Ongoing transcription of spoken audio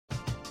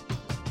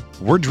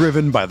We're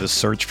driven by the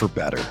search for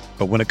better.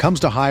 But when it comes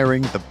to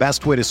hiring, the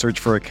best way to search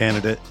for a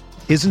candidate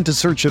isn't to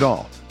search at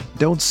all.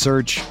 Don't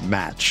search,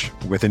 match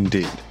with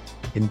Indeed.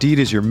 Indeed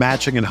is your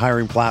matching and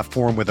hiring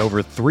platform with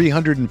over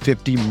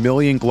 350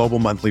 million global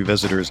monthly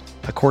visitors,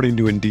 according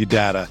to Indeed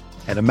data,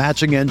 and a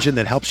matching engine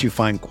that helps you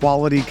find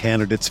quality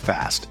candidates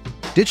fast.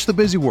 Ditch the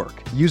busy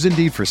work. Use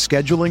Indeed for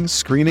scheduling,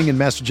 screening, and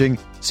messaging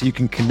so you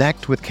can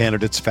connect with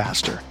candidates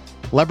faster.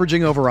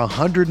 Leveraging over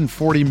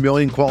 140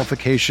 million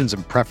qualifications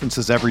and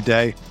preferences every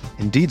day,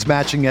 Indeed's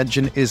matching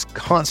engine is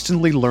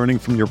constantly learning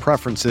from your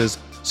preferences,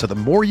 so the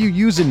more you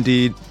use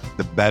Indeed,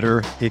 the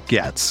better it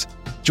gets.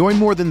 Join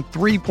more than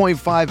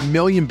 3.5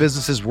 million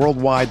businesses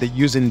worldwide that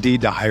use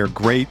Indeed to hire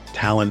great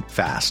talent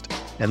fast.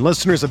 And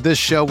listeners of this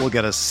show will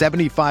get a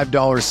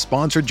 $75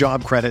 sponsored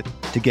job credit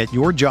to get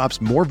your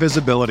jobs more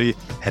visibility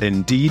at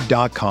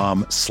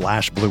Indeed.com/Blue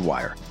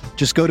Wire.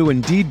 Just go to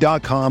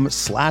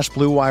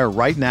Indeed.com/Blue Wire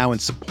right now and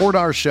support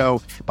our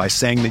show by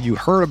saying that you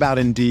heard about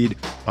Indeed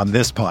on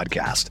this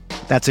podcast.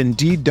 That's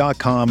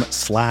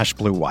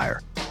Indeed.com/Blue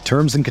Wire.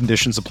 Terms and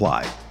conditions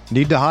apply.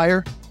 Need to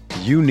hire?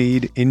 You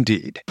need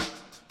Indeed.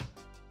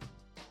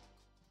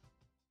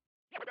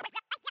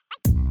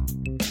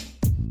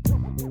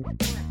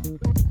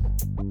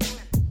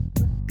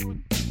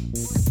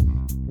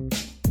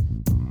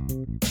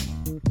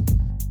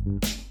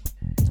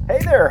 Hey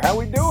there, how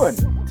we doing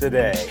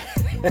today?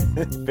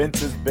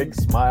 Vince's big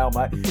smile.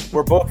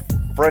 We're both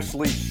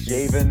freshly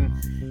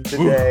shaven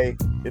today.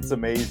 It's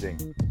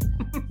amazing.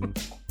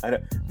 I know.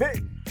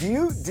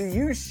 Do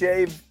you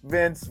shave,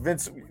 Vince?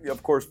 Vince,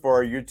 of course, for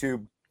our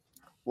YouTube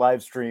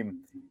live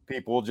stream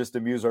people, we'll just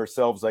amuse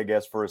ourselves, I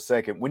guess, for a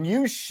second. When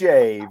you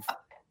shave,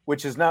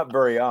 which is not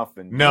very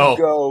often,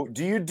 no.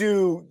 Do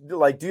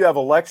you have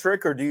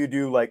electric, or do you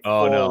do like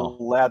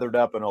lathered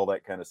up and all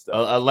that kind of stuff?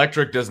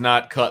 Electric does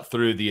not cut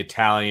through the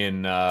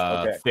Italian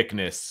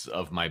thickness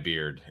of my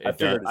beard.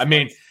 I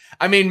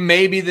mean,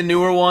 maybe the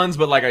newer ones,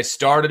 but like I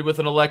started with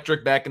an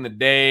electric back in the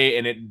day,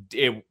 and it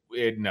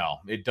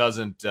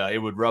doesn't.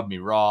 It would rub me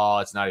raw.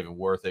 It's not even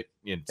worth it.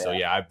 And so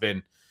I've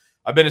been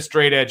a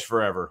straight edge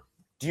forever.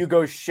 Do you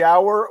go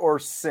shower or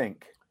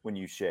sink when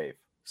you shave?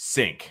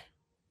 Sink.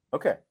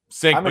 Okay.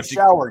 Sink. I'm a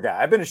shower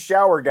guy. I've been a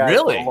shower guy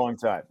for a long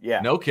time.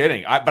 Yeah. No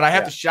kidding. But I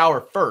have to shower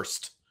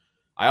first.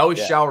 I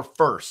always shower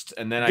first,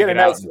 and then I get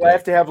out. I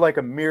have to have like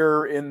a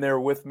mirror in there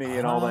with me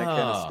and all that kind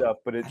of stuff.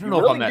 But you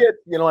really get,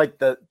 like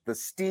the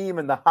steam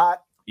and the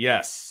hot.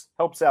 Yes.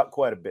 Helps out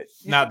quite a bit.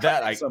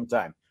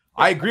 Sometime.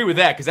 I agree with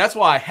that, because that's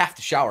why I have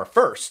to shower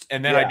first,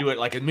 and then I do it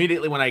like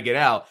immediately when I get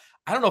out.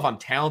 I don't know if I'm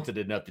talented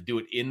enough to do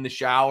it in the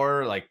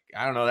shower. Like,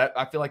 I don't know. That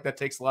I feel like that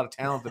takes a lot of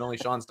talent that only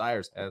Sean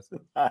Stiers has.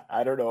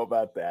 I don't know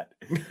about that.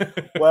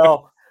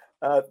 Well,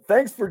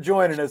 thanks for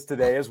joining us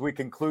today as we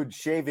conclude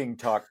shaving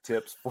talk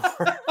tips for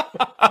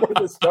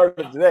the start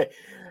of today.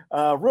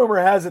 Rumor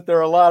has it there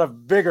are a lot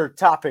of bigger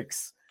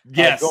topics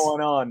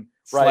going on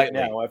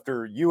now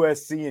after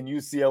USC and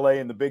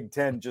UCLA and the Big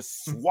Ten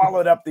just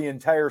swallowed up the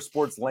entire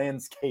sports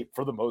landscape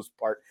for the most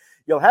part.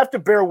 You'll have to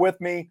bear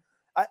with me.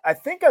 I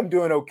think I'm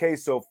doing okay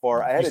so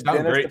far. I had a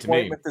dentist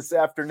appointment this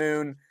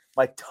afternoon.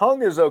 My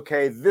tongue is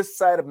okay. This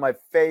side of my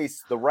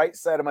face, the right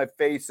side of my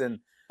face, and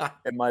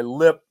my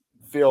lip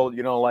feel,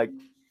 like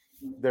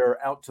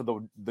they're out to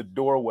the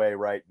doorway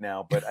right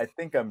now. But I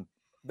think I'm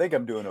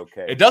doing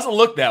okay. It doesn't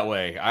look that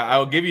way.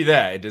 I'll give you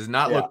that. It does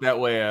not look that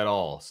way at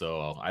all.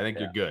 So I think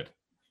you're good.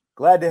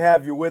 Glad to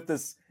have you with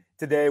us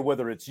today,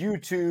 whether it's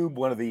YouTube,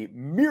 one of the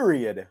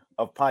myriad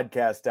of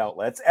podcast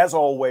outlets. As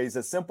always,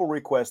 a simple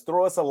request: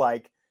 throw us a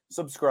like,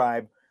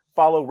 subscribe,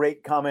 follow,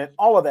 rate, comment,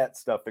 all of that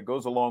stuff. It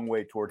goes a long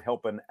way toward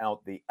helping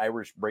out the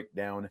Irish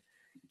Breakdown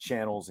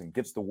channels and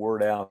gets the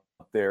word out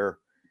there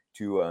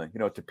to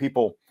to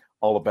people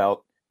all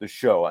about the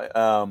show.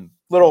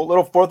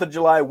 Little 4th of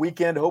July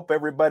weekend. Hope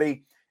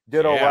everybody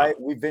did all right.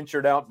 We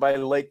ventured out by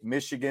Lake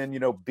Michigan,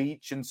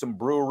 beach and some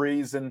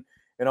breweries and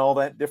all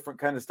that different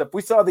kind of stuff.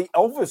 We saw the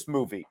Elvis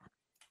movie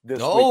this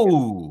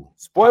weekend.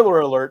 Spoiler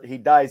alert, he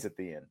dies at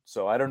the end.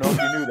 So I don't know if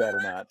you knew that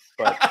or not,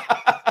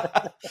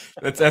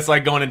 but that's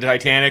like going into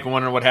Titanic and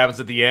wondering what happens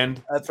at the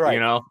end. That's right.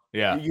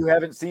 Yeah. You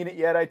haven't seen it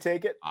yet, I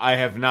take it? I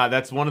have not.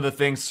 That's one of the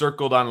things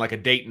circled on like a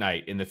date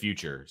night in the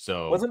future.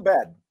 So wasn't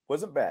bad.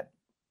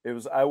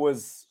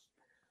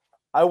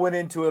 I went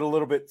into it a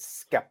little bit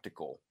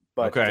skeptical,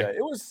 but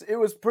it was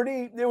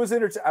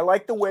entertaining. I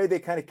like the way they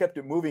kind of kept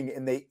it moving,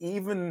 and they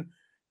even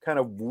kind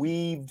of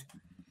weaved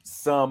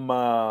some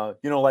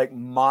like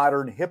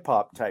modern hip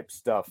hop type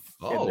stuff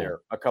in there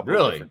a couple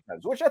of different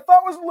times, which I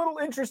thought was a little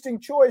interesting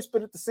choice,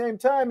 but at the same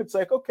time it's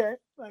like, okay,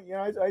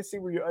 I see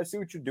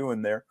what you're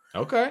doing there.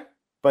 Okay.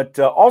 But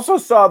also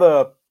saw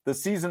the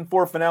season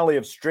 4 finale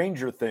of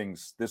Stranger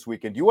Things this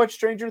weekend. Do you watch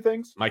Stranger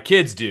Things? My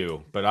kids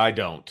do, but I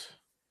don't.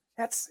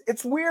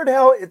 It's weird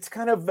how it's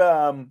kind of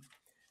the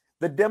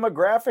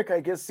demographic, I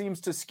guess, seems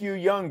to skew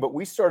young, but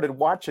we started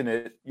watching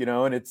it,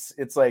 and it's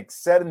like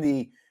set in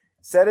the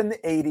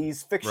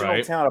 80s,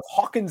 fictional town of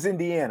Hawkins,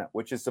 Indiana,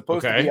 which is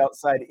supposed to be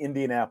outside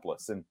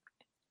Indianapolis, and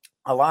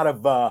a lot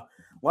of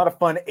A lot of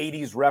fun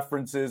 80s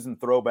references and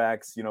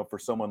throwbacks, for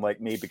someone like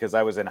me, because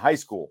I was in high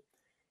school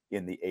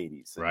in the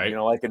 80s. And, right.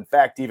 Like, in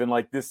fact, even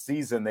like this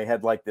season, they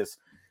had like this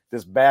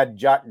bad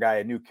jock guy,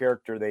 a new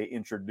character they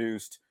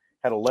introduced,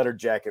 had a letter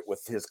jacket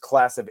with his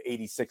class of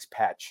 86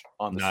 patch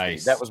on the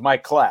sleeve. That was my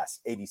class,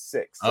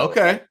 86. So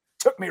okay.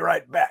 Took me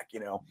right back,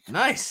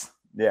 Nice.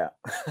 Yeah.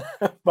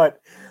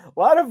 But a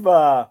lot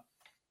of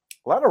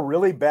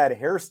really bad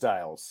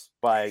hairstyles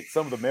by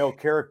some of the male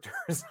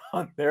characters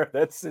on there.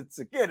 It's an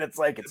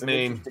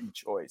interesting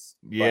choice.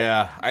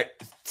 Yeah.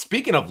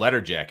 Speaking of letter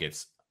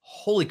jackets,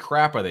 holy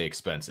crap, are they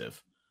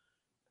expensive?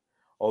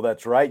 Oh,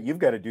 that's right. You've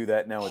got to do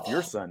that now with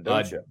your son,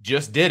 don't you?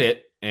 Just did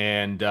it.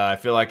 And I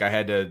feel like I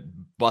had to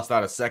bust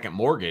out a second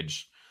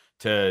mortgage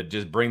to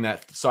just bring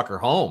that sucker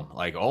home.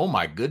 Like, oh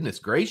my goodness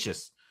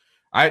gracious.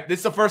 This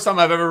is the first time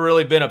I've ever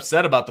really been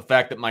upset about the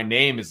fact that my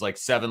name is like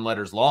 7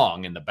 letters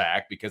long in the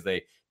back because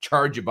they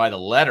charge you by the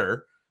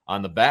letter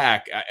on the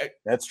back.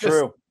 That's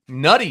true.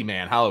 Nutty,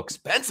 man, how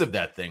expensive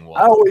that thing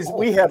was.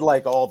 We had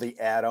like all the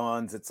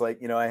add-ons. It's like,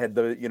 I had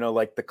the,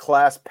 like the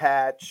class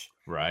patch.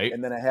 Right.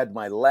 And then I had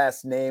my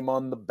last name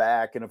on the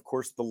back and of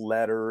course the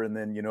letter. And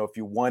then, if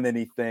you won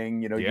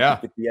anything, you could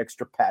get the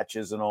extra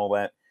patches and all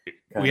that.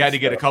 We had to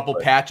get a couple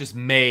patches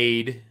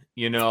made,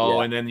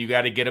 and then you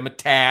got to get them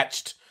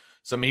attached.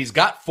 So, he's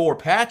got 4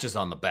 patches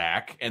on the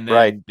back and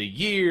then the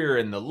year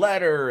and the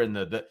letter and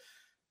the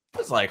I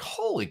was like,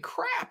 holy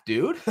crap,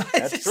 dude.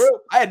 That's true.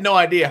 I had no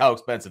idea how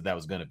expensive that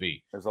was going to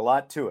be. There's a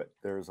lot to it.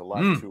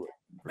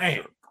 Man.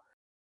 Sure.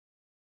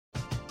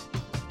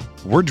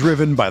 We're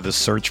driven by the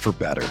search for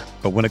better.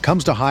 But when it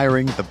comes to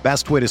hiring, the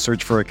best way to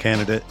search for a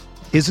candidate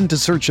isn't to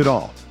search at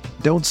all.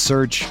 Don't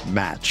search,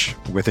 match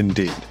with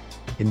Indeed.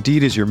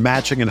 Indeed is your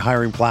matching and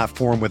hiring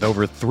platform with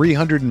over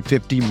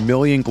 350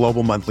 million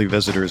global monthly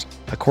visitors,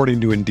 according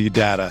to Indeed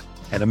data,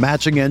 and a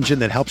matching engine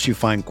that helps you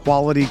find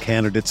quality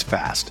candidates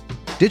fast.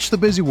 Ditch the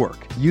busy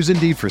work. Use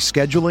Indeed for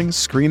scheduling,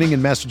 screening,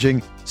 and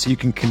messaging so you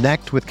can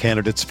connect with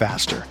candidates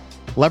faster.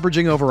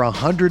 Leveraging over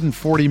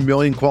 140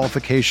 million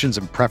qualifications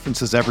and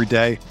preferences every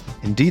day,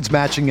 Indeed's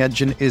matching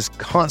engine is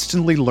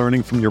constantly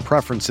learning from your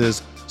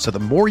preferences, so the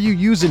more you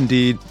use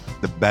Indeed,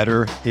 the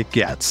better it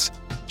gets.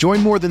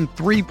 Join more than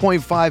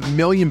 3.5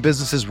 million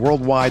businesses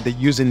worldwide that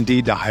use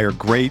Indeed to hire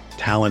great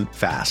talent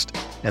fast.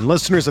 And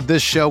listeners of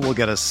this show will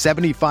get a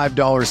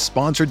 $75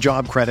 sponsored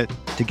job credit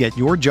to get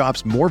your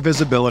jobs more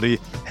visibility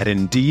at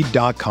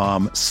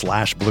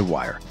Indeed.com/Blue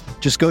Wire.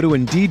 Just go to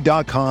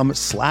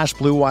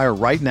Indeed.com/Blue Wire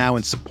right now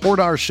and support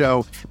our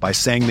show by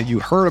saying that you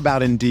heard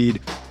about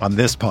Indeed on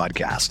this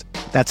podcast.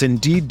 That's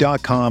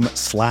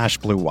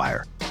Indeed.com/Blue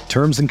Wire.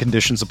 Terms and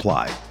conditions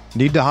apply.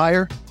 Need to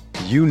hire?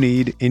 You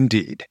need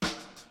Indeed.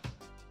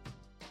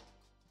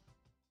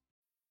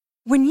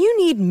 When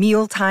you need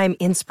mealtime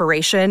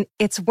inspiration,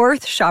 it's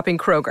worth shopping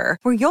Kroger,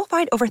 where you'll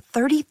find over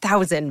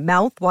 30,000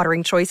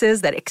 mouth-watering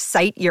choices that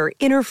excite your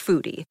inner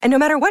foodie. And no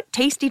matter what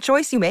tasty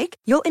choice you make,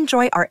 you'll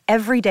enjoy our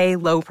everyday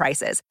low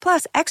prices,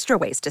 plus extra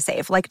ways to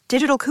save, like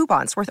digital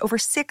coupons worth over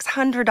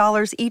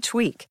 $600 each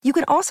week. You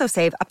can also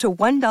save up to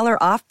 $1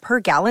 off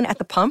per gallon at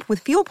the pump with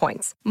fuel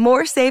points.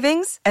 More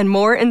savings and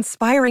more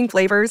inspiring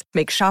flavors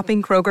make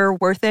shopping Kroger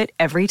worth it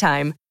every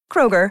time.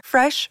 Kroger,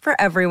 fresh for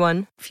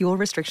everyone. Fuel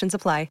restrictions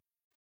apply.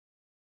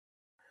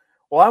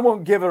 Well, I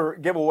won't give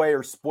away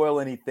or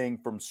spoil anything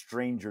from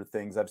Stranger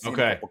Things. I've seen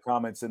a couple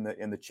comments in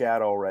the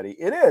chat already.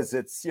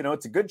 It's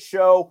a good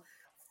show,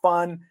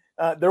 fun.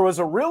 There was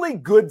a really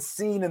good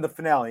scene in the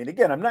finale. And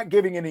again, I'm not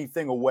giving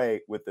anything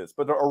away with this,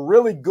 but a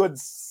really good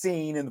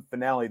scene in the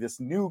finale.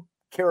 This new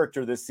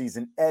character this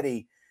season,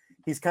 Eddie,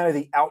 he's kind of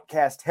the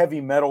outcast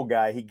heavy metal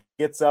guy. He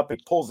gets up, he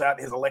pulls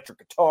out his electric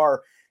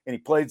guitar, and he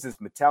plays this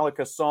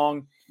Metallica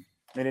song.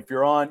 And if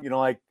you're on,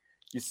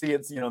 you see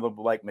it's,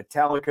 like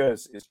Metallica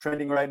is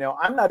trending right now.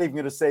 I'm not even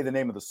going to say the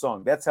name of the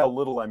song. That's how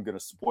little I'm going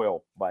to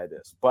spoil by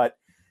this. But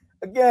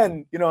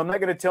again, I'm not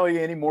going to tell you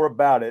any more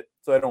about it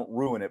so I don't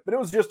ruin it. But it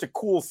was just a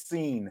cool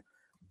scene,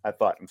 I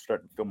thought. I'm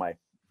starting to feel my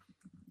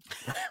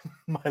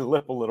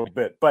lip a little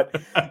bit. But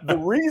the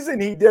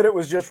reason he did it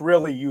was just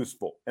really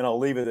useful, and I'll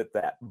leave it at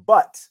that.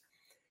 But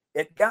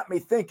it got me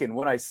thinking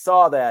when I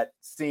saw that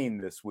scene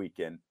this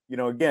weekend.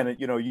 Again,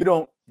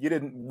 you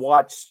didn't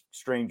watch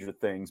Stranger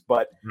Things,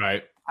 but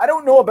right. I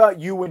don't know about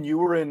you when you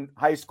were in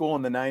high school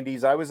in the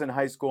 90s. I was in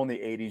high school in the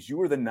 80s. You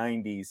were the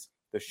 90s.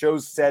 The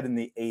show's set in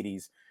the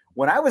 80s.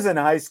 When I was in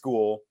high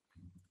school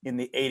in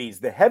the 80s,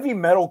 the heavy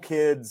metal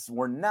kids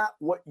were not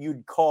what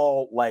you'd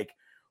call like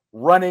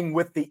running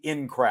with the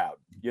in crowd.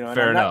 And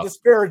I'm not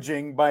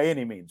disparaging by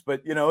any means,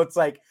 but it's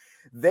like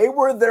they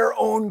were their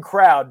own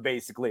crowd,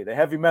 basically, the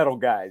heavy metal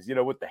guys,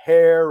 with the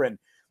hair and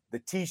the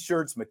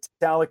t-shirts,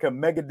 Metallica,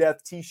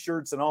 Megadeth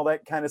t-shirts and all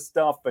that kind of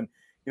stuff. And,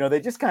 they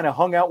just kind of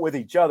hung out with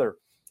each other,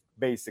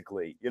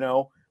 basically,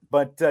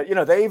 but,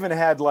 they even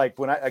had like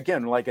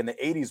like in the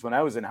 80s, when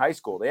I was in high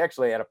school, they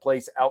actually had a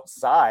place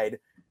outside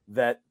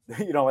that,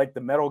 like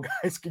the metal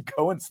guys could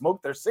go and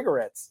smoke their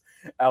cigarettes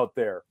out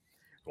there.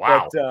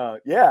 Wow.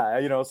 But,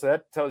 so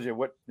that tells you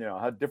what,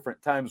 how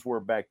different times were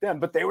back then,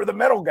 but they were the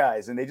metal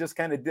guys and they just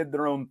kind of did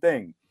their own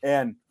thing.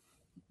 And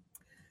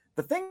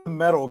The thing with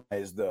metal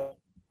guys, though,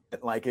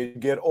 like as you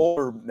get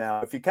older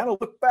now, if you kind of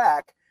look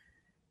back,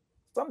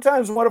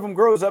 sometimes one of them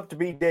grows up to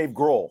be Dave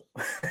Grohl,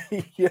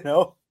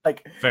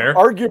 like fair,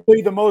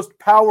 arguably the most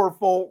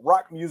powerful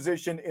rock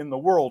musician in the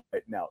world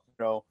right now.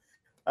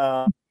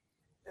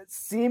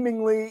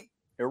 Seemingly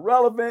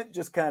irrelevant,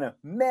 just kind of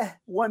meh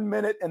 1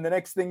 minute, and the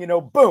next thing you know,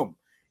 boom,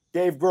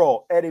 Dave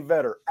Grohl, Eddie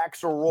Vedder,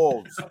 Axl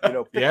Rose,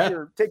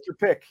 take your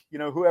pick,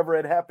 whoever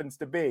it happens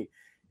to be.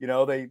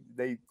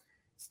 They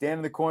stand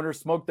in the corner,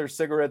 smoke their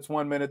cigarettes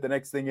 1 minute, the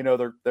next thing you know,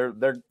 they're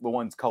the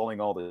ones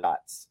calling all the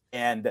shots.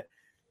 And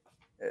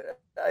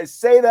I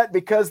say that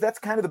because that's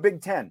kind of the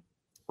Big Ten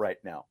right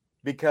now.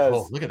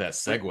 Because look at that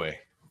segue.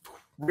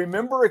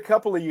 Remember a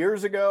couple of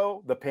years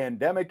ago, the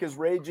pandemic is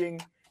raging.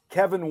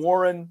 Kevin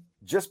Warren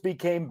just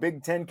became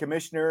Big Ten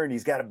commissioner, and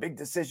he's got a big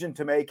decision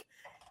to make.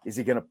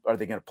 Are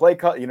they going to play?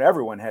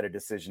 Everyone had a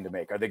decision to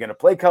make. Are they going to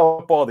play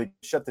college football? They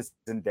shut this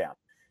thing down.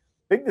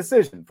 Big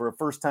decision for a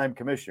first-time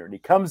commissioner. And he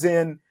comes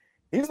in.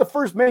 He's the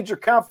first major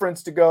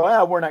conference to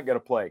go, we're not going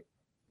to play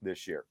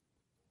this year.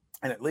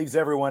 And it leaves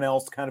everyone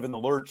else kind of in the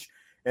lurch.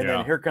 And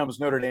then here comes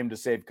Notre Dame to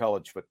save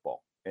college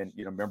football. And,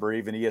 remember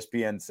even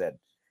ESPN said,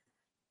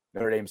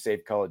 Notre Dame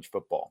saved college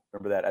football.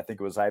 Remember that? I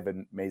think it was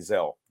Ivan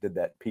Maisel did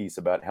that piece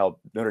about how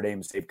Notre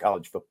Dame saved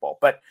college football.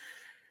 But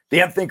the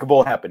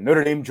unthinkable happened.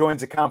 Notre Dame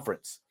joins a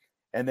conference.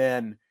 And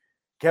then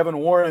Kevin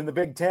Warren and the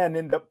Big Ten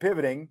end up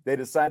pivoting. They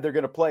decide they're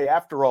going to play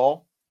after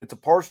all. It's a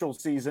partial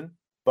season,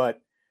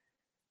 but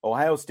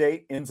Ohio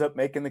State ends up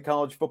making the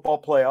college football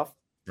playoff.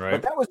 Right.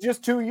 But that was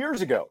just 2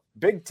 years ago.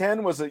 Big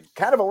Ten was a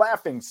kind of a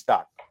laughing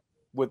stock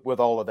with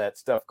all of that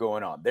stuff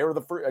going on. They were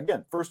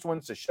the first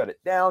ones to shut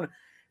it down.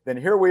 Then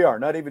here we are,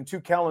 not even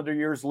 2 calendar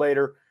years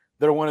later.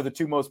 They're one of the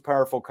 2 most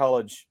powerful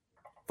college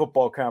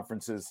football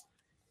conferences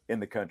in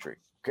the country,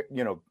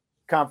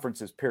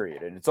 conferences,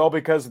 period. And it's all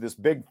because of this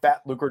big,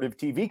 fat, lucrative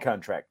TV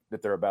contract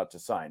that they're about to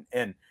sign.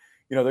 And,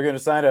 they're going to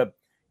sign a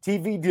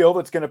TV deal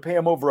that's going to pay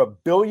them over $1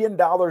 billion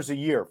a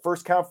year.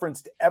 First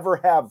conference to ever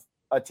have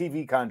a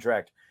TV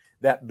contract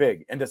that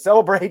big. And to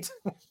celebrate,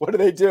 what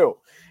do?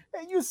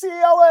 Hey,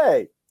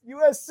 UCLA,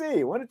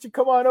 USC, why don't you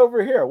come on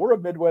over here? We're a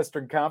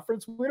Midwestern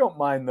conference. We don't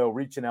mind, though,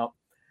 reaching out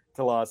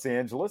to Los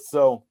Angeles.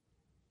 So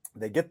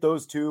they get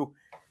those 2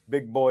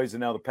 big boys, and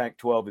now the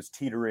Pac-12 is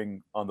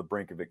teetering on the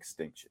brink of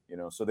extinction.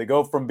 So they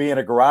go from being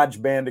a garage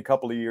band a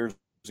couple of years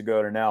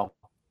ago to now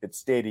it's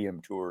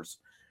stadium tours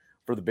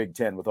for the Big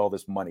Ten with all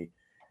this money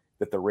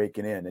that they're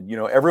raking in. And,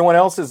 everyone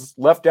else is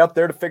left out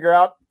there to figure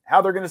out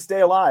how they're going to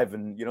stay alive.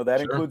 And,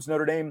 that includes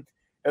Notre Dame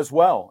as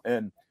well.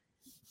 And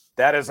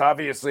that is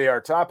obviously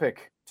our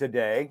topic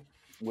today,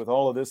 with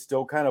all of this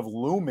still kind of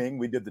looming.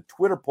 We did the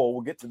Twitter poll.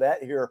 We'll get to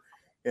that here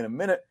in a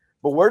minute.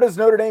 But where does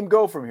Notre Dame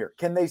go from here?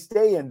 Can they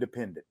stay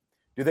independent?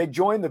 Do they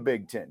join the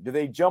Big Ten? Do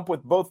they jump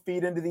with both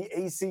feet into the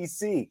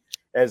ACC,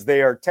 as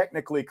they are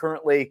technically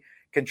currently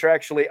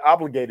contractually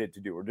obligated to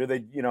do? Or do they,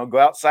 go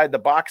outside the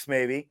box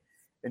maybe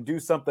and do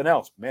something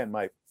else? Man,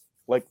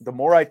 the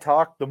more I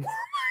talk, the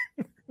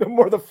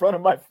more the front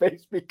of my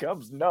face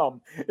becomes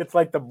numb. It's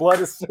like the blood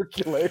is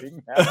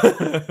circulating now.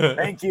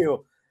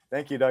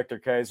 Thank you, Dr.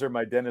 Kaiser,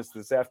 my dentist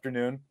this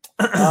afternoon.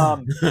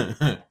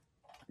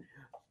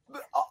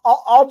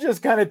 I'll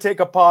just kind of take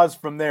a pause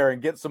from there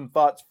and get some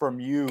thoughts from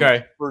you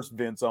first,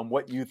 Vince, on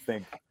what you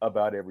think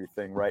about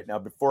everything right now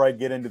before I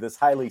get into this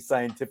highly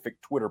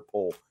scientific Twitter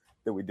poll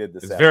that we did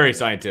this afternoon. Very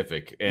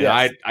scientific. And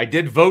yes. I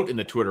did vote in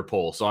the Twitter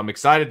poll, so I'm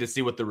excited to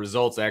see what the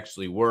results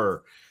actually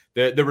were.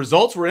 The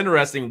results were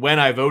interesting when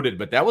I voted,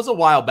 but that was a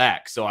while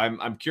back. So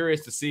I'm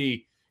curious to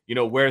see,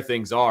 where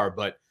things are.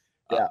 But,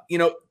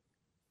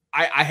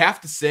 I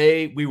have to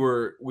say we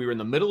were in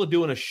the middle of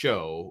doing a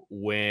show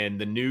when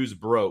the news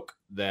broke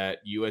that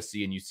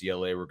USC and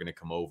UCLA were going to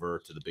come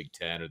over to the Big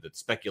Ten, or the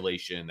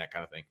speculation, that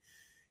kind of thing.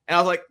 And I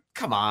was like,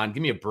 come on,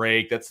 give me a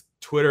break. That's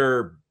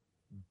Twitter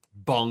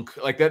bunk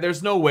like that.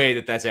 There's no way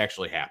that that's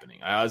actually happening.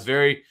 I was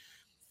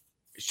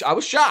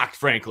shocked,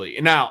 frankly.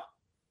 And now, a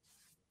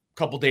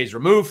couple days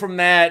removed from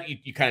that,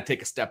 you kind of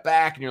take a step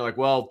back and you're like,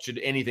 well, should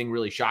anything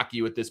really shock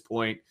you at this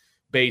point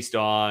based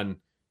on,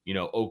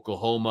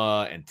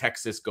 Oklahoma and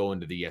Texas going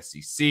to the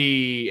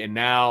SEC? And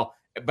now,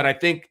 but I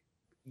think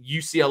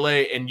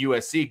UCLA and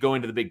USC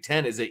going to the Big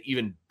Ten is an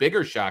even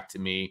bigger shock to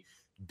me,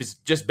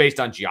 just based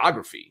on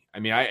geography. I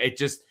mean,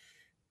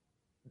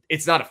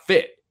 it's not a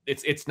fit.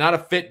 It's not a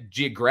fit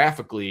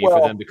geographically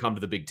for them to come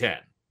to the Big Ten.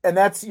 And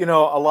that's, a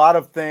lot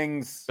of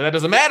things. But that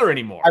doesn't matter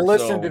anymore. I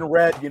listened and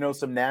read,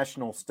 some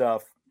national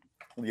stuff,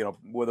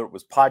 whether it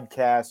was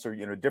podcasts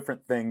or,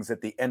 different things at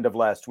the end of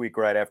last week,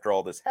 right after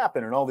all this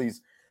happened, and all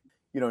these,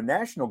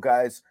 national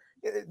guys,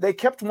 they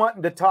kept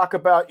wanting to talk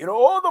about, the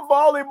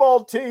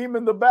volleyball team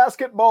and the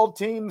basketball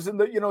teams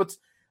and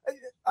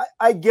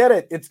I get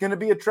it. It's going to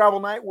be a travel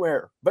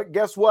nightmare, but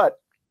guess what?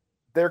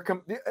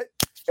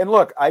 And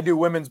look, I do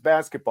women's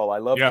basketball. I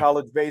love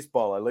college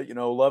baseball. I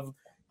love,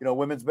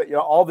 women's, but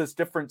all this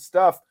different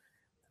stuff.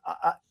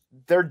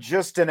 They're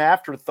just an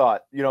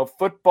afterthought.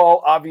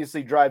 Football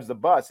obviously drives the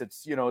bus.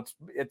 It's,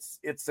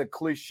 it's a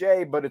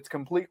cliche, but it's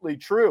completely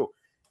true.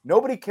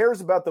 nobody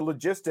cares about the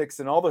logistics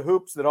and all the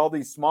hoops that all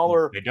these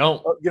smaller, they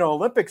don't,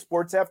 Olympic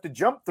sports have to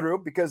jump through,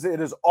 because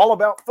it is all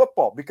about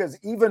football. Because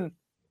even,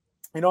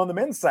 on the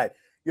men's side,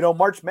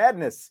 March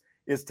Madness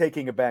is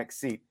taking a back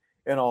seat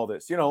in all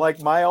this.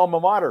 Like my alma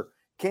mater,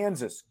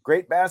 Kansas,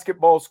 great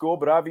basketball school,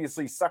 but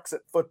obviously sucks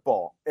at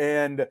football.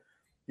 And,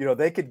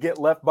 they could get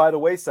left by the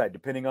wayside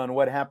depending on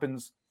what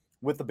happens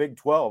with the Big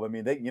 12. I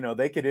mean,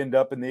 they could end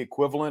up in the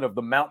equivalent of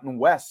the Mountain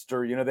West,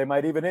 or, they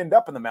might even end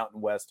up in the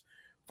Mountain West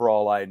for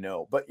all I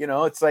know. But,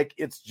 it's like,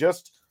 it's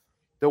just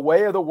the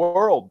way of the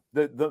world.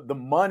 The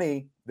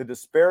money, the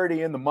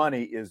disparity in the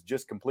money is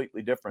just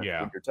completely different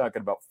when you're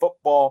talking about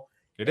football.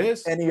 It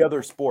is any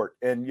other sport.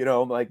 And,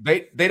 like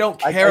they don't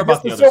care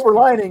about the silver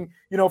lining,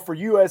 for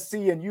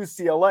USC and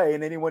UCLA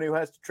and anyone who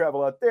has to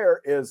travel out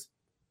there is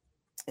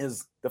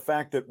the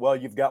fact that, well,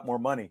 you've got more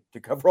money to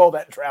cover all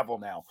that travel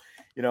now.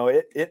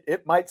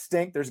 It might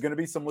stink. There's going to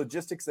be some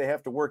logistics they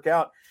have to work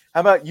out.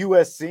 How about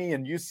USC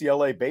and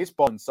UCLA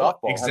baseball and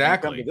softball?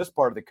 Exactly. Come to this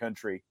part of the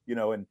country,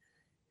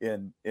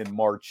 in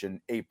March and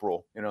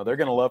April. They're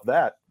going to love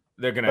that.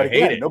 They're going to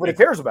hate it. Nobody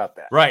cares about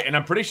that. Right. And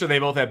I'm pretty sure they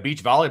both have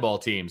beach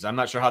volleyball teams. I'm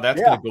not sure how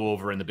that's going to go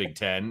over in the Big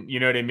Ten. You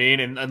know what I mean?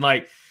 And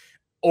like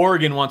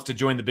Oregon wants to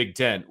join the Big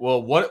Ten.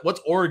 Well,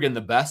 what's Oregon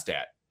the best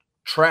at?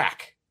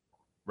 Track,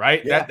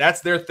 right? Yeah.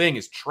 That's their thing,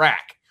 is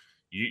track.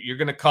 You're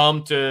going to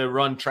come to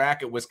run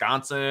track at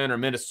Wisconsin or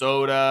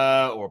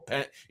Minnesota or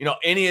Penn,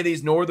 any of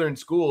these northern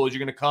schools. You're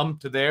going to come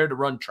to there to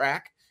run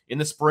track in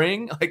the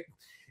spring. Like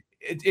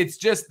it's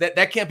just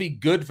that can't be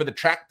good for the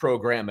track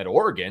program at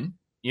Oregon.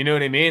 You know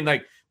what I mean?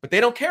 Like, but they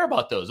don't care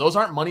about those. Those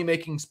aren't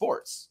money-making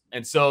sports.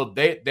 And so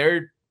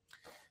those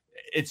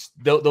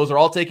are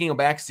all taking a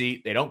back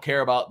seat. They don't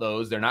care about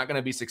those. They're not going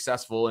to be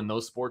successful in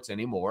those sports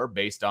anymore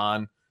based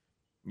on,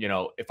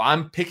 if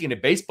I'm picking a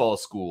baseball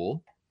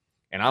school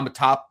and I'm a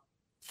top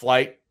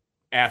flight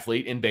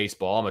athlete in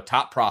baseball, I'm a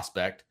top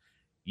prospect,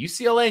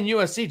 UCLA and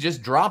USC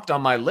just dropped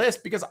on my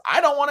list because I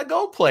don't want to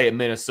go play at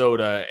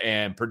Minnesota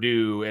and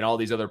Purdue and all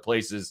these other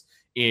places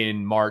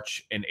in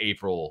March and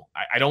April.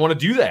 I don't want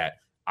to do that.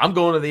 I'm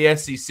going to the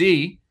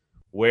SEC,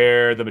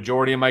 where the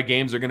majority of my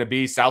games are going to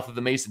be south of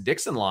the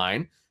Mason-Dixon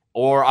line,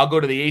 or I'll go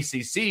to the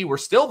ACC, where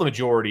still the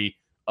majority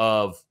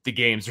of the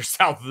games are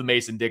south of the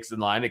Mason-Dixon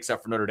line,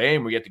 except for Notre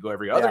Dame. We get to go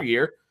every other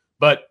year.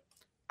 But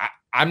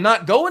I'm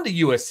not going to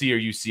USC or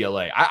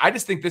UCLA. I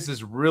just think this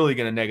is really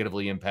going to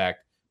negatively impact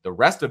the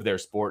rest of their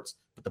sports.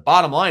 But the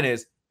bottom line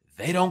is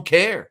they don't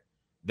care.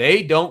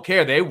 They don't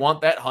care. They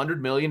want that $100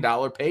 million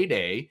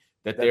payday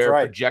that they're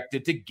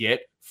projected to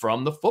get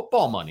from the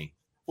football money.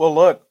 Well,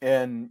 look,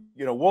 and,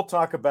 we'll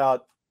talk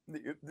about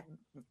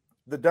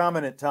the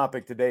dominant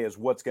topic today is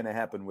what's going to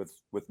happen with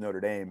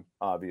Notre Dame,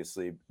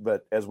 obviously.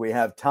 But as we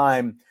have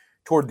time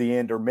toward the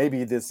end, or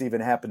maybe this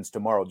even happens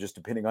tomorrow, just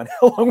depending on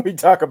how long we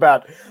talk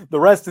about the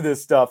rest of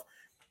this stuff,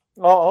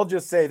 I'll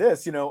just say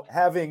this,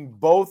 having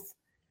both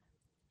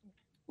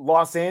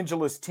Los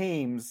Angeles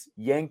teams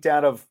yanked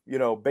out of,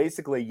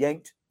 basically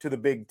yanked to the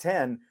Big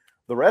Ten,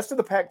 the rest of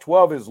the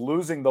Pac-12 is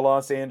losing the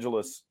Los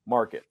Angeles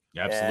market.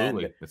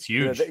 Absolutely. And, that's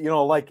huge. That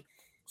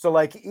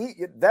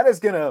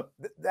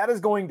is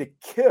going to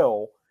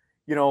kill,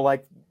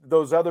 like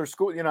those other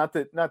schools, not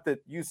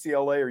that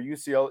UCLA or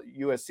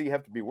USC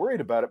have to be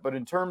worried about it, but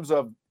in terms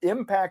of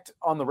impact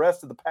on the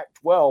rest of the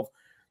Pac-12,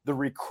 the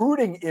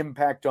recruiting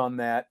impact on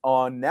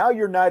now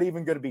you're not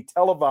even going to be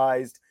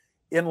televised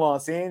in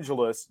Los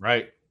Angeles.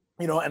 Right.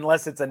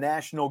 Unless it's a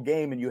national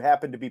game and you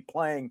happen to be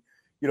playing,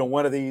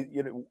 one of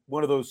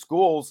those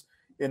schools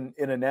in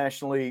a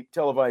nationally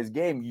televised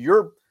game.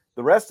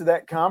 The rest of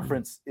that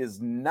conference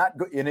is not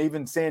good, and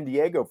even San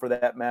Diego for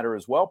that matter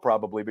as well,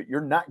 probably, but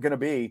you're not going to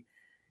be,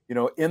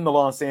 in the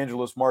Los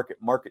Angeles market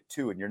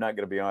 2, and you're not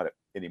going to be on it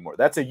anymore.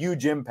 That's a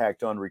huge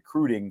impact on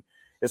recruiting,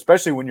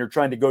 especially when you're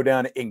trying to go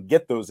down and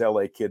get those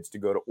LA kids to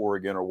go to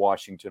Oregon or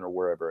Washington or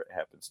wherever it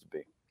happens to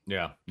be.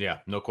 Yeah,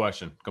 no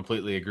question.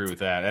 Completely agree with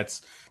that.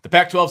 That's the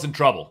Pac-12's in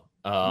trouble.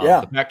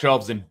 The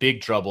Pac-12's in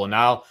big trouble. And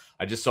now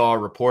I just saw a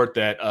report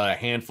that a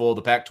handful of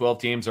the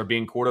Pac-12 teams are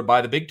being courted by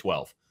the Big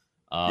 12.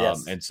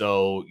 Yes. And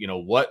so,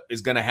 what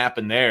is going to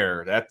happen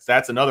there?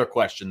 That's another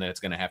question that's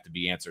going to have to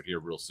be answered here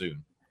real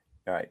soon.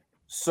 All right.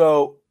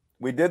 So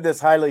we did this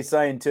highly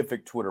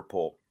scientific Twitter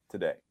poll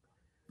today.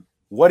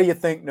 What do you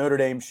think Notre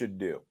Dame should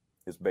do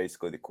is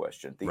basically the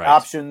question. The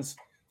options: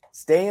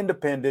 stay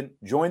independent,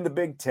 join the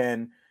Big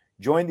Ten,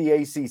 join the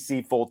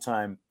ACC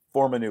full-time,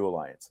 form a new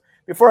alliance.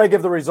 Before I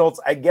give the results,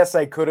 I guess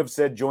I could have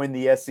said join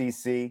the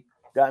SEC.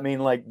 I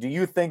mean, do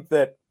you think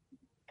that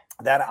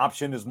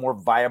option is more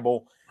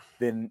viable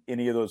than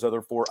any of those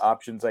other 4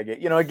 options I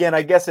get? Again,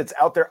 I guess it's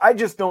out there. I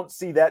just don't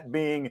see that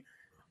being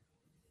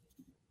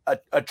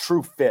a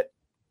true fit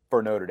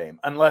for Notre Dame,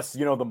 unless,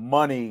 the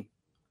money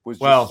was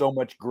just so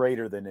much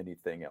greater than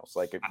anything else.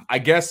 I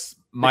guess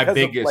my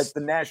biggest, the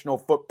national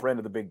footprint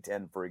of the Big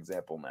Ten, for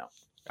example, now.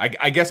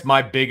 I guess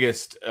my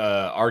biggest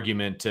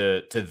argument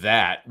to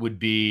that would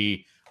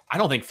be, I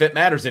don't think fit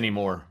matters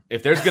anymore.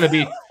 If there's going to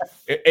be,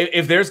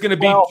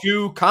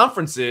 2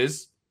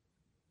 conferences,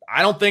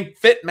 I don't think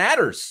fit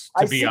matters,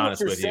 to be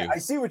honest with you. I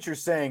see what you're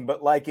saying,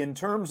 but like in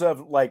terms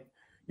of like,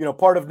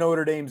 part of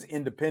Notre Dame's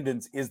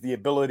independence is the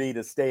ability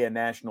to stay a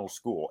national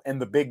school.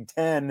 And the Big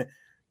Ten,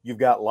 you've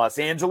got Los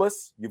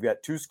Angeles, you've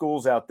got 2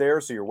 schools out there,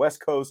 so you're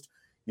West Coast,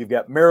 you've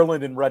got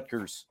Maryland and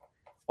Rutgers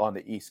on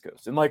the East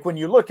Coast. And like when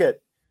you look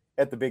at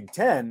the Big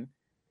Ten,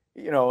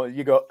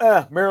 you go,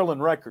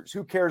 Maryland, Rutgers,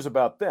 who cares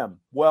about them?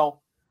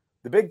 Well,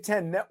 the Big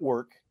Ten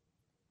network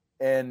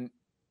and,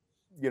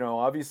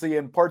 obviously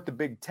in part the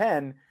Big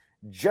Ten,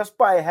 just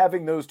by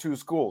having those 2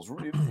 schools,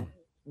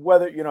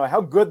 whether,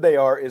 how good they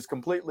are is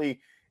completely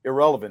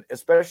irrelevant,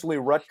 especially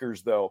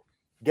Rutgers, though,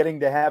 getting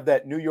to have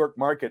that New York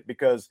market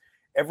because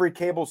every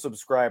cable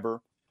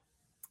subscriber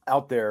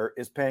out there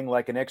is paying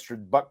like an extra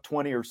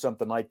 $1.20 or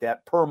something like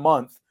that per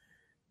month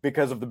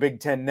because of the Big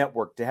Ten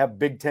network, to have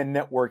Big Ten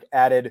network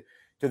added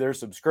to their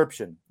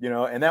subscription,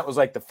 and that was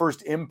like the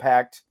first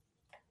impact.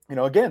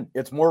 Again,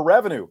 it's more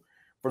revenue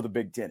for the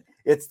Big Ten.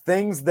 It's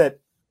things that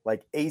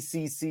like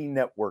ACC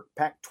network,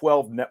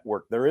 Pac-12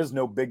 network. There is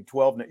no Big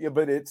 12,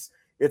 but it's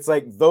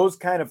like those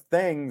kind of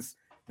things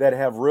that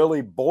have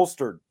really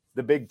bolstered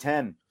the Big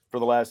Ten for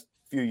the last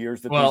few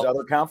years that these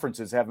other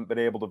conferences haven't been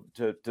able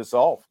to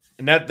solve.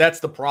 And that's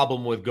the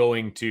problem with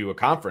going to a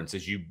conference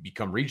is you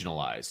become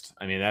regionalized.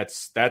 I mean,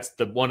 that's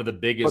one of the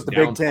biggest. But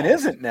the Big Ten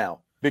isn't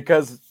now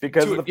because of the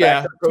fact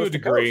that to a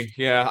degree.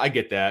 Yeah, I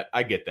get that.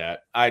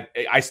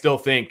 I still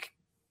think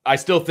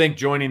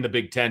joining the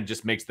Big Ten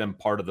just makes them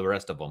part of the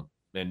rest of them.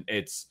 And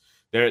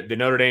the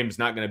Notre Dame's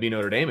not going to be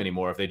Notre Dame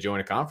anymore if they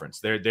join a conference.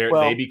 They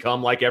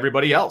become like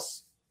everybody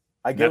else.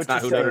 That's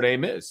not who Notre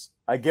Dame is.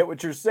 I get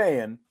what you're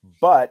saying,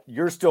 but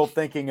you're still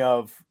thinking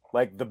of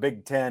like the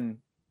Big Ten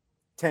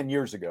 10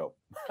 years ago.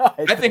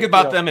 I think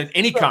about them in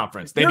any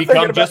conference. They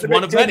become just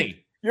one of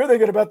many. You're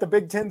thinking about the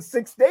Big Ten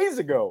 6 days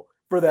ago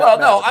for that. Well,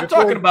 no, I'm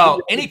talking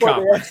about any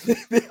conference.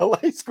 The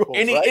LA schools,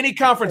 any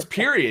conference,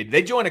 period.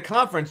 They join a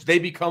conference, they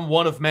become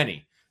one of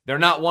many. They're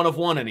not one of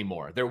one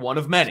anymore. They're one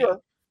of many.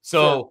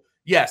 Sure.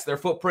 Yes, their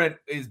footprint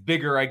is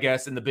bigger, I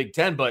guess, in the Big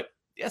Ten, but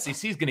the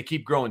SEC is going to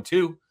keep growing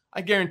too. I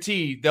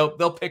guarantee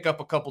they'll pick up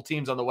a couple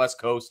teams on the West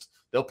Coast.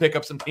 They'll pick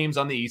up some teams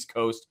on the East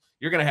Coast.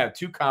 You're going to have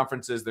 2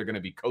 conferences. They're going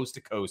to be coast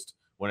to coast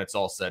when it's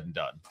all said and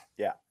done.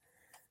 Yeah.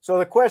 So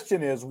the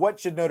question is, what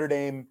should Notre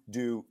Dame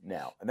do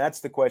now? And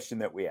that's the question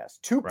that we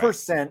asked.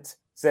 2%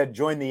 said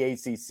join the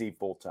ACC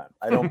full time.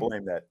 I don't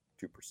blame that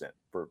 2%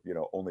 for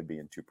only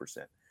being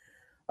 2%.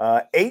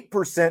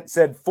 8%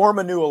 said form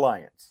a new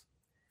alliance.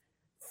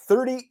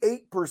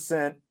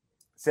 38%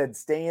 said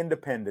stay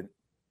independent.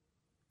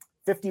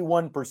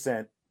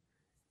 51%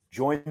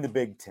 join the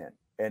Big Ten.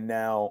 And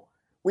now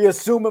we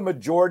assume a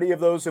majority of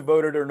those who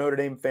voted are Notre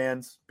Dame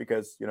fans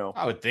because,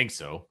 I would think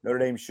so. Notre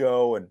Dame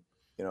show and,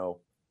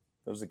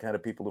 those are the kind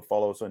of people who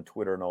follow us on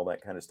Twitter and all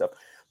that kind of stuff.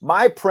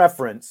 My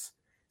preference,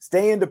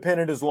 stay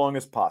independent as long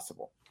as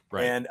possible.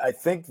 Right. And I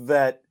think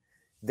that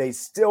they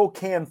still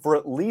can for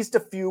at least a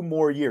few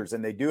more years,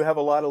 and they do have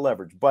a lot of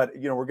leverage. But,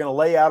 we're going to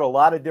lay out a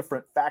lot of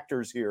different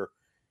factors here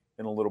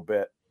in a little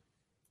bit.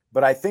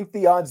 But I think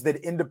the odds that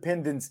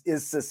independence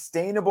is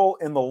sustainable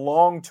in the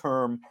long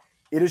term,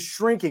 it is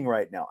shrinking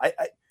right now.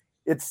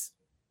 It's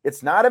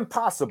not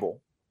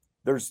impossible.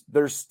 There's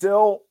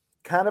still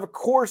kind of a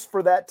course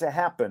for that to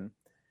happen,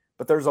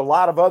 but there's a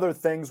lot of other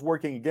things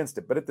working against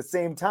it. But at the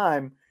same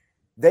time,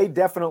 they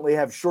definitely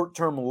have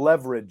short-term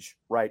leverage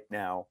right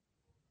now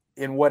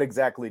in what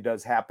exactly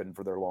does happen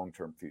for their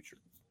long-term future.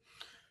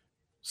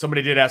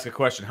 Somebody did ask a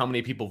question. How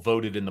many people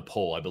voted in the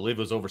poll? I believe it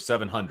was over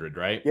 700,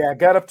 right? Yeah, it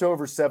got up to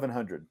over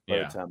 700 by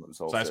the time it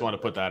was all So I just want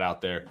to put that out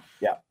there.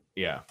 Yeah.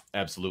 Yeah,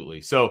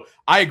 absolutely. So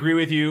I agree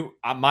with you.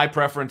 My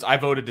preference, I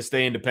voted to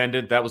stay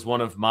independent. That was one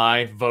of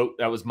my vote.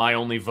 That was my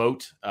only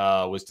vote,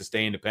 was to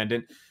stay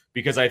independent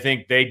because I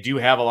think they do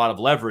have a lot of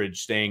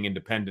leverage staying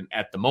independent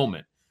at the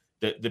moment.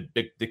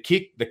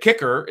 The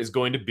kicker is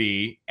going to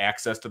be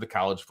access to the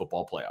college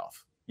football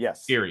playoff.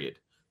 Yes. Period.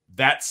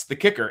 That's the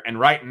kicker. And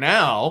right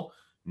now,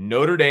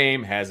 Notre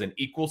Dame has an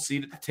equal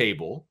seat at the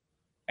table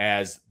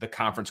as the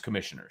conference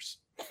commissioners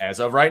as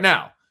of right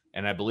now.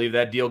 And I believe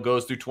that deal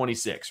goes through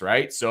 26,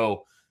 right?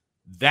 So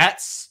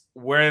that's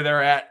where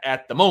they're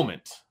at the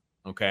moment,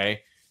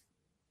 okay?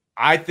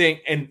 I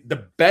think, and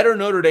the better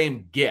Notre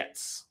Dame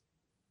gets,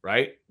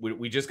 right?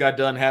 We just got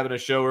done having a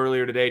show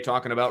earlier today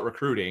talking about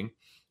recruiting.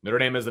 Notre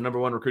Dame is the number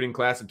 1 recruiting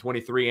class in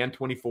 23 and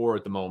 24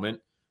 at the moment.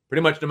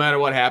 Pretty much no matter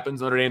what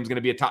happens, Notre Dame is going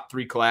to be a top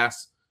 3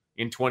 class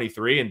in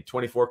 23, and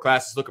 24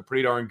 classes looking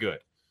pretty darn good.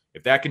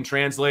 If that can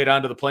translate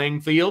onto the playing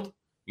field,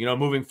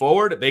 moving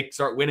forward, they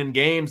start winning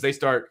games, they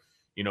start,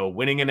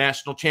 winning a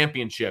national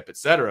championship,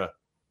 etc.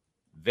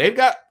 They've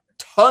got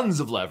tons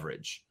of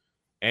leverage,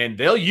 and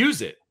they'll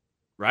use it,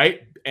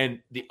 right? And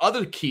the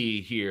other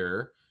key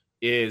here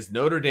is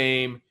Notre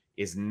Dame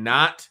is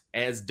not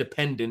as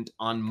dependent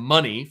on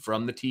money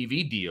from the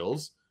TV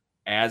deals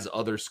as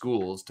other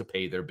schools to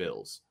pay their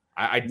bills.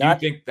 I do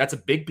think that's a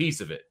big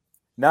piece of it.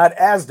 Not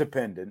as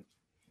dependent,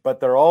 but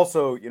they're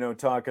also,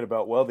 talking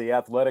about, well, the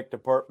athletic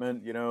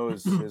department,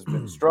 has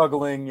been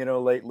struggling,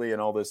 lately,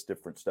 and all this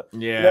different stuff.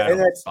 Yeah, and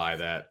that's buy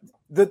that.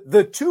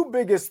 The two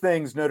biggest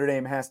things Notre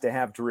Dame has to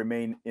have to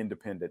remain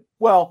independent.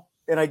 Well,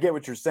 and I get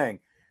what you're saying.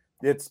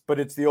 It's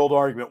the old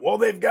argument. Well,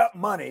 they've got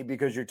money,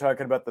 because you're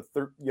talking about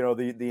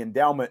the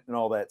endowment and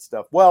all that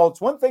stuff. Well,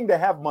 it's one thing to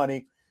have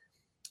money,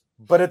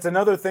 but it's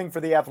another thing for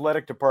the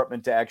athletic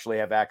department to actually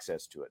have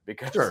access to it,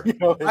 because sure.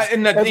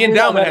 And the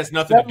endowment has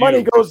nothing to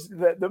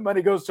do. The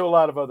money goes to a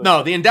lot of other.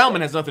 No, the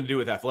endowment has nothing to do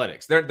with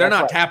athletics. They're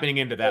not tapping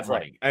into that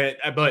money. Right.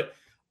 But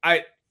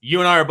you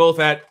and I are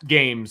both at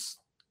games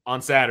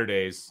on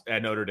Saturdays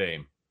at Notre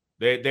Dame.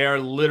 They are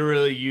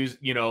literally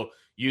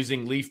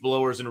using leaf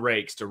blowers and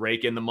rakes to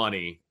rake in the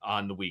money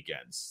on the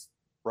weekends.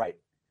 Right.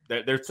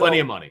 There's plenty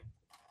of money.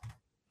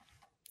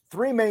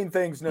 Three main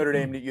things, Notre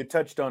Dame, that you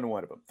touched on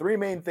one of them. Three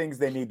main things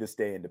they need to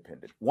stay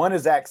independent. One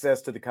is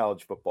access to the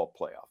college football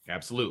playoff.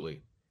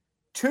 Absolutely.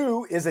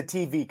 Two is a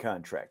TV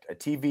contract, a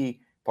TV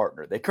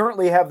partner. They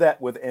currently have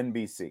that with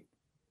NBC.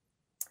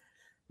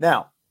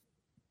 Now,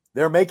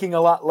 they're making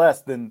a lot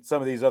less than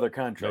some of these other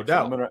contracts. No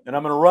doubt. I'm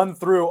going to run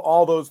through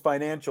all those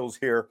financials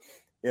here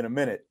in a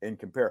minute and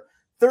compare.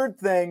 Third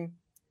thing,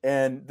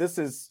 and this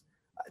is,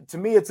 to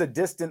me, it's a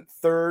distant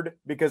third,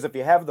 because if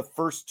you have the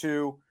first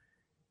two,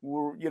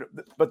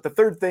 but the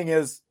third thing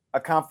is a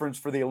conference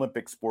for the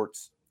Olympic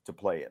sports to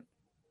play in.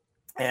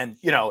 And,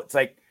 it's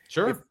like,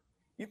 sure,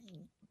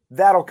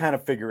 that'll kind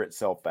of figure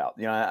itself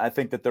out. I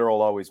think that there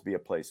will always be a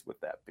place with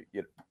that,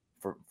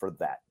 for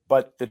that.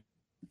 But the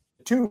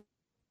two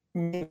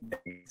main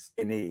things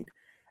you need: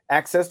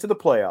 access to the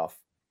playoff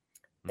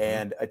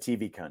and a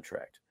TV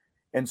contract.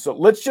 And so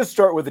let's just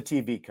start with the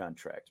TV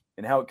contract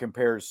and how it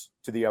compares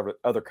to the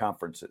other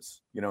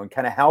conferences, and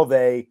kind of how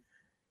they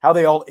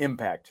all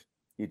impact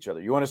each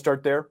other. You want to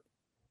start there?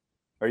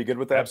 Are you good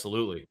with that?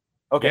 Absolutely.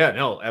 Okay. Yeah,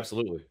 no,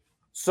 absolutely.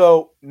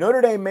 So Notre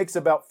Dame makes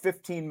about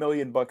 $15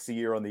 million a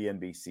year on the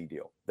NBC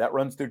deal. That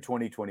runs through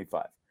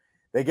 2025.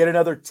 They get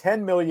another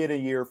 $10 million a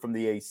year from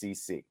the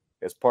ACC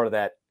as part of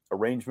that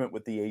arrangement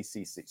with the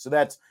ACC. So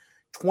that's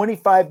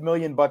 $25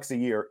 million a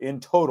year in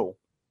total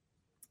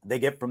they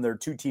get from their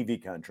two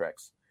TV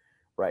contracts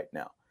right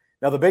now.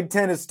 Now, the Big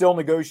Ten is still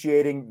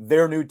negotiating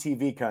their new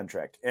TV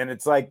contract, and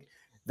it's like,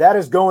 that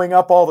is going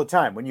up all the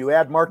time. When you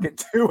add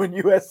Market 2 and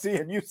USC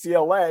and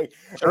UCLA,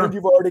 sure, and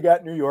you've already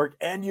got New York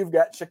and you've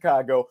got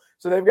Chicago.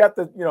 So they've got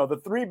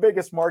the three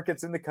biggest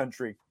markets in the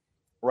country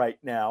right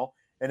now.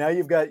 And now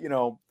you've got,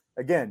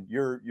 again,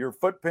 your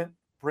footprint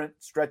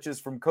stretches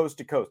from coast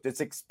to coast.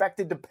 It's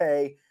expected to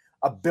pay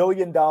 $1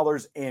 billion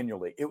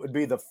annually. It would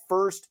be the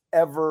first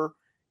ever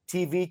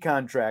TV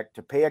contract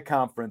to pay a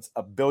conference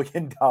 $1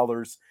 billion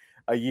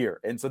a year.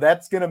 And so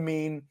that's going to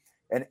mean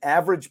an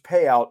average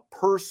payout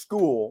per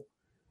school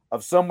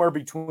of somewhere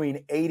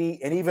between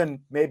 80 and even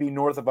maybe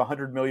north of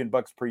 $100 million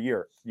per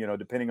year,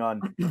 depending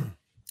on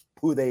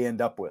who they end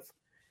up with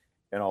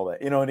and all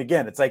that. And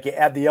again, it's like you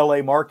add the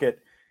LA market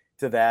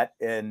to that,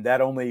 and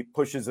that only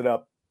pushes it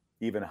up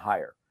even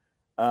higher.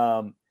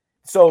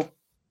 So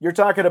you're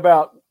talking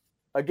about,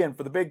 again,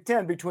 for the Big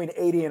Ten, between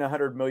 80 and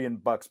 $100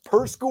 million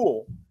per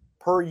school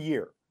per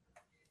year,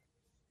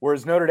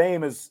 whereas Notre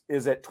Dame is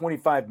at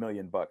 $25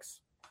 million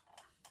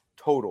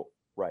total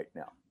right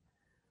now.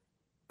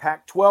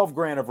 Pac-12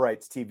 grant of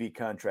rights TV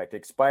contract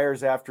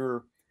expires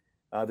after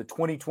the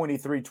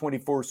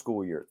 2023-24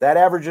 school year. That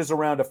averages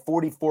around a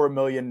 $44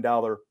 million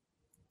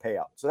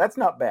payout. So that's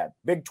not bad.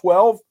 Big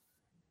 12,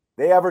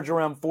 they average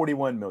around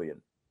 $41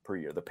 million per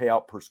year, the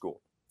payout per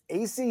school.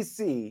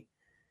 ACC,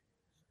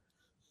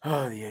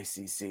 the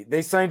ACC,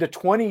 they signed a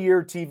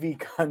 20-year TV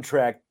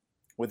contract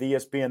with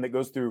ESPN that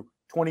goes through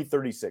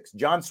 2036.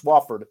 John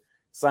Swofford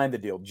signed the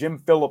deal. Jim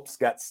Phillips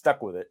got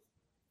stuck with it.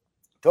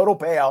 Total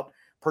payout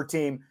per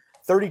team,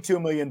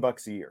 $32 million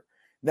a year.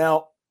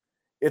 Now,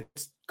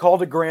 it's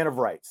called a grant of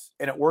rights,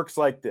 and it works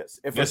like this.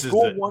 If this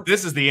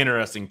is the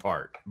interesting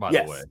part, by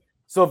the way.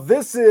 So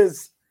this,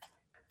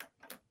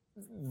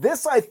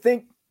 I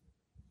think,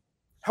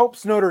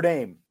 helps Notre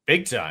Dame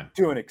big time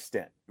to an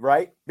extent,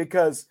 right?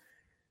 Because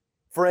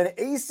for an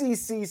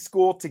ACC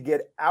school to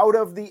get out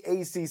of the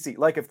ACC,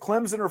 like if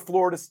Clemson or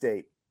Florida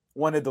State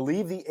wanted to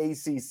leave the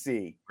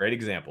ACC, great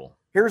example.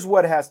 Here's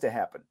what has to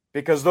happen,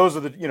 because those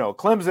are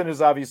Clemson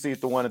is obviously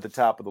the one at the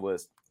top of the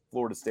list.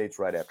 Florida State's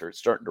right after. It's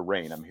starting to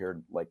rain. I'm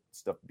hearing like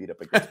stuff beat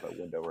up against my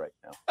window right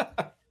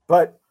now.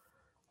 But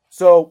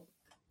so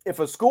if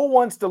a school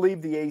wants to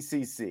leave the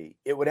ACC,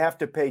 it would have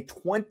to pay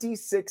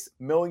 $26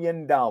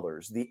 million,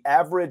 the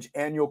average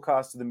annual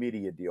cost of the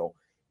media deal,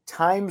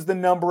 times the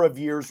number of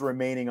years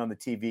remaining on the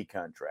TV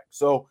contract.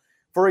 So,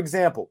 for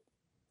example,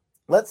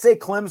 let's say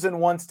Clemson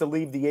wants to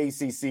leave the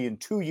ACC in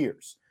 2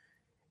 years.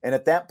 And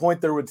at that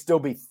point, there would still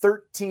be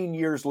 13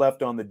 years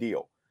left on the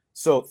deal.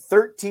 So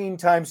 13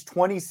 times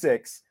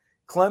 26,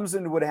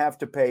 Clemson would have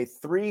to pay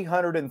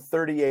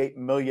 $338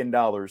 million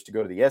to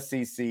go to the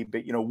SEC,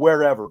 but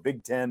wherever,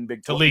 Big 10,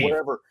 Big 12,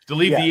 wherever. To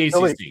leave the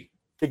ACC.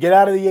 To get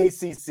out of the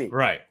ACC.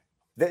 Right.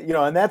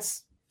 And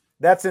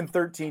that's in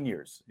 13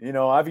 years.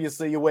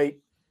 Obviously you wait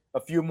a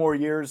few more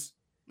years,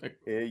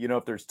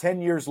 If there's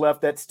 10 years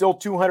left, that's still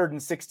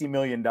 $260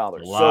 million. A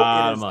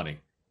lot of money.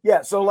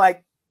 Yeah. So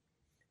like,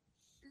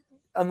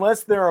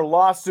 unless there are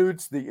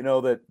lawsuits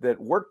that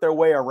work their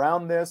way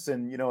around this,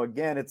 and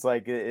again, it's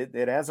like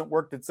it hasn't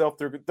worked itself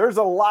through. There's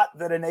a lot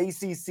that an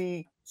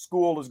ACC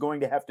school is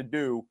going to have to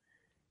do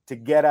to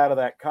get out of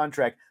that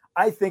contract.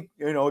 I think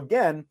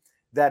again,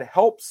 that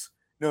helps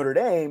Notre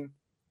Dame,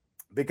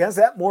 because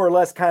that more or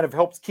less kind of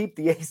helps keep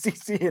the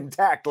ACC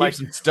intact. Keeps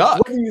them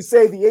stuck. Whether you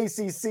say the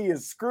ACC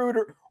is screwed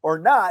or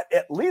not,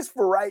 at least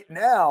for right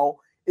now,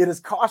 it is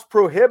cost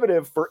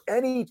prohibitive for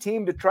any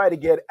team to try to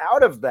get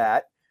out of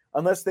that,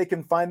 unless they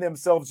can find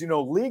themselves,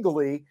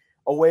 legally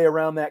a way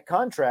around that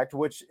contract,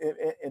 which,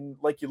 and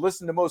like you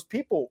listen to most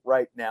people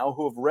right now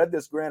who have read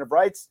this grant of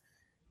rights,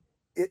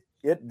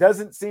 it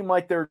doesn't seem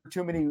like there are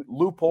too many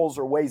loopholes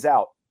or ways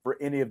out for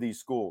any of these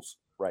schools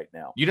right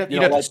now. You'd have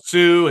to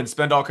sue and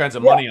spend all kinds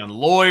of money on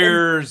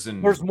lawyers.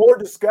 And there's more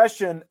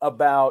discussion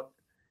about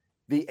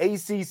the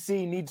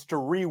ACC needs to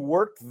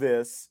rework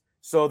this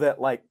so that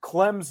like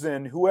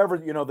Clemson, whoever,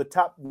 the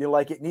top,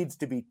 like it needs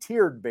to be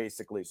tiered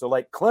basically. So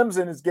like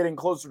Clemson is getting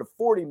closer to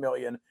 40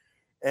 million,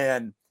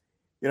 and,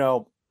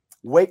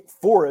 Wake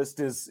Forest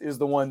is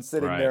the one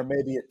sitting there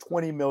maybe at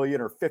 20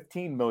 million or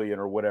 15 million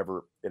or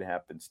whatever it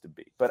happens to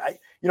be. But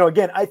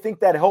again, I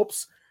think that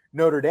helps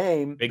Notre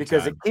Dame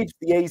because it keeps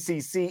the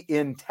ACC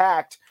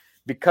intact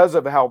because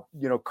of how,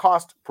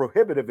 cost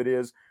prohibitive it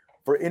is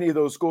for any of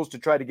those schools to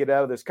try to get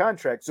out of this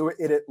contract. So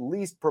it at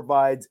least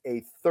provides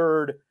a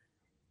third,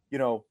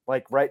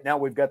 like right now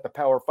we've got the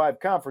Power 5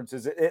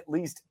 conferences. It at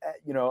least,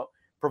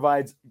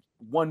 provides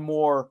one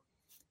more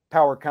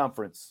power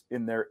conference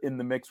in there in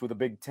the mix with the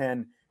Big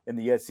Ten and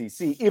the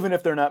SEC. Even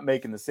if they're not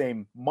making the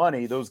same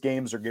money, those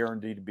games are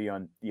guaranteed to be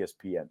on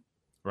ESPN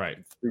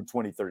through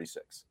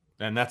 2036.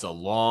 And that's a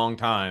long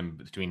time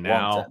between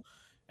now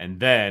and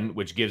then,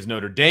 which gives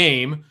Notre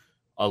Dame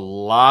a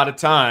lot of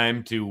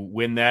time to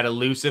win that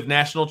elusive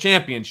national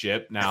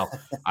championship. Now,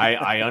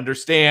 I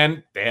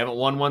understand they haven't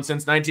won one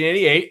since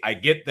 1988. I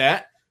get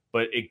that,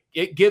 but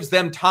it gives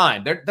them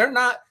time. They're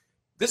not.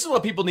 This is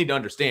what people need to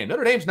understand.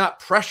 Notre Dame's not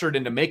pressured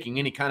into making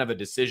any kind of a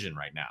decision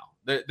right now.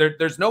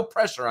 There's no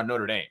pressure on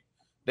Notre Dame.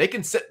 They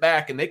can sit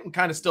back and they can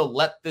kind of still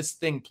let this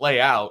thing play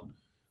out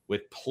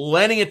with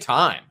plenty of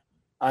time.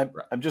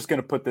 I'm just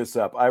going to put this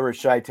up.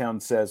 Irish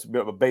Chi-Town says,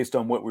 based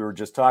on what we were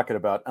just talking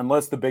about,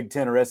 unless the Big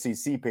Ten or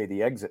SEC pay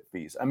the exit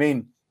fees. I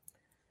mean,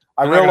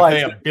 I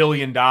realize pay $1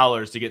 billion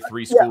to get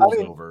three schools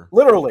over.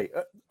 Literally,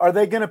 are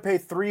they going to pay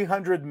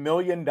 $300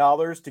 million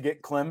to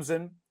get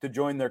Clemson to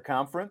join their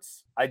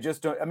conference? I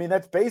just don't. I mean,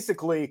 that's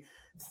basically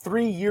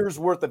 3 years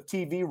worth of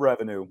TV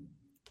revenue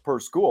per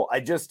school.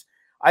 I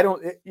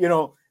don't.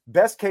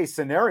 Best case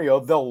scenario,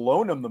 they'll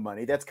loan them the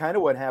money. That's kind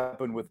of what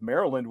happened with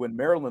Maryland when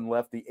Maryland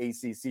left the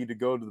ACC to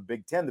go to the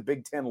Big Ten. The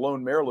Big Ten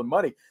loaned Maryland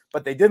money,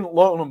 but they didn't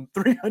loan them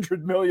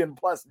 $300 million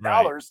plus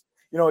dollars.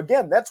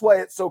 Again, that's why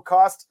it's so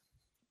cost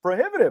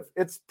prohibitive.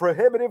 It's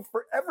prohibitive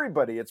for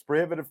everybody. It's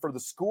prohibitive for the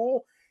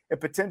school and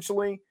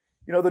potentially,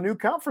 the new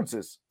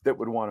conferences that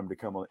would want them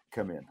to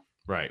come in.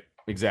 Right.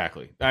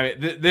 Exactly. I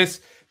mean,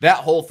 that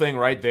whole thing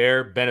right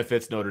there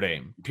benefits Notre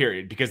Dame,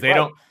 period, because they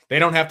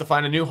don't have to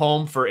find a new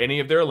home for any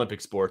of their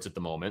Olympic sports at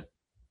the moment.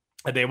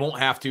 And they won't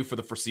have to for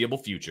the foreseeable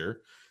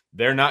future.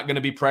 They're not going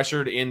to be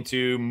pressured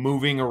into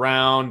moving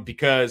around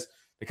because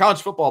the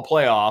college football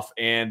playoff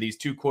and these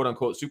two quote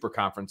unquote super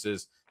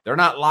conferences, they're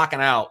not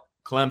locking out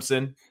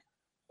Clemson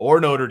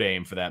or Notre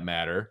Dame for that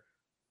matter,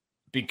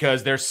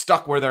 because they're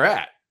stuck where they're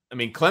at. I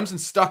mean,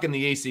 Clemson's stuck in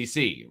the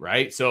ACC,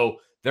 right? So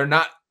they're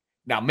not.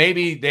 Now,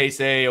 maybe they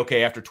say,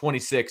 okay, after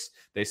 26,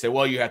 they say,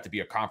 well, you have to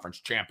be a conference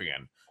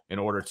champion in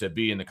order to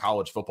be in the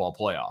college football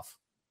playoff.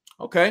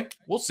 Okay,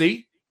 we'll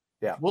see.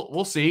 Yeah,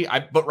 we'll see.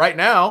 But right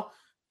now,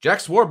 Jack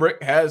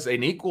Swarbrick has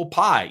an equal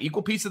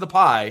piece of the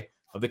pie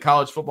of the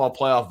college football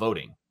playoff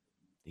voting.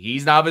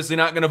 He's obviously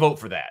not going to vote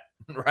for that,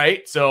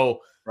 right?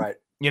 So,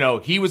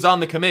 he was on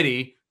the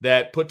committee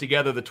that put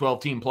together the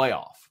 12-team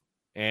playoff.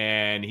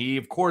 And he,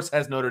 of course,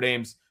 has Notre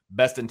Dame's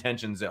best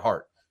intentions at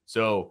heart.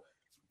 So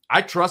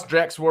I trust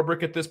Jack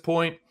Swarbrick at this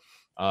point.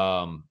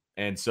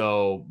 And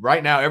so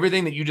right now,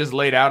 everything that you just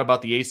laid out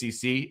about the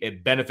ACC,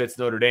 it benefits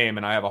Notre Dame.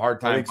 And I have a hard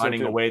time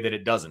finding a way that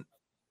it doesn't.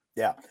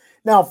 Yeah.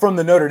 Now, from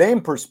the Notre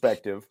Dame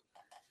perspective,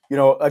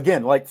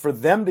 again, like for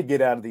them to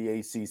get out of the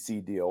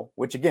ACC deal,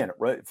 which again,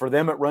 for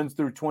them, it runs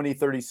through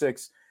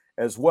 2036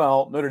 as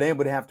well. Notre Dame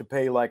would have to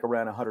pay like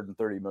around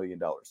 $130 million.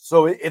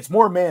 So it's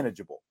more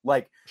manageable.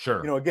 Like,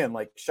 sure. Again,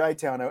 like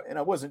Chi-Town, and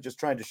I wasn't just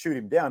trying to shoot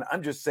him down.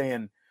 I'm just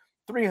saying,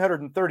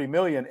 $330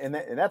 million, and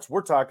that's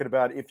we're talking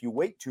about if you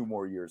wait 2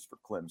 more years for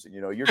Clemson.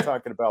 You're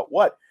talking about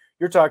what?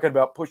 You're talking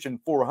about pushing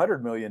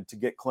 $400 million to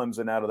get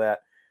Clemson out of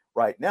that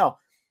right now.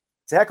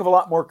 It's a heck of a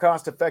lot more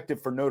cost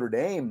effective for Notre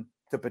Dame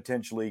to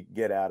potentially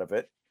get out of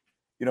it.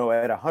 At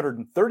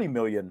 $130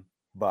 million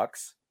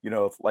bucks.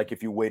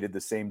 If you waited the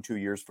same 2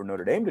 years for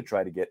Notre Dame to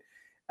try to get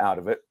out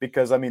of it,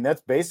 because I mean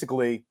that's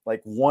basically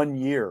like 1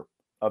 year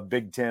of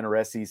Big Ten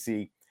or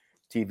SEC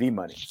TV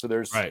money. So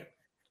there's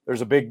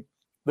a big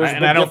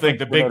And I don't think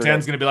the Big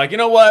Ten's going to be like, you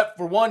know what,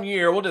 for 1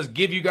 year, we'll just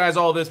give you guys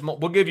all this.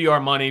 We'll give you our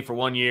money for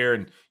 1 year,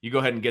 and you go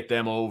ahead and get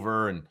them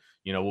over, and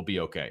we'll be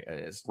okay.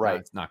 It's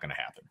not going to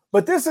happen.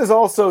 But this is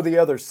also the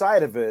other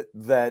side of it,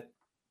 that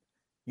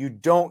you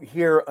don't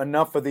hear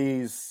enough of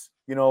these,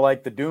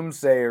 like the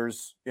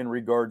doomsayers in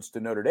regards to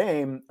Notre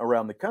Dame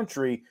around the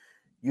country.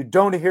 You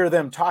don't hear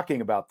them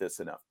talking about this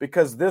enough,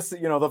 because this, the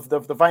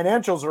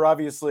financials are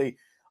obviously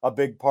a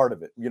big part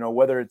of it.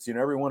 Whether it's,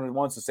 everyone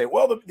wants to say,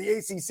 well, the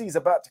ACC is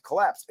about to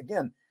collapse.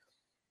 Again,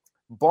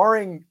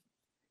 barring,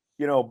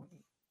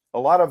 a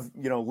lot of,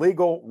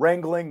 legal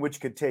wrangling, which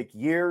could take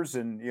years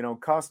and,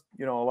 cost,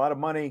 a lot of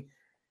money,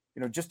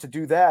 just to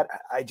do that.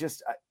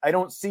 I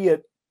don't see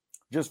it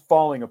just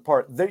falling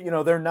apart.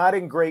 They're not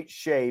in great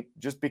shape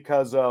just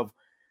because of,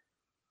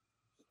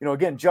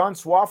 again, John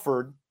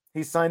Swofford,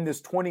 he signed this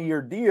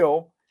 20-year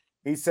deal.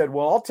 He said,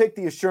 well, I'll take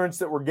the assurance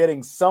that we're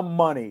getting some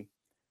money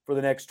for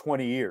the next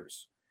 20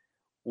 years.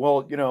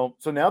 Well,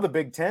 so now the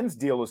Big Ten's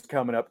deal is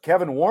coming up.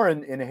 Kevin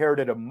Warren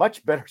inherited a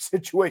much better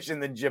situation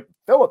than Jim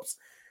Phillips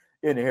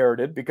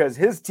inherited, because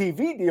his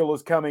TV deal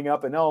is coming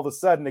up, and all of a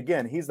sudden,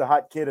 again, he's the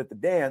hot kid at the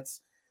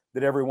dance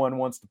that everyone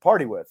wants to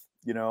party with,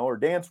 or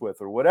dance with,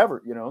 or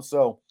whatever,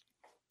 So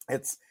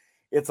it's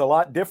a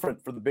lot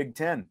different for the Big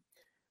Ten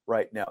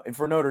right now. And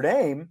for Notre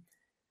Dame,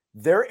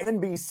 their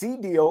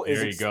NBC deal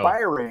is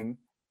expiring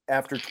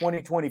after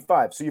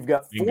 2025. So you've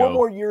got 4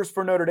 more years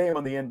for Notre Dame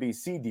on the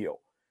NBC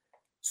deal.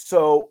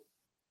 So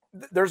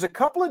there's a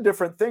couple of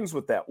different things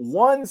with that.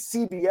 One,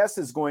 CBS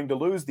is going to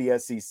lose the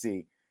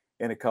SEC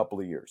in a couple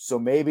of years. So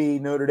maybe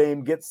Notre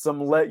Dame gets some,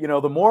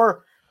 the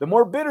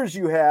more bidders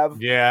you have,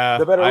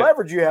 the better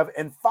leverage you have.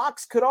 And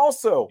Fox could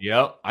also.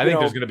 Yep. I think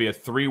there's going to be a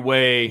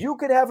 3-way. You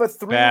could have a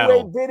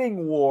 3-way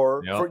bidding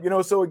war. Yep.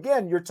 For, so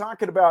again, you're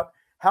talking about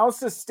how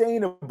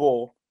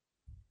sustainable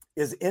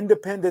is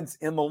independence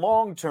in the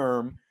long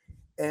term.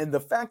 And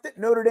the fact that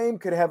Notre Dame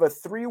could have a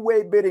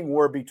 3-way bidding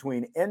war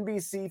between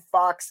NBC,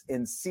 Fox,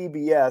 and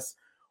CBS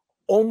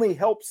only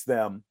helps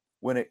them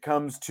when it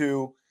comes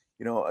to,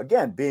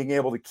 again, being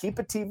able to keep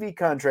a TV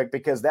contract,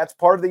 because that's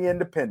part of the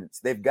independence.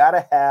 They've got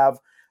to have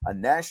a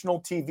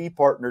national TV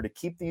partner to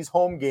keep these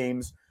home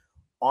games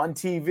on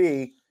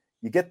TV.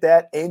 You get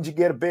that, and you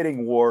get a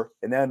bidding war,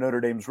 and now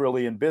Notre Dame's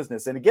really in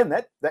business. And again,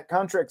 that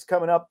contract's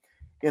coming up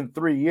in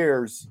 3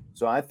 years.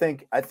 So I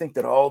think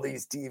that all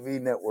these TV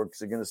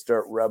networks are going to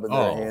start rubbing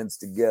their hands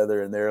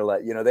together, and they're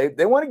like,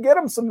 they want to get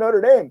them some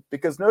Notre Dame,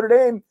 because Notre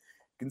Dame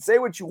can say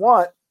what you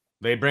want.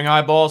 They bring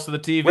eyeballs to the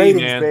TV,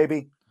 ratings, man.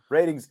 Baby.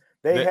 Ratings.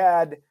 They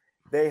had,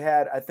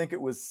 I think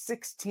it was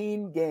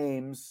 16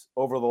 games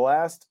over the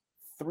last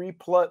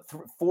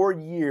 4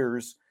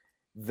 years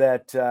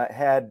that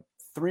had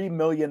 3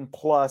 million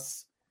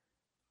plus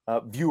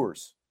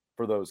viewers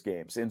for those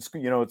games. And,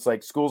 it's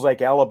like schools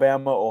like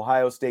Alabama,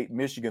 Ohio State,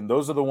 Michigan.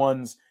 Those are the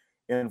ones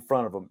in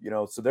front of them,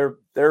 so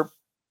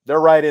they're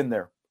right in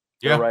there.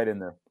 They're right in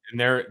there.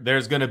 And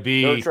there's going to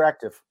be, they're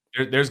attractive.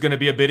 There's going to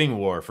be a bidding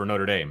war for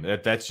Notre Dame.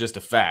 That's just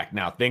a fact.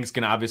 Now, things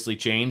can obviously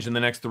change in the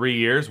next 3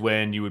 years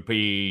when you would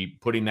be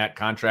putting that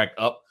contract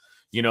up,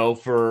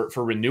 for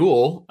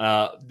renewal.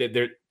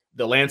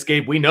 The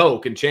landscape, we know,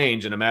 can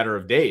change in a matter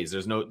of days.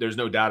 There's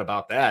no doubt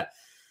about that.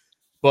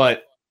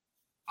 But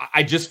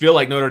I just feel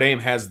like Notre Dame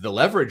has the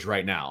leverage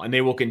right now, and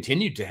they will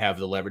continue to have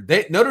the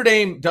leverage. Notre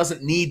Dame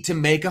doesn't need to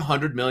make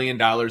 $100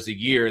 million a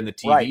year in the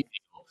TV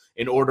deal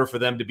in order for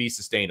them to be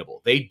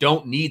sustainable. They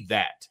don't need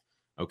that.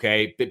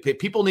 Okay.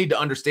 People need to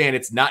understand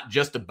it's not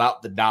just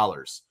about the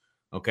dollars.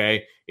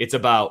 Okay. It's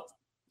about,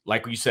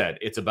 like you said,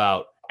 it's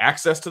about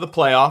access to the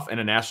playoff and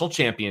a national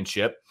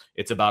championship.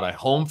 It's about a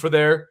home for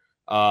their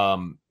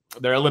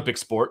Olympic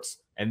sports.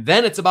 And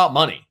then it's about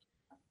money.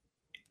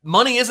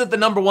 Money isn't the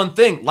number one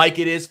thing like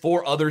it is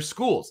for other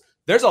schools.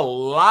 There's a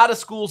lot of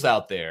schools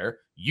out there,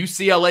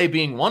 UCLA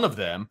being one of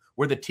them,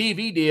 where the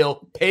TV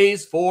deal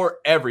pays for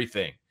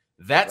everything.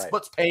 That's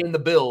what's paying the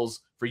bills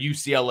for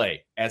UCLA,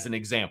 as an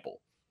example.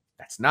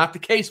 That's not the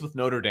case with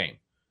Notre Dame.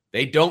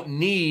 They don't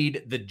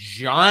need the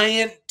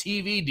giant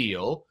TV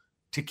deal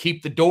to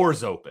keep the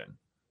doors open.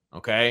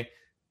 Okay?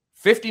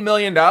 $50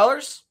 million,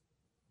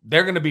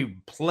 they're going to be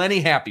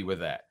plenty happy with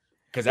that,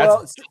 because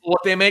that's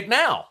what they make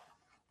now.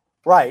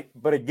 Right.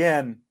 But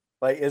again,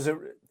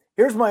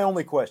 here's my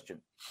only question.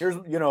 Here's,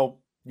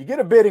 you get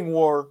a bidding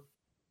war,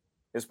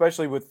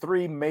 especially with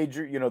 3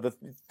 major, the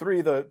three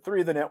of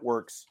the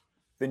networks,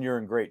 then you're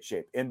in great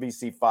shape.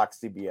 NBC, Fox,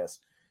 CBS.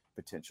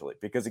 Potentially,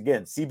 because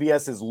again,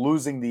 CBS is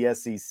losing the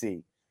SEC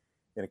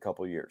in a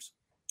couple of years.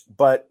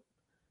 But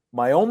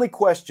my only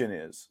question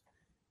is,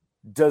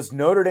 does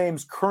Notre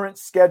Dame's current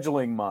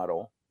scheduling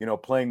model,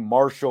 playing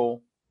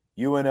Marshall,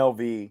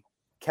 UNLV,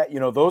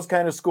 those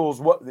kind of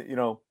schools,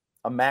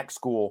 a MAC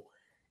school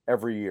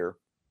every year,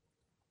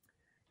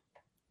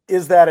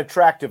 is that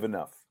attractive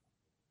enough,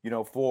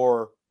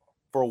 for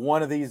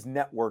one of these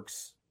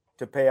networks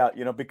to pay out,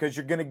 because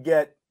you're going to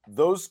get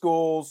those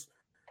schools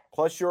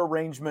plus your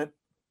arrangement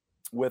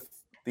with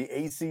the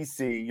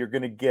ACC. You're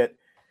going to get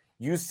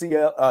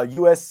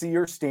USC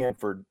or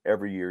Stanford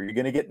every year. You're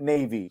going to get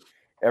Navy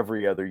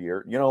every other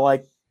year.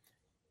 Like,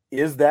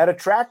 is that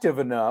attractive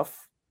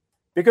enough?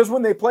 Because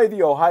when they play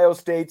the Ohio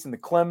States and the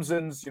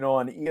Clemsons,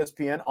 on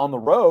ESPN on the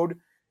road,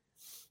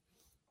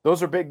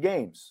 those are big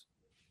games.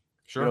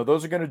 Sure.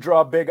 Those are going to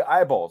draw big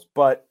eyeballs.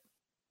 But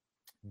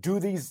do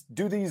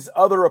these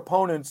other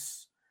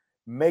opponents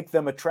make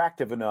them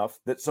attractive enough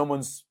that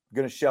someone's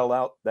going to shell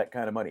out that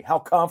kind of money? How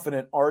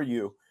confident are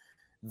you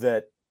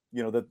that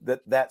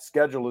that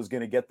schedule is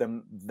going to get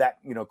them that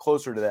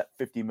closer to that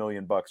 $50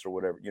 million or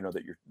whatever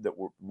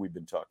we've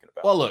been talking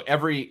about? Well, look,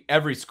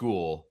 every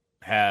school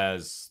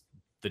has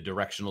the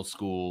directional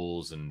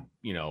schools and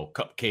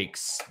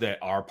cupcakes that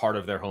are part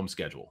of their home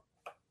schedule.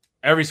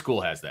 Every school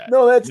has that.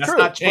 No, that's true. That's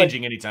not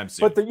changing anytime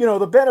soon. But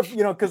the benefit,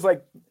 because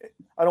like,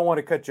 I don't want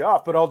to cut you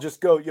off, but I'll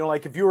just go,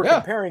 like if you were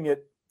comparing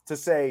it to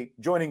say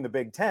joining the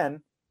Big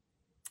Ten,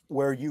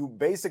 where you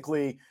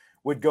basically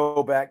would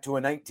go back to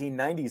a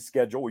 1990s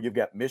schedule where you've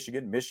got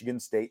Michigan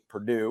State,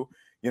 Purdue,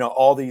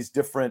 all these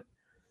different.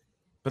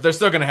 But they're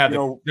still going to have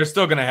they're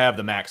still going to have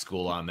the MAC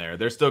school on there.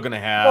 They're still going to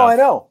have.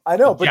 No, I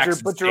know,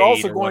 but you're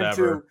also going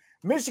whatever. to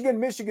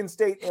Michigan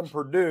State and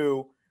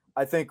Purdue.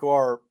 I think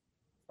are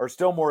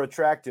still more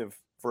attractive,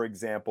 for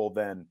example,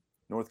 than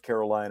North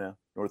Carolina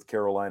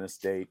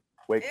State,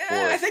 Wake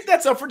Forest. I think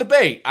that's up for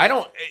debate. I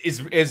don't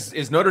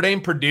is Notre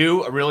Dame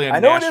Purdue really a I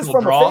know national it is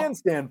from draw? a fan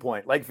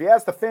standpoint. Like if you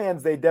ask the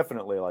fans, they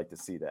definitely like to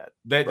see that.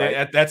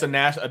 That's a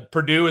national.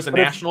 Purdue is a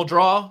national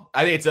draw.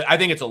 I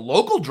think it's a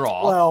local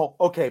draw. Well,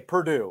 okay,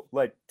 Purdue.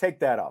 Like take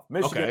that off.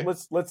 Michigan. Okay.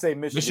 Let's say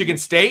Michigan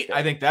State.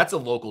 I think that's a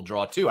local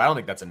draw too. I don't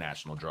think that's a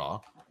national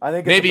draw. I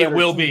think maybe it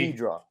will TV be.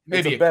 Draw.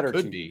 Maybe it's a better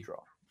could TV be. Draw.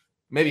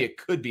 Maybe it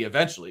could be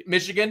eventually.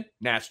 Michigan,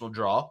 national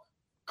draw,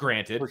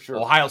 granted. For sure.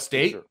 Ohio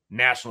State,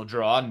 national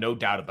draw, no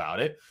doubt about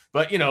it.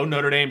 But,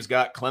 Notre Dame's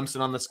got Clemson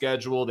on the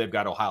schedule. They've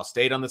got Ohio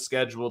State on the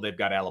schedule. They've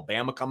got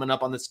Alabama coming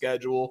up on the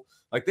schedule.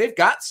 Like, they've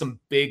got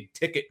some big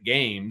ticket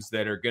games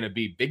that are going to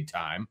be big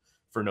time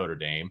for Notre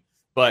Dame.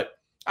 But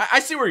I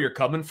see where you're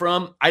coming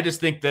from. I just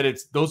think that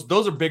it's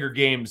those are bigger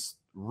games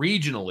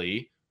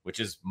regionally,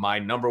 which is my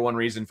number one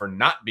reason for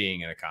not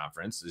being in a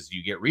conference is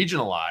you get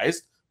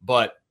regionalized.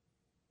 But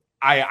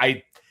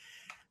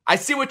I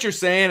see what you're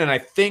saying, and I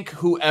think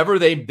whoever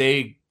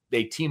they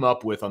team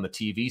up with on the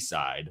TV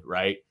side,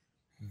 right,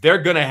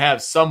 they're going to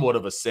have somewhat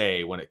of a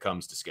say when it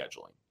comes to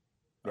scheduling,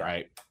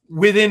 right?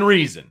 Within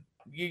reason.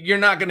 You're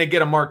not going to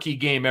get a marquee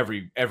game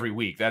every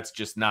week.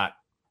 That's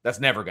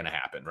never going to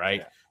happen,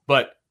 right? Yeah.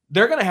 But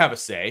they're going to have a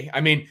say.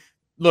 I mean,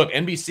 look,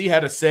 NBC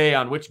had a say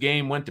on which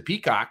game went to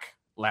Peacock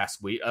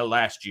last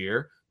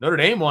year. Notre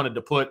Dame wanted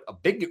to put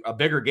a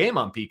bigger game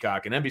on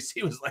Peacock, and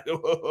NBC was like,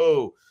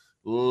 whoa.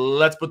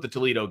 Let's put the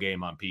Toledo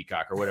game on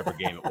Peacock or whatever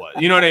game it was.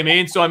 You know what I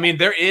mean? So, I mean,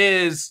 there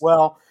is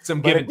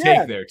some give and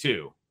take there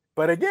too.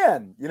 But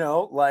again,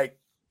 like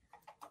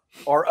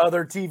are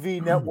other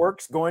TV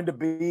networks going to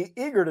be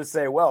eager to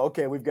say, well,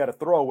 okay, we've got a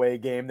throwaway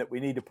game that we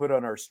need to put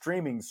on our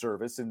streaming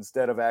service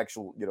instead of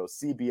actual,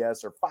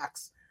 CBS or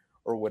Fox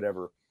or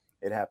whatever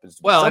it happens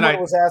to be. Well, someone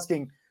was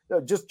asking,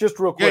 just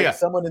real quick, yeah.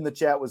 Someone in the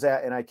chat was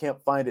and I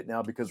can't find it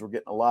now because we're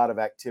getting a lot of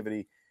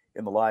activity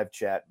in the live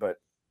chat, but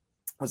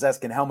was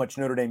asking how much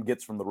Notre Dame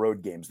gets from the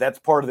road games. That's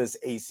part of this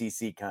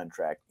ACC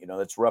contract.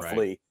 That's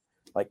roughly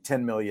like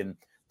 $10 million.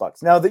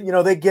 Now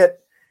that, they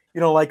get,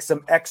 like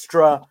some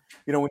extra,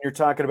 when you're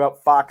talking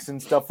about Fox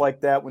and stuff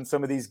like that, when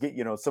some of these get,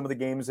 some of the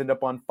games end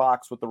up on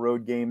Fox with the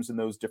road games and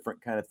those different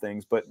kind of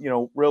things. But,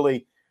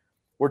 really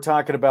we're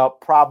talking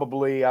about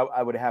probably,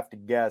 I would have to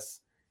guess,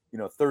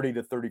 30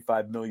 to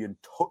 35 million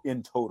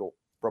in total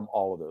from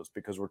all of those,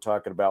 because we're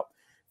talking about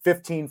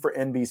 15 for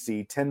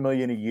NBC, 10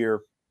 million a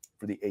year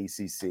for the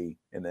ACC,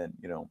 and then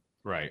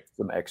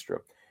some extra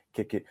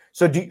kick it.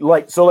 So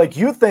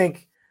you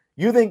think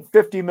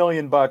 $50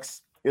 million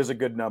is a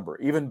good number,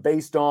 even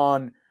based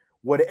on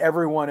what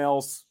everyone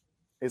else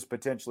is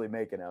potentially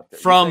making out there?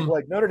 From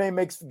like Notre Dame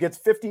gets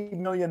 $50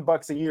 million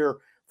a year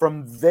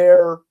from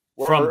their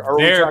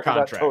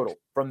contract total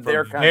from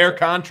their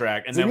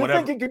contract, and so then you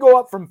whatever. think it could go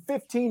up from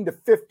 15 to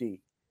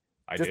 50?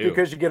 Just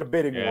because you get a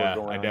bidding war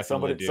going I on.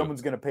 definitely do.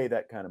 Someone's going to pay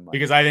that kind of money.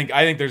 Because I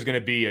think there's going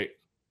to be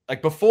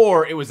like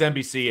before it was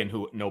NBC and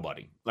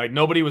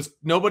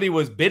nobody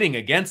was bidding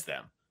against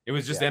them. It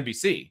was just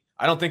NBC.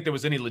 I don't think there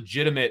was any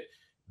legitimate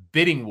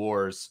bidding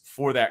wars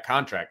for that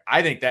contract.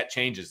 I think that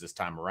changes this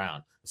time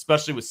around,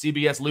 especially with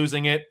CBS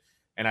losing it.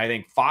 And I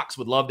think Fox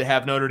would love to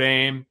have Notre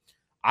Dame.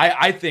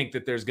 I think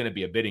that there's going to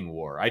be a bidding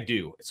war. I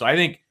do. So I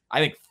think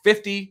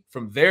 50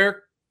 from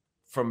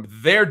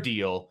their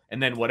deal,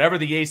 and then whatever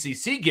the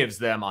ACC gives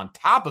them on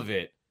top of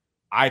it,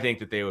 I think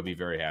that they would be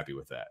very happy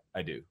with that.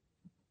 I do.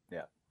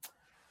 Yeah.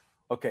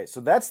 Okay,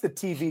 so that's the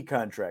TV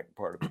contract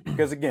part of it.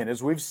 Because again,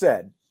 as we've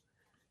said,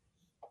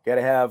 got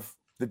to have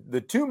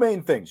the two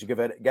main things. You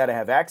got to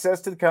have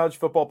access to the college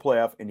football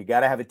playoff, and you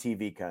got to have a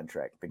TV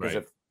contract. Because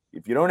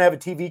if you don't have a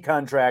TV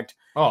contract,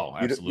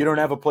 you don't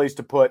have a place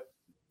to put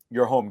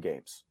your home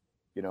games.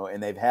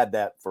 And they've had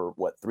that for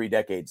 3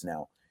 decades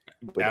now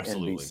with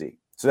NBC.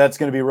 So that's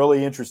going to be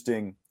really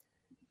interesting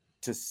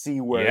to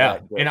see where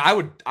that goes. And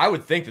I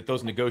would think that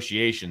those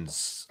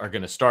negotiations are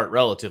going to start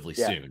relatively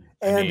soon.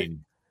 And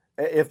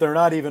if they're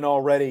not even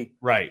already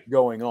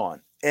going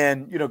on.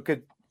 And,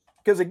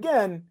 because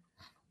again,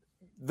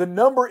 the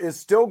number is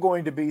still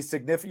going to be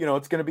significant.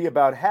 It's going to be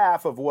about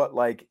half of what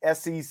like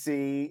SEC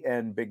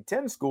and Big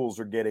Ten schools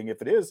are getting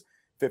if it is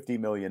 $50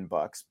 million.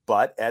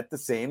 But at the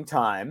same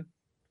time,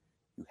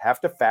 you have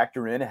to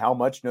factor in how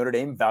much Notre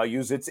Dame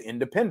values its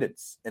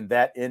independence. And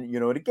and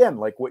again,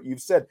 like what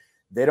you've said,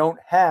 they don't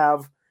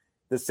have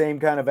the same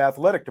kind of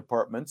athletic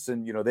departments,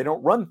 and, they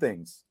don't run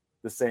things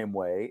the same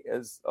way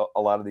as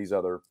a lot of these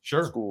other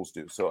schools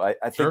do. So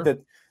I think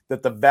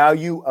that the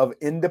value of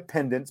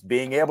independence,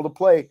 being able to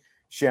play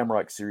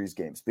Shamrock Series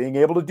games, being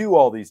able to do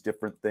all these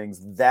different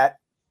things, that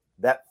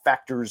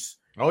factors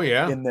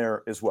in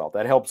there as well.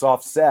 That helps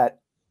offset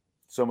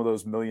some of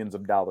those millions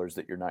of dollars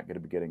that you're not going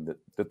to be getting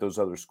that those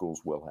other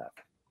schools will have.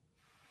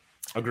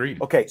 Agreed.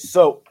 Okay,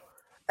 so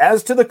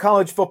as to the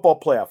college football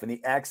playoff and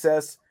the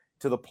access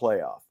to the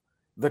playoff,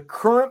 the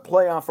current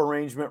playoff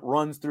arrangement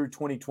runs through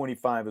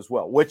 2025 as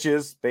well, which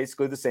is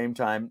basically the same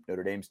time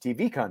Notre Dame's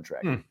TV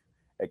contract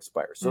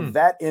expires. So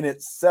that in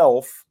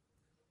itself,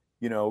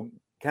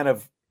 kind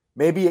of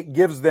maybe it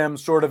gives them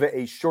sort of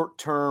a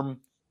short-term,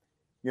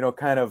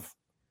 kind of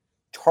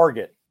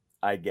target,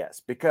 I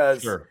guess,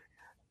 because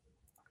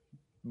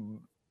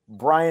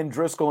Brian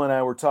Driscoll and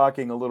I were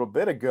talking a little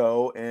bit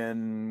ago,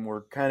 and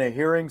we're kind of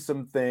hearing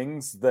some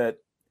things that,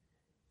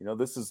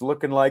 this is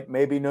looking like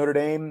maybe Notre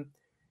Dame,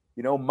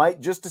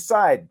 might just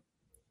decide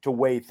to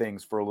weigh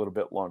things for a little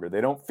bit longer.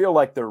 They don't feel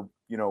like they're,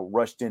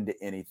 rushed into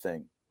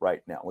anything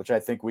right now, which I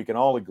think we can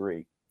all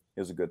agree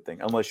is a good thing,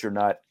 unless you're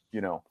not,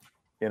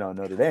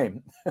 Notre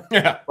Dame.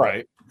 Yeah,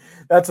 right.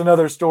 That's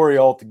another story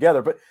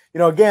altogether. But,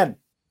 again,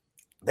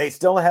 they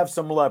still have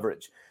some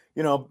leverage,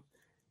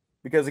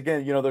 because,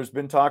 again, there's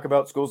been talk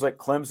about schools like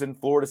Clemson,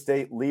 Florida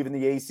State leaving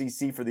the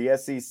ACC for the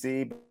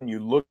SEC. But you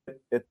look at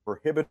the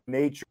prohibitive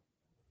nature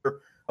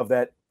of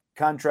that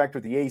contract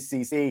with the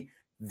ACC,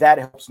 that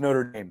helps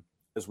Notre Dame,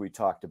 as we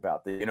talked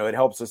about. It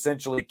helps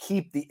essentially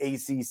keep the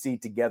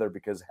ACC together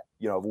because,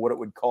 of what it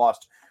would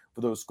cost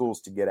for those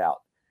schools to get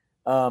out.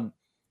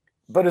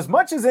 But as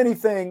much as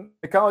anything,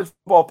 the college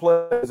football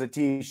playoff is a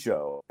TV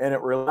show, and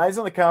it relies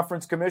on the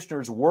conference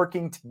commissioners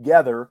working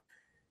together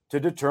to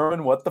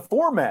determine what the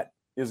format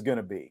is going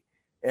to be.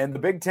 And the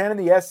Big Ten and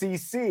the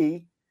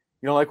SEC,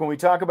 like when we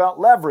talk about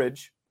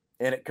leverage,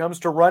 and it comes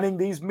to running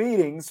these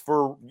meetings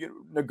for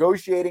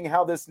negotiating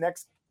how this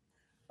next,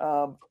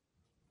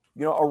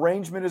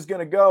 arrangement is going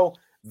to go,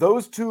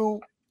 those two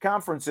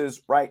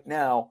conferences right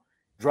now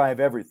drive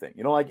everything.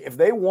 Like if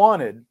they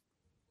wanted,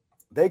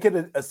 they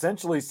could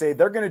essentially say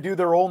they're going to do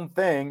their own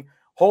thing,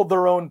 hold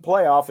their own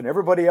playoff, and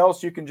everybody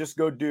else, you can just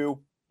go do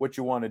what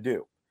you want to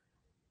do.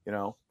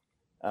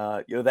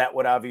 That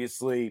would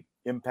obviously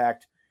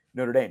impact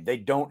Notre Dame. They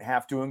don't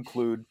have to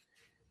include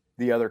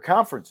the other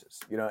conferences,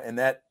 and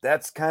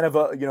that's kind of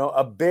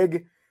a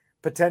big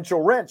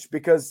potential wrench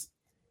because,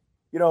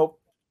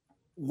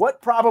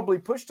 what probably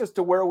pushed us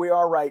to where we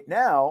are right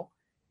now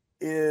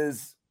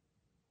is,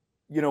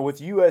 with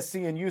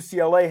USC and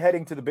UCLA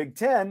heading to the Big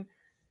Ten.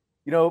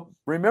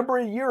 Remember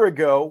a year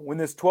ago when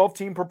this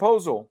 12-team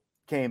proposal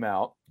came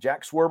out,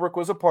 Jack Swerbrick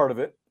was a part of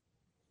it,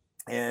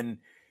 and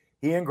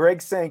he and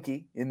Greg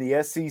Sankey in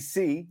the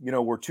SEC,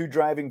 were two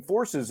driving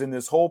forces in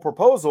this whole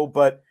proposal.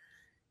 But,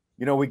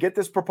 we get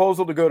this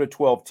proposal to go to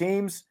 12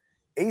 teams.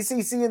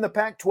 ACC and the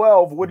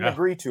Pac-12 wouldn't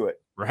agree to it.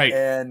 Right.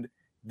 And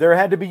there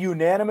had to be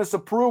unanimous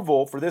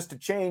approval for this to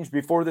change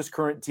before this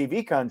current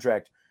TV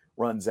contract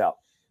runs out.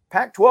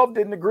 Pac-12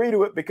 didn't agree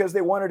to it because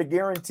they wanted to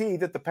guarantee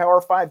that the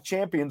Power 5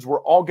 champions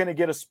were all going to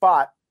get a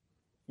spot,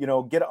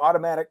 get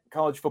automatic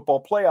college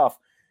football playoff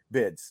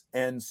bids.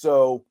 And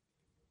so,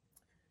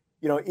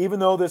 even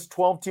though this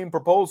 12-team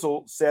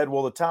proposal said,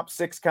 well, the top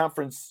 6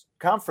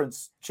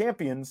 conference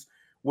champions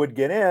would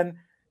get in,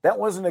 that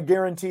wasn't a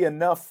guarantee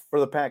enough for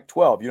the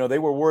Pac-12. They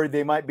were worried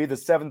they might be the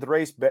 7th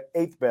or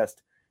 8th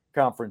best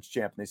conference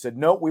champion. They said,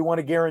 no, we want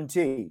to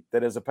guarantee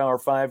that as a Power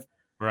 5,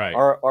 right,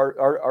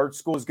 our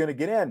school is going to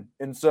get in.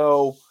 And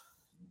so,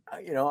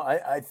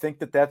 I think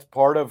that's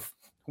part of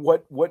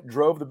what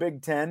drove the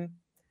Big Ten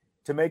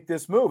to make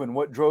this move and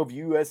what drove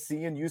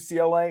USC and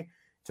UCLA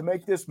to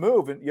make this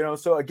move. And,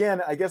 so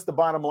again, I guess the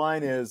bottom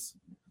line is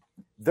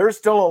there's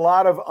still a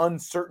lot of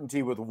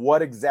uncertainty with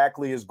what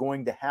exactly is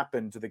going to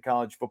happen to the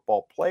college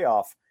football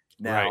playoff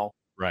now,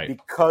 right.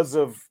 because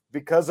of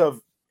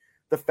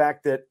the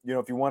fact that,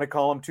 if you want to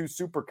call them two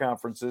super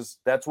conferences,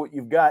 that's what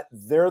you've got.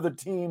 They're the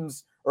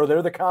teams, or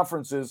they're the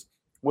conferences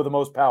with the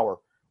most power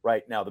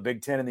right now. The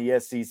Big Ten and the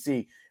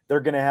SEC, they're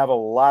going to have a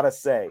lot of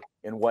say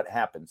in what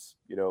happens,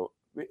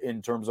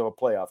 in terms of a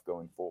playoff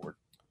going forward.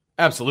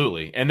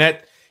 Absolutely. And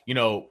that,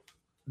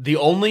 the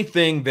only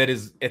thing that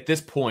is at this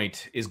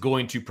point is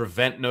going to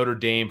prevent Notre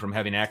Dame from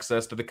having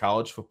access to the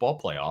college football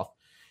playoff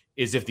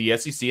is if the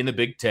SEC and the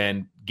Big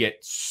Ten get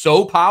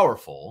so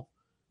powerful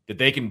that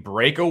they can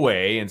break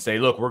away and say,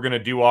 look, we're going to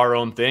do our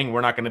own thing.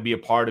 We're not going to be a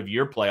part of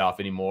your playoff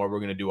anymore. We're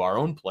going to do our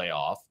own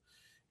playoff.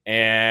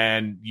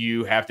 and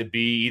you have to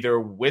be either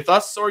with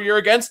us or you're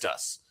against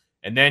us.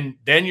 And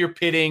then you're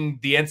pitting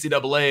the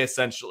NCAA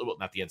essentially, well,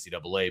 not the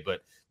NCAA,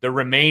 but the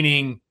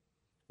remaining,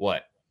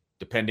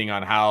 depending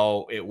on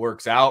how it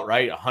works out,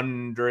 right?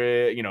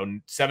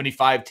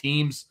 75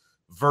 teams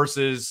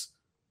versus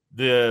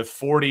the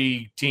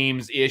 40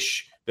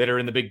 teams-ish that are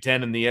in the Big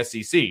Ten and the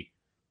SEC.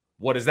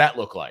 What does that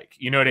look like?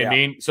 You know what I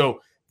mean?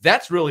 So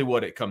that's really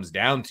what it comes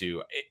down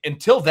to.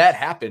 Until that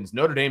happens,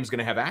 Notre Dame is going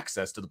to have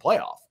access to the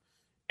playoff.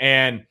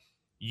 And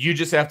you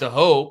just have to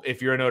hope,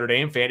 if you're a Notre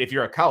Dame fan, if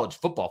you're a college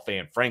football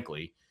fan,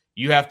 frankly,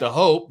 you have to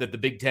hope that the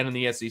Big Ten and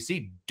the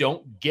SEC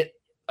don't get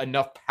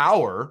enough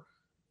power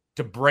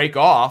to break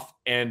off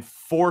and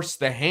force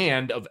the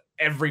hand of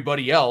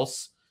everybody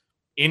else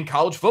in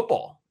college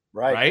football.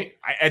 Right?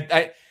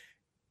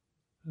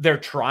 They're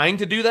trying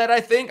to do that, I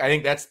think. I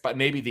think that's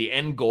maybe the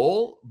end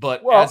goal,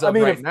 but as of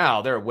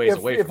now, they're ways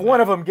away from If one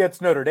of them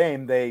gets Notre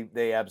Dame,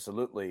 they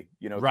absolutely,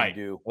 can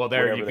do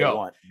there you go. They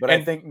want. But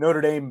I think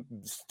Notre Dame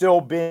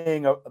still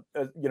being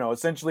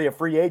essentially a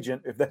free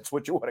agent, if that's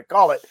what you want to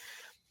call it,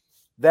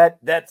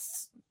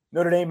 that's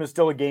Notre Dame is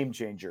still a game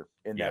changer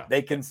in that.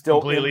 They can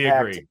still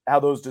impact how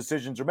those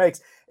decisions are made.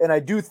 And I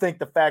do think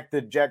the fact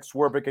that Jack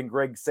Swerbick and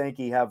Greg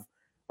Sankey have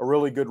a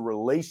really good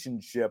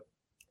relationship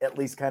at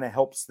least kind of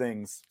helps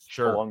things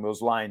along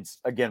those lines,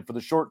 again, for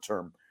the short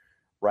term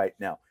right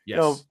now.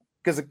 Yes.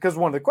 Because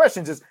one of the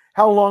questions is,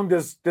 how long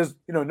does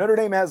Notre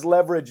Dame has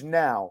leverage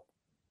now?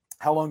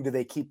 How long do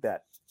they keep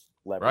that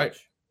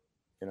leverage?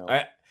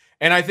 Right.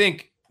 And I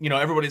think,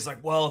 everybody's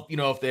like, well,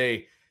 if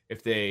they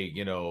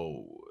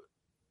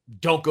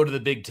don't go to the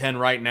Big Ten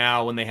right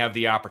now when they have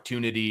the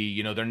opportunity,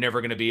 they're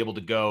never going to be able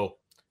to go.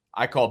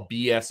 I call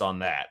BS on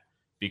that,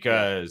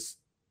 because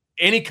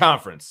any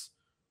conference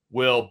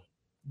will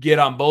get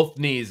on both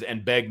knees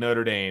and beg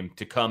Notre Dame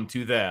to come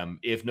to them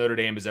if Notre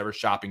Dame is ever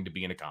shopping to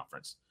be in a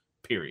conference,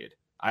 period.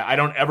 I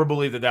don't ever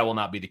believe that will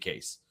not be the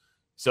case.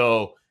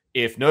 So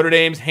if Notre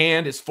Dame's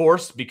hand is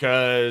forced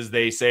because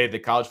they say the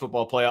college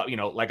football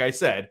playoff, like I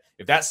said,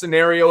 if that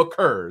scenario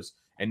occurs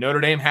and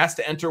Notre Dame has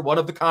to enter one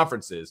of the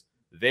conferences,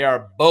 they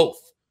are both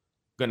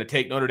going to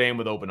take Notre Dame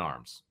with open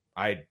arms.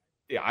 I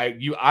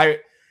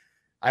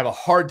have a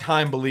hard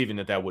time believing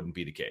that wouldn't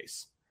be the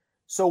case.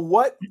 So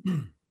what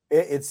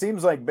it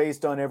seems like,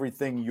 based on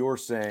everything you're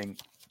saying,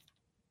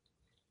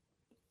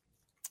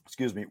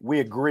 we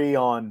agree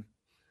on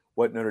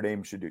what Notre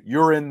Dame should do.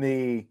 You're in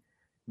the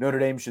Notre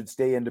Dame should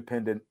stay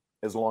independent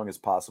as long as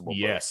possible.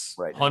 Yes,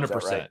 right.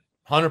 100%.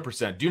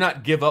 100%. Do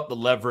not give up the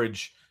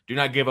leverage. Do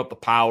not give up the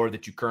power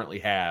that you currently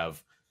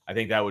have. I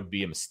think that would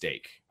be a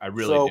mistake. I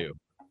really do.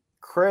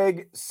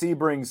 Craig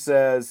Sebring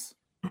says,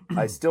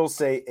 I still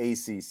say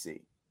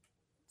ACC.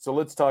 So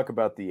let's talk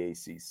about the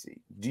ACC.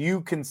 Do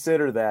you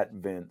consider that,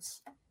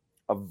 Vince,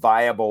 a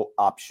viable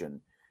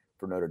option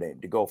for Notre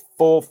Dame to go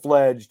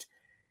full-fledged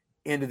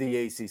into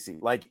the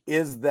ACC? Like,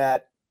 is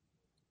that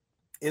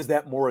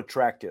more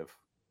attractive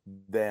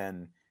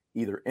than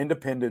either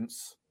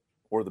independence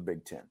or the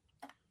Big Ten?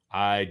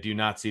 I do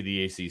not see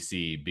the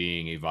ACC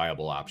being a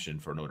viable option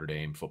for Notre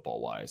Dame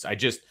football-wise.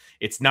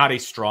 It's not a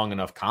strong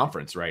enough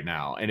conference right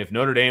now. And if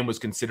Notre Dame was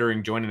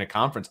considering joining a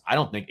conference, I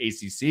don't think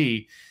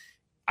ACC,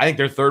 I think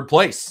they're third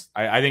place.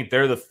 I think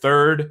they're the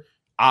third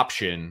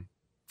option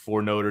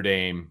for Notre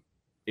Dame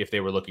if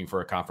they were looking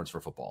for a conference for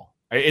football.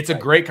 It's a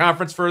great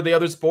conference for the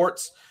other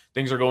sports.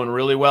 Things are going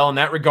really well in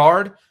that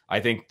regard.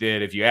 I think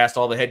that if you asked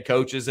all the head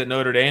coaches at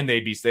Notre Dame,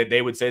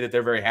 they would say that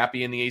they're very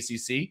happy in the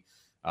ACC.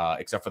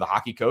 Except for the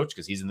hockey coach,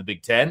 because he's in the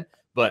Big Ten.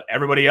 But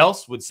everybody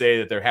else would say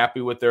that they're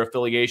happy with their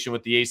affiliation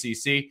with the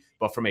ACC.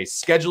 But from a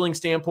scheduling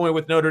standpoint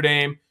with Notre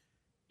Dame,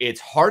 it's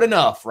hard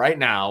enough right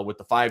now with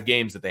the 5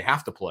 games that they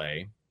have to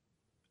play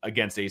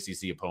against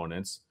ACC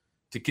opponents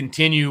to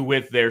continue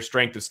with their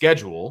strength of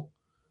schedule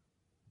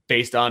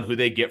based on who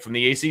they get from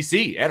the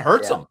ACC. It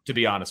hurts them, to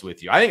be honest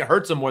with you. I think it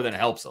hurts them more than it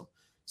helps them.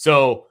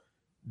 So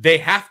they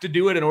have to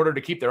do it in order to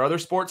keep their other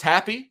sports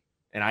happy,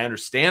 and I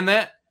understand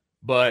that.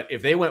 But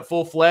if they went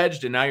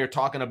full-fledged and now you're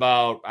talking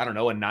about, I don't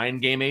know, a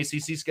 9-game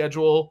ACC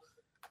schedule,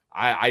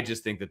 I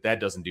just think that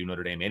doesn't do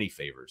Notre Dame any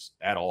favors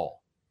at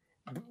all.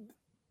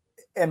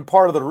 And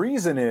part of the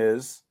reason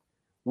is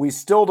we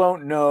still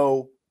don't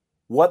know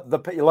what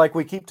like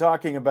we keep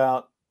talking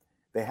about,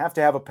 they have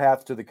to have a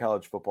path to the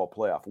college football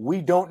playoff.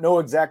 We don't know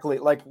exactly,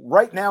 like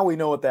right now we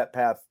know what that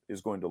path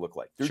is going to look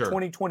like. Through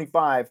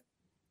 2025,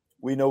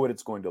 we know what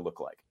it's going to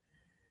look like.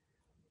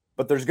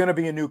 But there's going to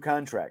be a new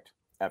contract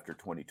after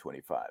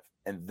 2025.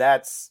 And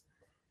that's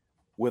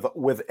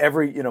with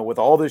every, with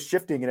all this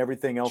shifting and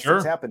everything else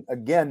that's happened.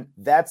 Again,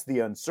 that's the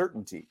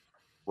uncertainty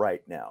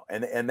right now.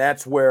 And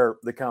that's where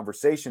the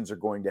conversations are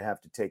going to have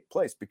to take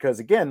place. Because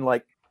again,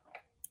 like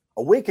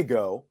a week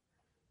ago,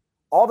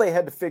 all they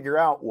had to figure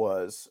out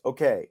was,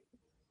 okay,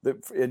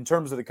 in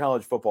terms of the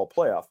college football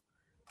playoff,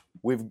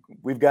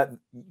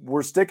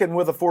 we're sticking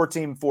with a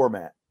 4-team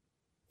format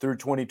through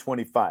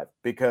 2025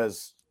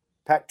 because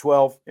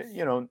Pac-12,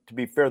 to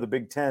be fair, the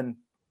Big Ten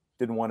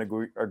didn't want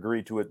to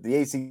agree to it. The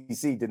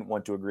ACC didn't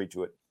want to agree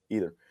to it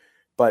either.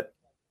 But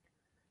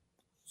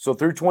So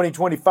through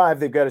 2025,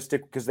 they've got to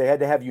stick because they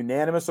had to have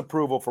unanimous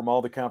approval from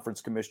all the conference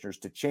commissioners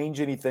to change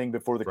anything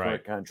before the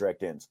current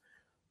contract ends.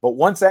 But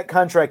once that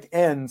contract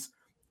ends,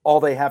 all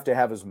they have to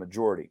have is a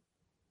majority.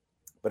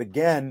 But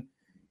again,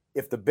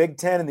 if the Big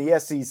Ten and the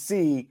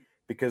SEC,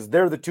 because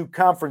they're the two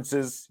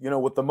conferences,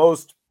 with the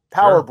most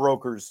power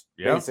brokers,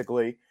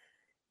 basically,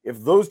 if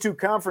those two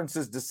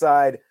conferences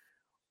decide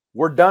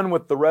we're done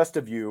with the rest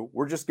of you,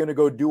 we're just going to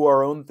go do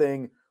our own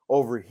thing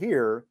over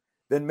here,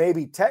 then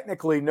maybe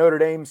technically Notre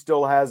Dame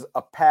still has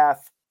a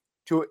path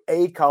to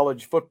a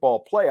college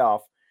football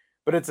playoff,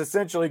 but it's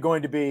essentially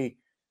going to be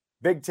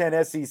Big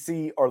Ten,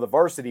 SEC, or the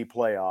varsity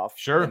playoff.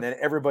 Sure. And then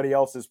everybody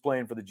else is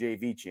playing for the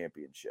JV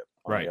championship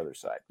on the other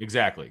side.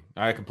 Exactly.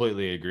 I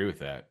completely agree with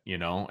that.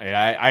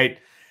 And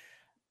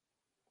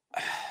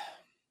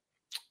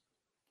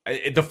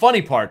the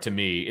funny part to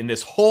me in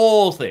this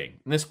whole thing,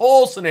 in this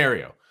whole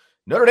scenario,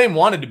 Notre Dame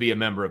wanted to be a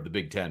member of the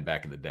Big Ten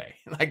back in the day.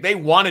 Like they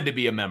wanted to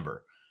be a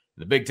member.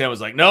 The Big Ten was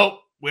like, nope,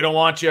 we don't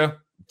want you.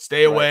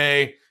 Stay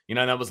away.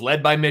 That was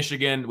led by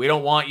Michigan. We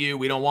don't want you.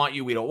 We don't want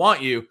you. We don't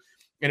want you.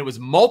 And it was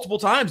multiple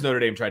times Notre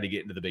Dame tried to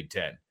get into the Big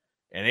Ten,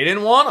 and they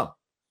didn't want them.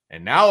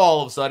 And now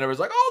all of a sudden, it was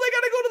like, oh, they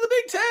got to go to the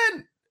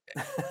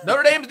Big Ten.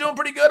 Notre Dame's doing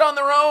pretty good on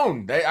their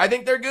own. I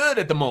think they're good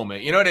at the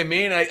moment. You know what I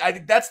mean? I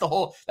think that's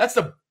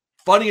the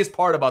funniest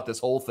part about this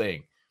whole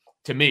thing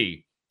to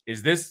me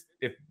is this.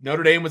 If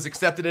Notre Dame was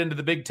accepted into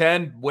the Big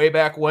Ten way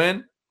back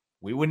when,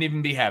 we wouldn't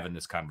even be having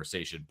this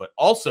conversation. But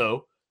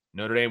also,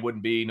 Notre Dame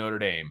wouldn't be Notre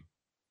Dame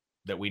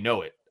that we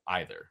know it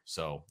either.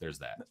 So there's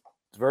that.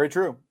 It's very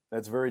true.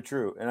 That's very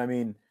true. And I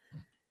mean,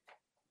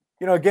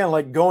 again,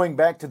 like going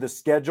back to the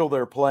schedule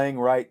they're playing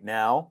right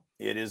now,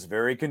 it is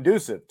very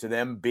conducive to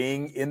them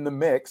being in the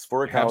mix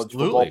for a college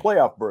football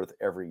playoff berth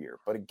every year.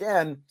 But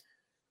again,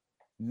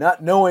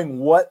 not knowing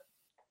what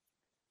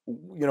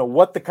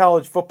the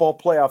college football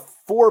playoff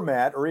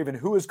format or even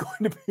who is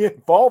going to be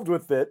involved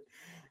with it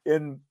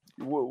in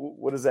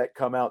what does that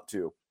come out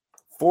to?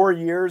 4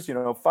 years,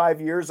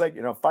 5 years,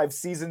 5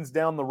 seasons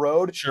down the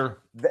road. Sure.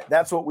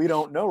 That's what we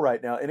don't know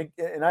right now.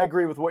 And I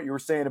agree with what you were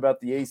saying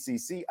about the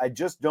ACC. I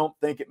just don't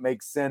think it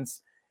makes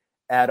sense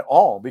at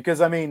all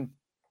because, I mean,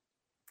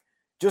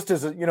 just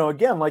as,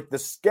 again, like the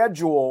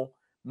schedule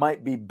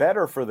might be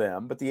better for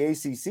them, but the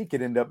ACC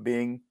could end up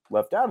being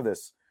left out of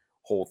this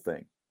whole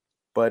thing.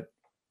 But,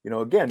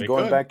 again,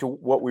 going back to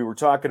what we were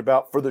talking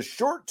about for the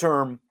short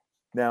term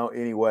now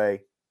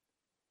anyway,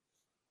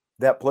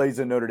 that plays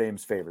in Notre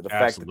Dame's favor. The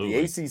fact that the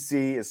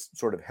ACC is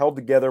sort of held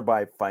together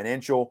by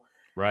financial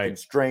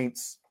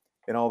constraints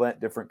and all that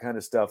different kind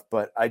of stuff.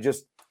 But I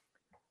just,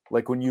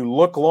 like when you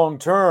look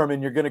long-term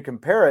and you're going to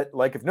compare it,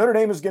 like if Notre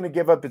Dame is going to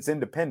give up its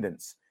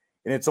independence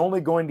and it's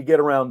only going to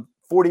get around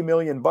 $40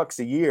 million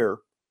a year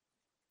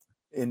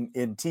in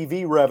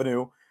TV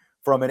revenue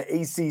from an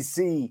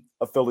ACC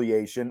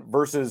affiliation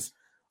versus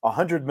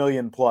 $100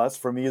 million plus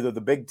from either the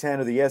Big Ten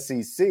or the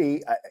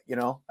SEC,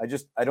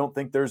 I don't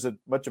think there's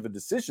much of a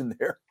decision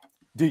there.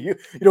 Do you?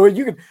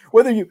 You can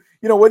whether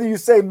you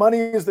say money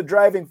is the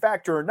driving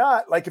factor or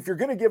not. Like if you're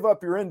going to give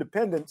up your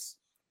independence,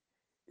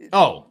 if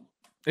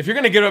you're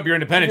going to give up your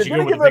independence, you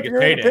go with the biggest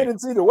payday.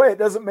 Independence either way, it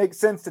doesn't make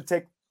sense to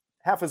take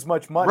half as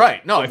much money.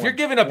 Right? No, if you're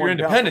giving up your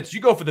independence, you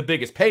go for the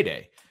biggest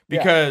payday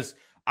because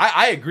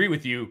I agree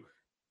with you.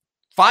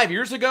 5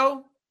 years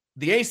ago,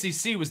 the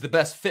ACC was the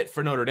best fit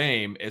for Notre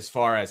Dame as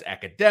far as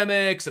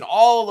academics and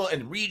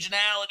and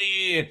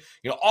regionality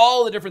and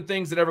all the different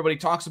things that everybody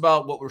talks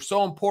about. What were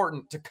so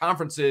important to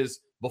conferences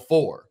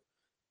before,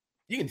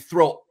 you can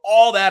throw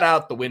all that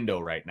out the window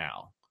right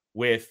now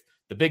with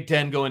the Big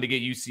Ten going to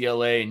get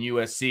UCLA and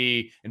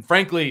USC, and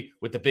frankly,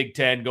 with the Big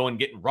Ten going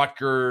getting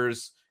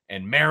Rutgers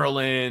and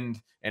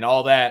Maryland and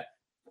all that.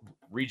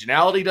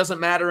 Regionality doesn't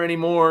matter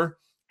anymore.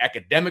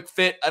 Academic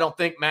fit, I don't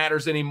think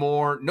matters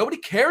anymore. Nobody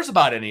cares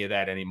about any of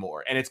that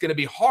anymore. And it's going to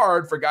be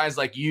hard for guys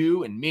like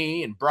you and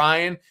me and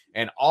Brian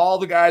and all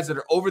the guys that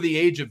are over the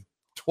age of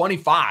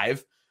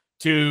 25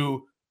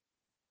 to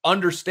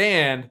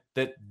understand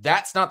that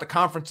that's not the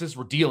conferences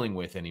we're dealing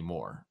with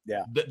anymore.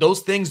 Yeah. Those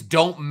things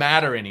don't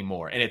matter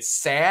anymore. And it's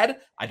sad.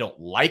 I don't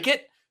like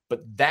it,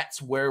 but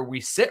that's where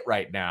we sit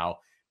right now.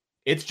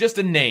 It's just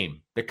a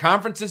name. The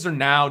conferences are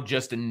now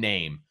just a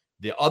name.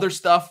 The other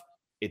stuff,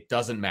 it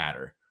doesn't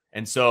matter.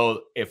 And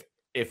so if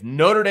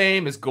Notre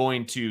Dame is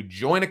going to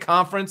join a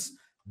conference,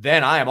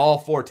 then I am all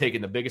for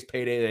taking the biggest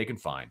payday they can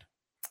find.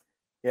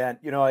 Yeah,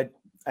 I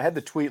had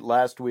the tweet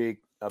last week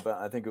about,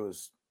 I think it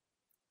was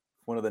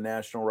one of the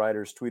national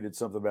writers tweeted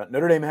something about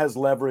Notre Dame has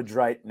leverage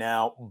right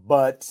now,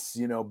 but,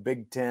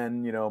 Big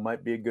Ten,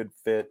 might be a good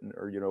fit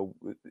or,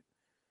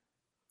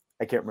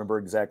 I can't remember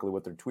exactly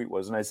what their tweet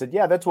was. And I said,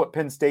 yeah, that's what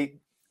Penn State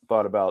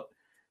thought about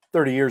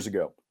 30 years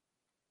ago.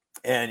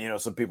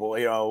 And, some people,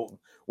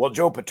 well,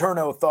 Joe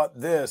Paterno thought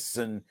this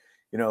and,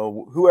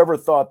 whoever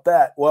thought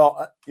that.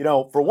 Well,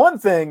 for one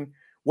thing,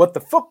 what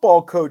the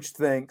football coach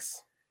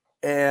thinks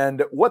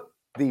and what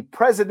the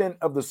president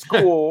of the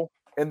school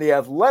and the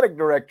athletic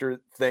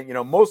director think,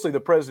 mostly the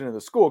president of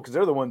the school, because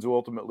they're the ones who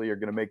ultimately are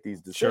going to make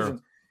these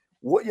decisions.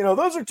 Sure.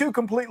 Those are two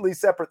completely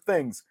separate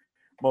things.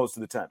 most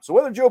of the time. So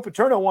whether Joe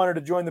Paterno wanted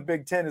to join the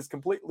Big Ten is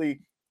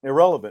completely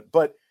irrelevant.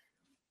 But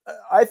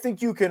I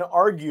think you can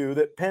argue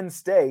that Penn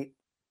State,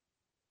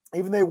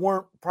 even they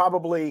weren't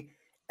probably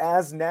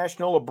as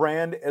national a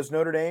brand as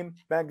Notre Dame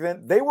back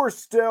then, they were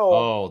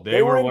still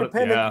they were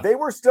independent. They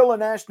were still a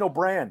national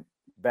brand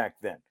back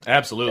then.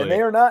 Absolutely. And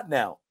they are not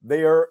now.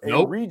 They are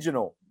a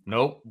regional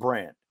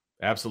brand.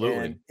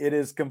 Absolutely. And it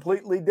is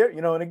completely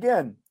different. And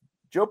again,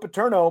 Joe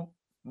Paterno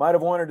might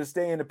have wanted to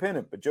stay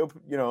independent, but Joe,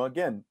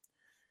 again,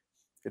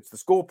 it's the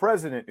school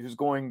president who's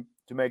going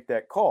to make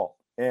that call.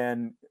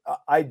 And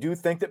I do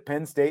think that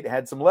Penn State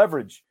had some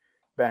leverage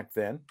back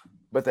then,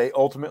 but they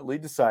ultimately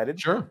decided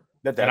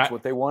that's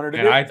what they wanted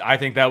to do. I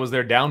think that was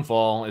their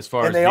downfall as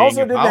far as they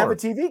also didn't have a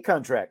TV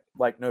contract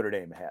like Notre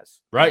Dame has.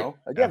 Right.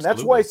 Again,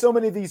 that's why so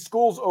many of these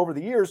schools over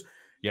the years.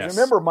 Yes.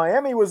 Remember,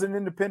 Miami was an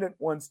independent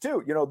once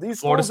too. These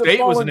Florida State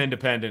was an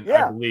independent,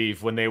 I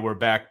believe, when they were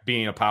back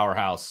being a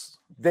powerhouse.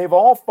 They've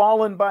all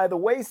fallen by the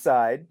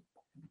wayside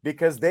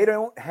because they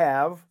don't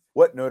have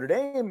what Notre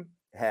Dame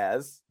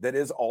has. That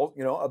is all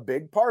a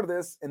big part of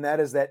this, and that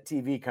is that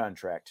TV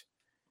contract.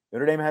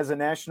 Notre Dame has a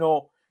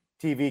national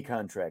TV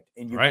contract,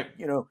 and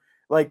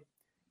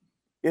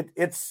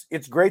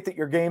it's great that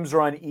your games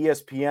are on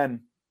ESPN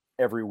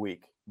every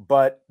week,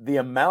 but the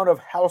amount of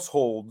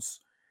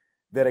households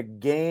that a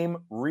game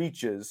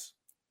reaches,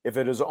 if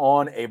it is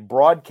on a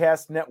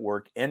broadcast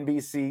network,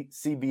 NBC,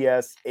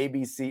 CBS,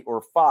 ABC,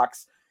 or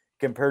Fox,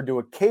 compared to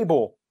a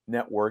cable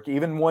network,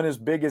 even one as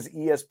big as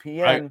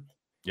ESPN,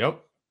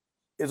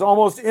 is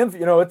almost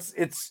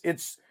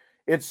it's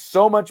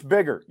so much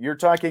bigger. You're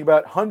talking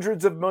about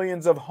hundreds of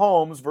millions of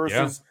homes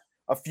versus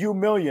a few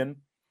million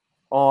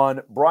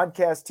on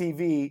broadcast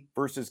TV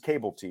versus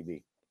cable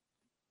TV.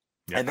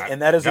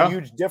 And that is a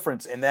huge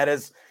difference. And that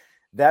is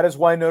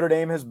why Notre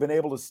Dame has been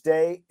able to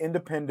stay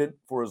independent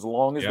for as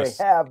long as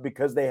they have,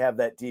 because they have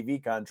that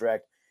TV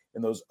contract,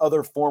 and those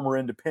other former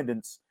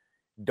independents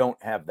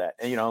don't have that.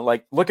 And,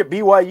 look at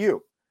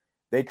BYU.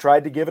 They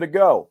tried to give it a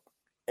go,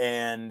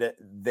 and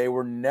they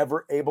were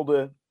never able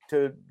to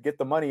get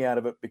the money out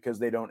of it because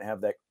they don't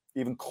have that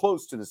even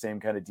close to the same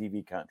kind of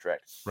TV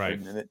contract. Right.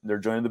 And they're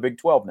joining the Big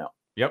 12 now.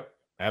 Yep,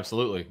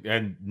 absolutely.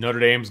 And Notre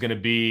Dame's going to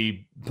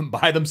be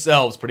by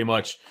themselves pretty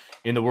much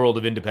in the world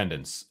of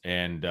independence.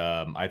 And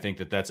I think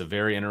that that's a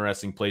very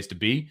interesting place to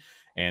be.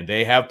 And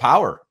they have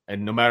power.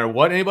 And no matter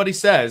what anybody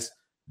says,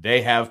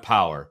 they have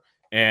power.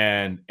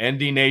 And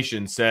ND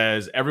Nation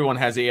says everyone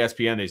has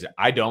ESPN. They say,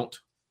 I don't.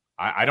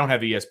 I don't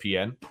have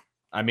ESPN.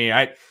 I mean,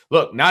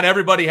 not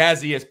everybody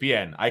has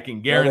ESPN. I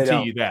can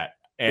guarantee you that.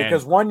 And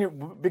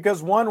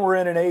because we're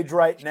in an age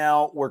right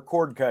now where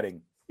cord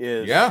cutting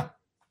is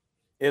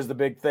the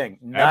big thing.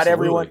 Not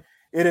everyone.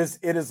 It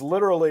is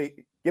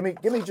literally. Give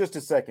me just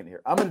a second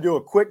here. I'm going to do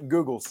a quick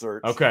Google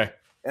search. Okay.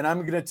 And I'm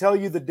going to tell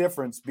you the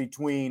difference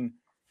between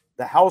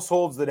the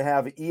households that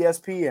have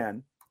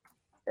ESPN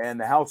and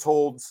the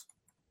households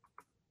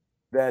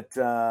that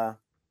the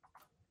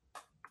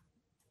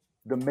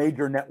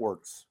major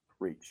networks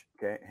reach.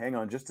 Okay, hang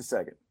on just a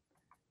second.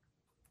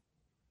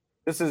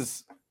 This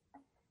is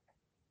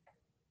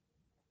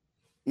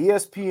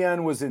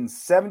ESPN was in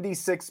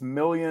 76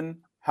 million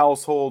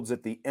households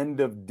at the end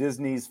of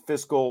Disney's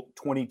fiscal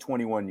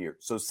 2021 year.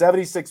 So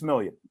 76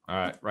 million. All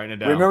right, writing it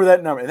down. Remember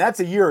that number. And that's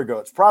a year ago.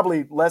 It's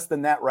probably less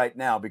than that right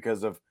now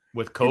because of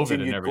with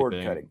COVID and everything. Cord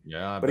cutting.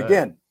 Yeah, but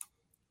again,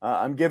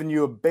 I'm giving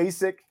you a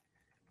basic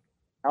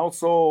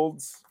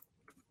households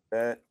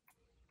that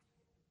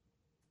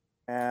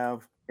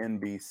have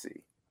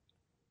NBC.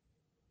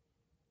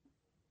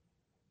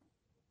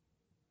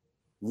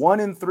 1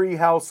 in 3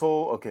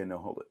 household. Okay, no,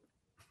 hold it.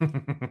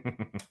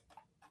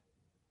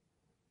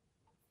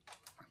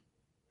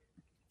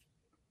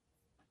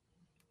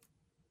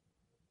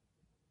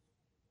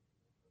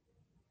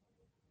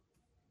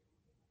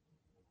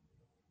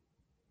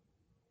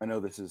 I know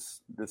this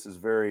is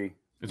very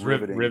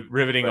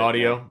riveting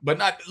audio, now. But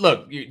not.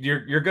 Look,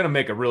 you're going to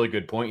make a really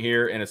good point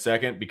here in a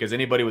second, because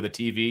anybody with a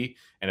TV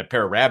and a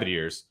pair of rabbit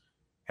ears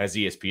has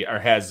ESPN or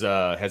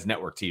has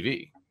network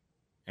TV.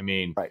 I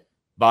mean, right.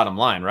 Bottom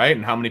line, right?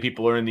 And how many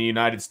people are in the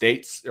United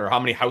States, or how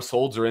many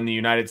households are in the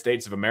United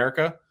States of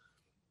America?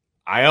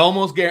 I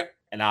almost get,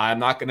 and I'm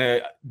not going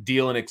to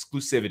deal in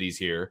exclusivities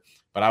here,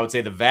 but I would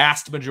say the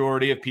vast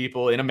majority of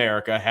people in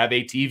America have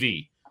a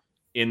TV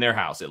in their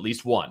house, at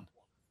least one.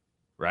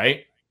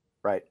 Right?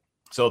 Right.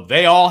 So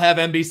they all have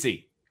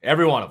NBC,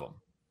 every one of them.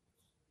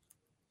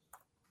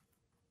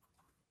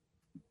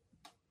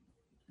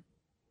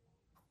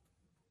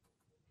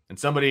 And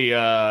somebody,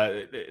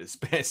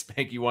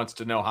 Spanky wants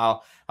to know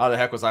how the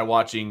heck was I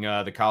watching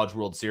the College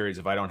World Series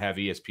if I don't have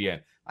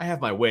ESPN? I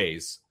have my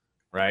ways,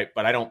 right?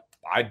 But I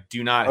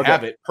do not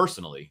have it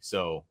personally.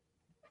 So,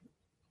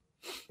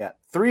 yeah,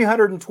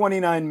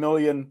 329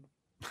 million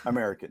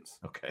Americans.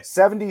 Okay,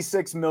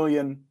 76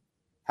 million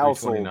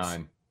households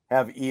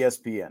have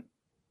ESPN.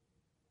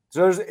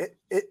 So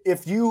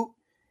if you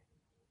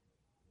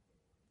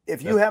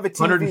have a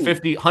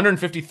TV,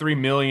 153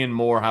 million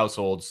more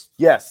households.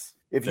 Yes.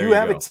 If you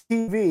have a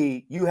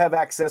TV, you have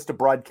access to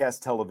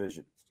broadcast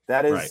television.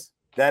 That is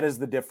That is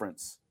the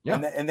difference. Yeah.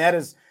 And that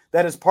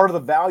is part of the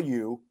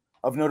value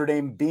of Notre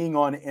Dame being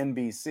on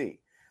NBC.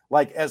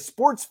 Like, as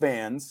sports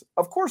fans,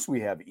 of course we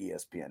have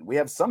ESPN. We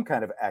have some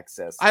kind of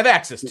access. I have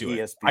access to it.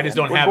 ESPN. I just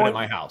don't have it in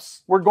my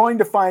house. We're going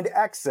to find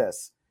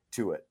access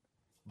to it.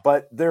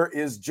 But there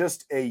is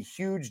just a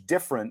huge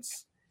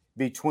difference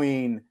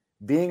between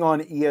being on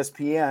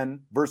ESPN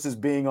versus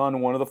being on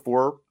one of the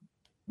 4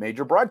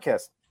 major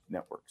broadcast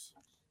networks.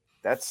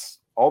 That's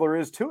all there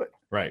is to it.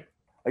 Right.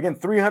 Again,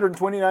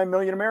 329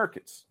 million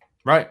Americans.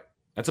 Right.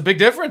 That's a big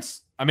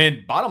difference. I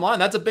mean, bottom line,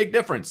 that's a big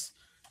difference,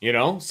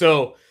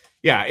 So,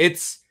 yeah,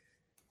 it's,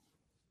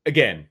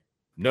 again,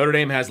 Notre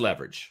Dame has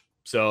leverage.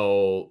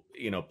 So,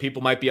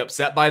 people might be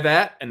upset by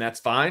that, and that's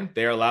fine.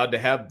 They're allowed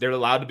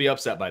to be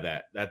upset by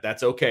that.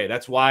 That's okay.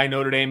 That's why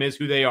Notre Dame is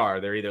who they are.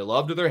 They're either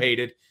loved or they're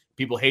hated.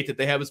 People hate that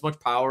they have as much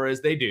power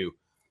as they do,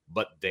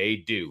 but they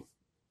do.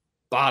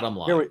 Bottom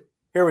line.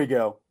 Here we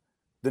go.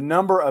 The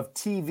number of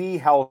TV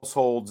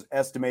households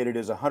estimated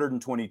is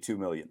 122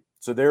 million.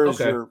 So there's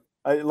your,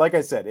 like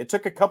I said, it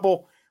took a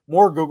couple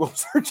more Google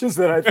searches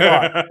than I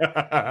thought,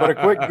 but a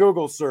quick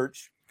Google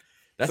search.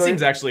 That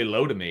seems actually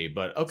low to me,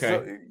 but okay.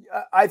 So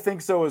I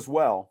think so as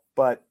well,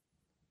 but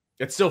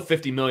it's still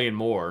 50 million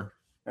more.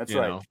 That's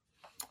right.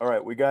 All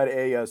right. We got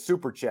a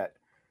super chat.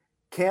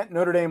 Can't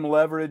Notre Dame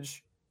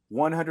leverage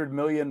 100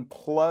 million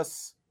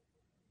plus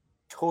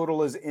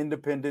total as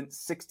independent,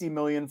 60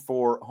 million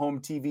for home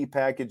TV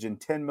package and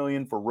 10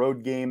 million for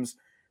road games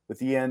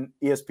with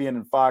ESPN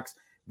and Fox,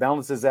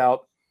 balances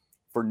out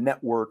for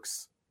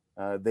networks.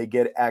 They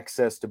get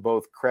access to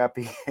both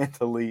crappy and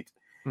elite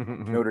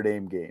Notre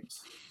Dame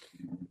games.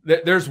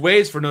 There's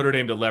ways for Notre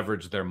Dame to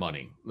leverage their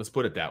money. Let's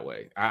put it that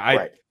way.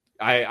 I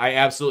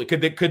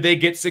absolutely could they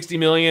get 60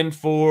 million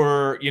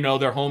for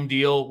their home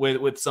deal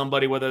with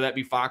somebody, whether that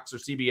be Fox or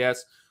CBS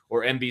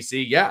or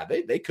NBC. Yeah,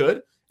 they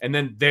could. And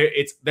then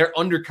they're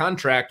under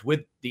contract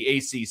with the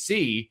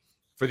ACC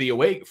for the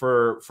away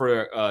for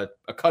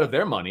a cut of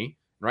their money.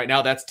 Right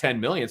now that's 10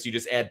 million. So you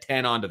just add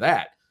 10 onto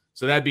that.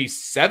 So that'd be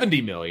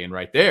 70 million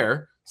right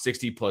there.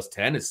 60 plus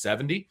 10 is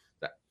 70.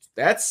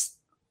 That's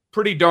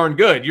pretty darn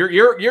good.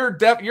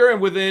 You're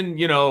within,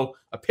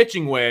 a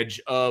pitching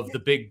wedge of the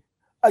big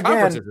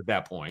conferences at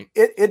that point.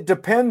 It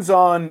depends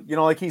on,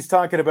 like he's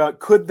talking about,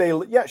 could they?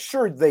 Yeah,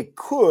 sure, they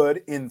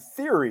could in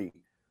theory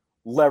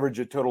leverage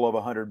a total of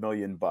 $100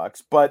 million,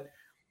 but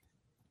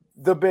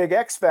the big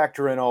X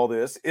factor in all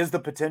this is the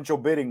potential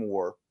bidding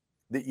war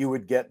that you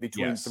would get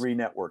between 3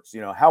 networks.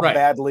 How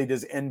badly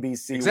does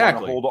NBC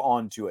want to hold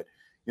on to it?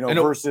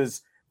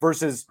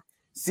 Versus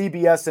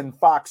CBS and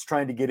Fox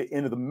trying to get it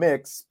into the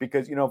mix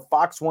because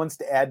Fox wants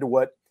to add to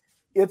what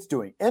it's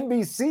doing.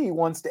 NBC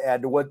wants to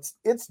add to what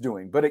it's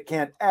doing, but it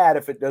can't add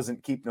if it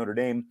doesn't keep Notre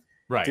Dame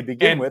to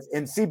begin with.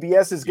 And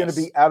CBS is going to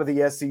be out of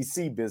the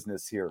SEC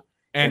business here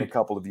in a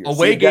couple of years.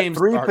 Away games,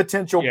 3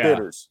 potential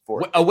bidders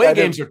for it. Away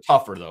games are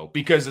tougher though,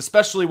 because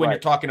especially when you're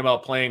talking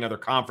about playing other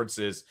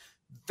conferences,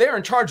 they're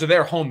in charge of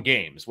their home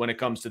games when it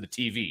comes to the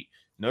TV.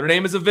 Notre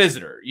Dame is a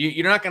visitor.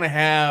 You're only going to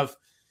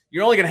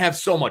have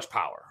so much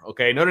power.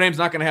 Okay. Notre Dame's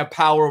not going to have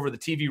power over the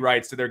TV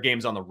rights to their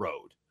games on the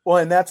road. Well,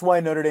 and that's why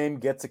Notre Dame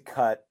gets a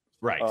cut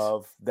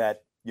of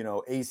that,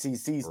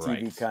 ACC's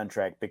TV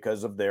contract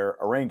because of their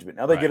arrangement.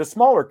 Now they get a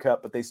smaller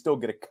cut, but they still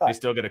get a cut. They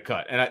still get a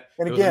cut. And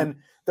again,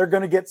 they're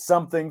going to get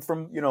something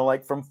from,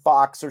 like from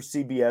Fox or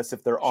CBS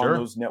if they're on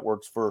those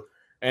networks for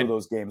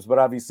those games, but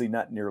obviously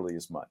not nearly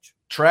as much.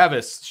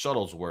 Travis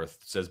Shuttlesworth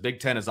says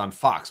Big Ten is on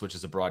Fox, which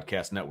is a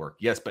broadcast network.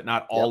 Yes, but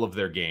not all of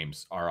their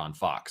games are on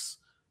Fox.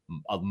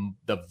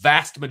 The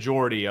vast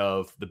majority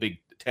of the Big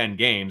Ten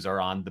games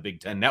are on the Big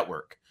Ten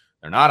network.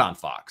 They're not on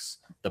Fox.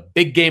 The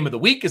big game of the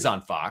week is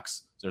on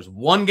Fox. There's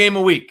one game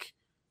a week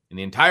in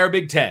the entire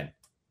Big Ten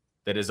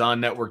that is on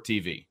network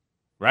TV,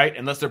 right?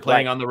 Unless they're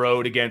playing on the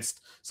road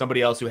against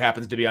somebody else who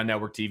happens to be on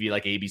network TV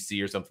like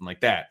ABC or something like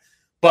that.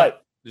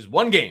 But there's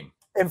one game.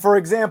 And for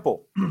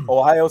example,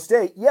 Ohio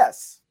State,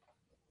 yes,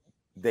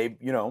 they're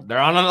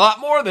on a lot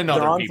more than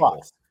other people.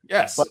 Fox.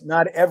 Yes. But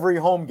not every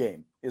home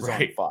game is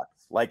on Fox.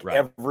 Like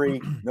every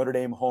Notre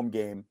Dame home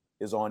game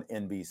is on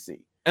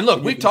NBC. And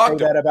look, we've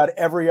talked about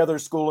every other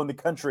school in the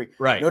country.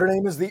 Right. Notre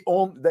Dame is the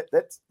only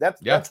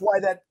that's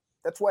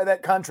why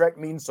that contract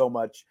means so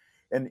much.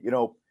 And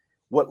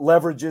what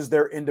leverages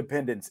their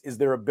independence is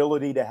their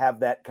ability to have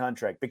that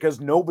contract because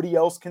nobody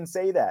else can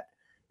say that.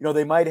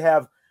 They might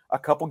have a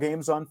couple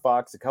games on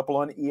Fox, a couple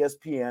on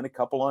ESPN, a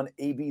couple on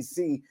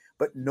ABC,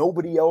 but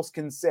nobody else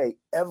can say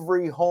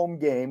every home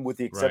game, with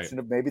the exception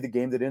of maybe the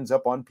game that ends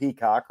up on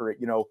Peacock or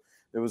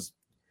there was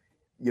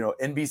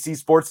NBC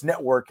Sports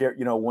Network,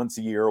 once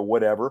a year or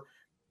whatever.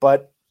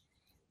 But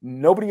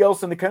nobody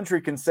else in the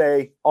country can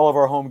say all of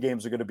our home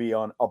games are going to be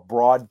on a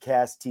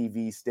broadcast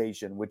TV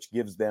station, which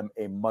gives them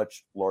a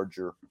much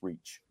larger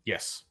reach.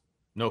 Yes,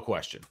 no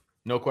question.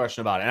 No question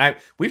about it. And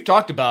we've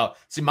talked about,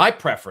 my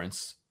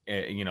preference,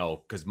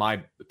 because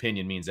my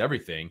opinion means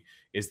everything,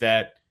 is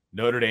that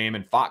Notre Dame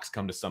and Fox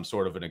come to some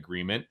sort of an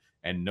agreement.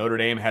 And Notre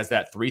Dame has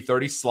that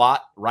 3:30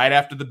 slot right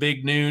after the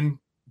big noon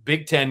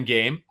Big Ten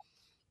game.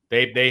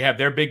 They have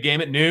their big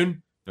game at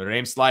noon. Notre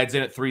Dame slides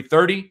in at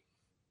 3:30.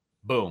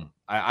 Boom.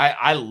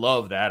 I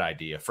love that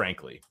idea,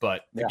 frankly.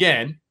 But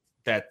again,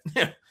 that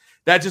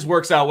just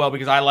works out well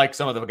because I like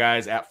some of the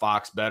guys at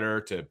Fox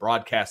better to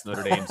broadcast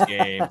Notre Dame's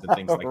games and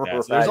things like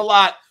that. So there's a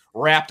lot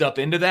wrapped up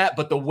into that.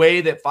 But the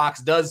way that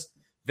Fox does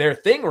their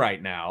thing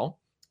right now,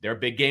 their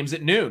big games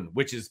at noon,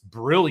 which is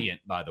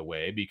brilliant, by the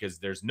way, because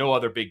there's no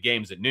other big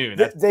games at noon.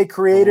 They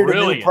created a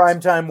new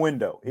primetime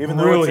window, even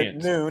though it's at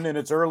noon and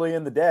it's early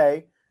in the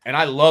day. And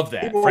I love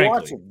that. People are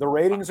watching. The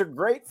ratings are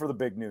great for the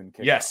big noon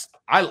kickoff. Yes,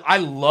 I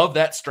love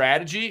that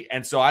strategy,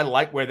 and so I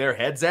like where their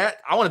head's at.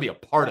 I want to be a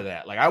part of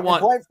that. Like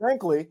quite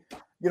frankly,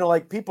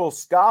 like people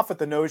scoff at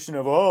the notion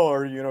of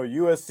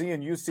USC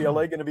and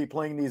UCLA going to be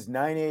playing these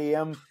 9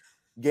 a.m.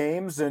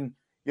 games, and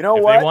if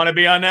they want to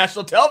be on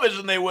national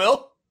television, they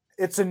will.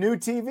 It's a new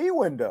TV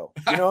window,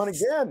 and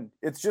again,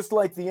 it's just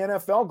like the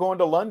NFL going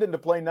to London to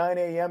play 9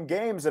 a.m.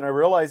 games, and I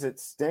realize it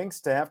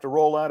stinks to have to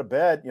roll out of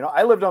bed.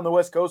 I lived on the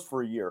West Coast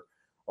for a year.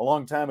 A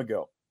long time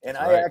ago. And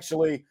I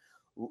actually,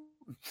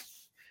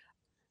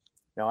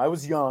 now I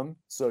was young,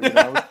 so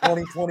I was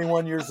 20,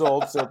 21 years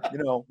old. So,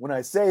 when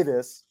I say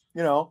this,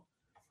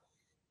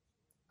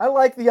 I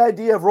like the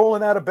idea of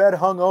rolling out of bed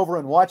hungover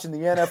and watching the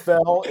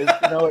NFL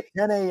at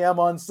 10 a.m.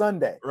 on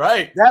Sunday.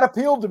 Right. That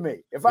appealed to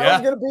me. If I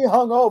was going to be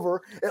hungover,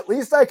 at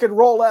least I could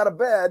roll out of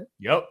bed.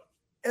 Yep.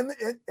 And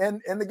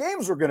the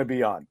games were going to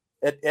be on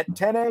at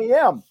 10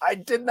 a.m. I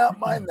did not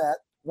mind that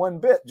one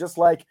bit, just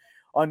like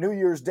on New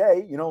Year's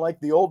Day, like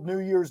the old New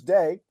Year's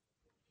Day,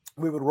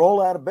 we would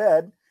roll out of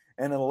bed,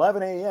 and at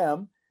 11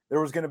 a.m., there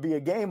was going to be a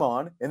game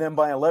on, and then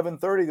by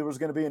 11:30, there was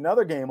going to be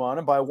another game on,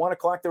 and by 1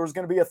 o'clock, there was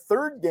going to be a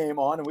third game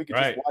on, and we could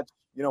just watch,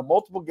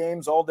 multiple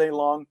games all day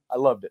long. I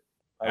loved it.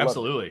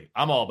 Absolutely.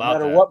 I'm all about that.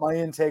 No matter what my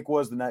intake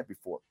was the night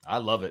before. I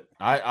love it.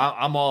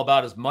 I'm all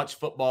about as much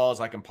football as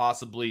I can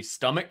possibly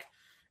stomach,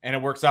 and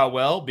it works out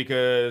well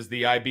because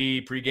the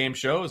IB pregame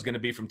show is going to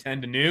be from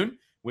 10 to noon.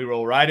 We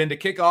roll right into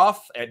kickoff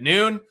at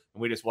noon,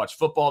 and we just watch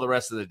football the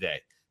rest of the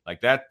day.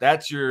 Like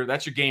that's your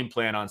game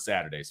plan on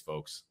Saturdays,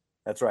 folks.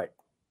 That's right.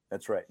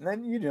 And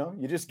then,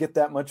 you just get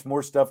that much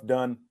more stuff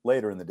done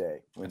later in the day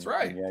when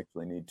you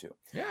actually need to.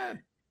 Yeah.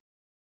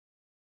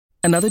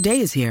 Another day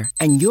is here,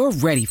 and you're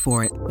ready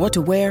for it. What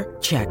to wear?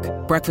 Check.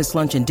 Breakfast,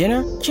 lunch, and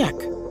dinner? Check.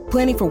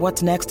 Planning for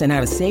what's next and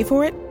how to save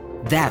for it?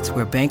 That's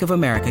where Bank of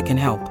America can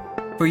help.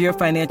 For your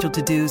financial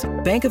to-dos,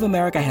 Bank of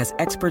America has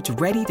experts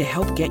ready to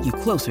help get you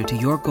closer to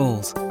your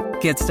goals.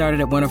 Get started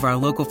at one of our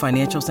local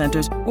financial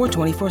centers or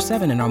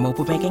 24/7 in our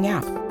mobile banking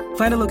app.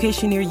 Find a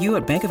location near you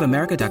at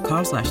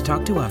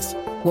bankofamerica.com/talktous.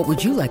 What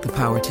would you like the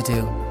power to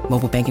do?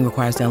 Mobile banking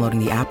requires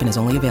downloading the app and is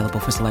only available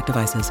for select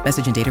devices.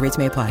 Message and data rates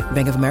may apply.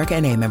 Bank of America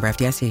NA, member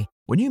FDIC.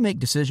 When you make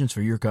decisions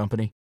for your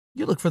company,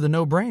 you look for the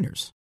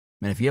no-brainers.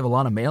 And if you have a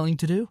lot of mailing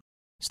to do,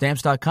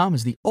 Stamps.com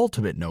is the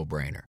ultimate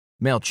no-brainer.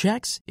 Mail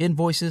checks,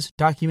 invoices,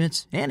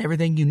 documents, and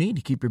everything you need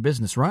to keep your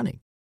business running.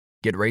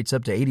 Get rates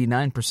up to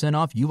 89%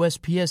 off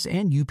USPS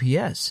and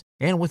UPS.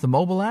 And with the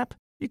mobile app,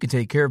 you can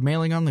take care of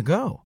mailing on the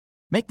go.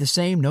 Make the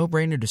same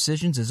no-brainer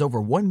decisions as over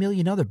 1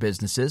 million other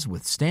businesses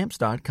with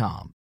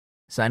Stamps.com.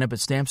 Sign up at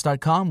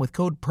Stamps.com with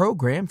code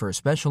PROGRAM for a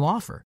special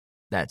offer.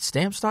 That's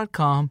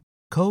Stamps.com,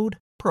 code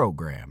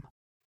PROGRAM.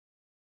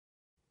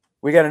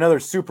 We got another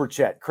super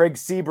chat. Craig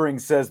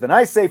Sebring says, then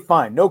I say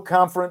fine, no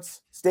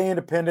conference, stay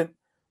independent.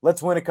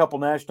 Let's win a couple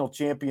national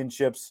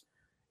championships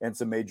and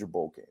some major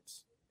bowl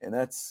games. And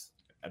that's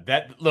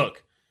that.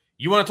 Look,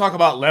 you want to talk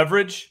about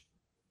leverage?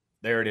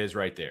 There it is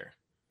right there.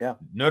 Yeah.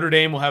 Notre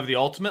Dame will have the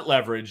ultimate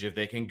leverage if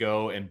they can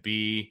go and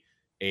be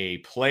a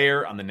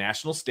player on the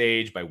national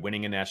stage by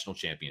winning a national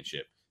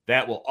championship.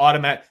 That will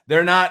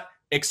they're not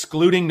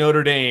excluding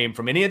Notre Dame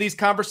from any of these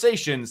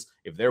conversations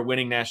if they're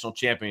winning national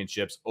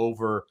championships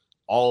over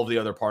all of the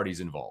other parties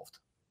involved.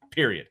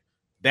 Period.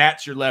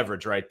 That's your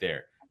leverage right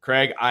there.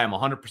 Craig, I am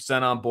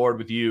 100% on board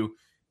with you.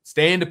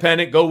 Stay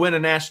independent, go win a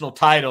national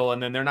title,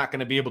 and then they're not going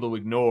to be able to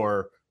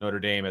ignore Notre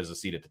Dame as a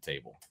seat at the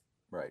table.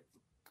 Right.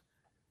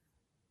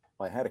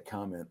 Well, I had a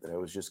comment that I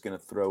was just going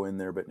to throw in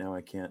there, but now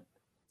I can't.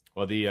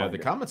 Well, the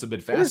comments have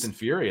been fast and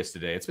furious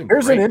today. It's been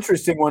Here's great. An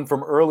interesting one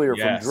from earlier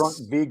from Drunk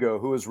Vigo,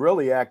 who was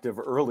really active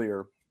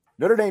earlier.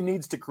 Notre Dame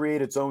needs to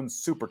create its own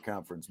super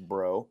conference,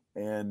 bro.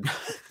 And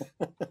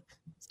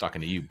it's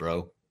talking to you,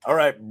 bro. All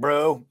right,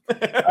 bro.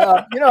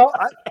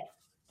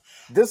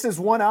 This is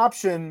one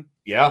option.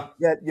 Yeah.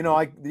 That,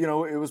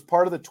 it was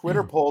part of the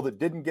Twitter poll that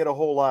didn't get a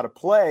whole lot of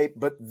play,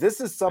 but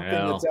this is something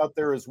that's out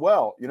there as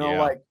well.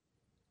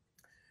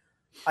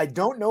 I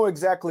don't know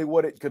exactly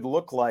what it could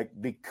look like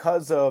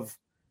because of,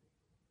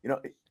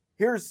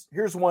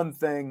 here's one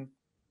thing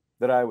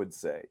that I would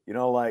say,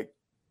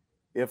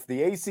 if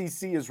the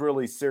ACC is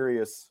really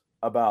serious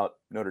about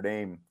Notre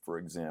Dame, for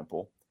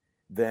example,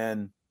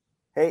 then,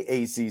 hey,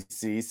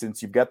 ACC,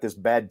 since you've got this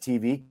bad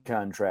TV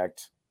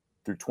contract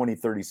through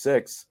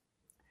 2036,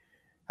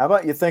 how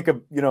about you think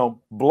of,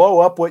 blow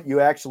up what you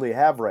actually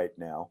have right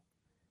now.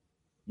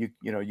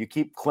 You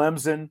keep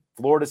Clemson,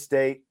 Florida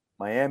State,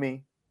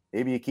 Miami,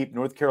 maybe you keep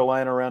North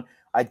Carolina around.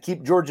 I'd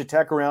keep Georgia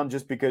Tech around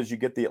just because you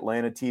get the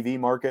Atlanta TV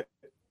market.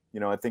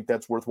 I think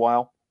that's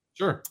worthwhile.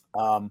 Sure.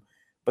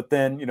 But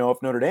then,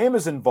 if Notre Dame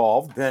is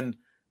involved, then,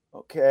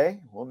 okay,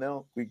 well,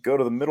 now we go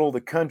to the middle of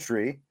the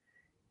country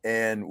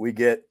and we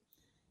get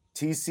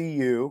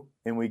TCU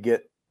and we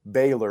get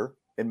Baylor,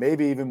 and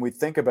maybe even we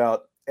think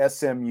about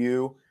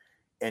SMU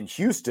and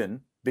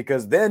Houston,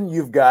 because then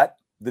you've got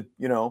the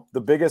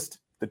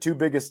two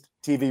biggest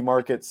TV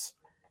markets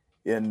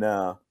in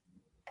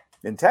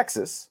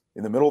Texas,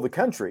 in the middle of the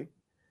country,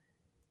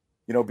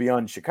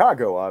 beyond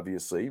Chicago,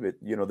 obviously, but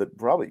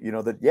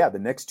the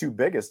next two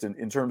biggest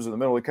in terms of the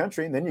middle of the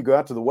country. And then you go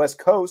out to the West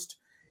Coast,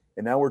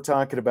 and now we're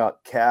talking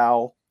about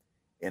Cal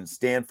and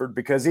Stanford,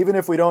 because even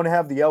if we don't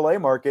have the LA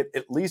market,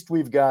 at least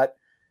we've got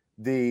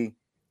the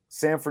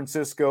San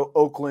Francisco,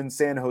 Oakland,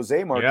 San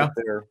Jose market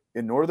there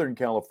in Northern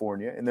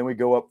California. And then we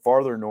go up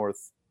farther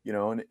north,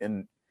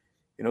 and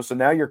so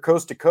now you're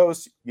coast to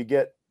coast, you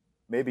get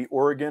maybe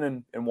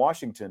Oregon and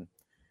Washington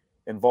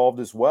involved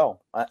as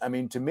well. I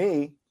mean, to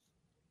me,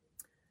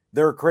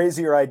 there are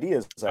crazier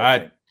ideas.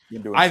 I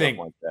think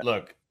like that.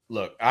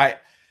 Look, I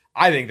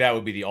think that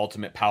would be the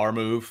ultimate power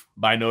move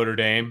by Notre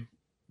Dame.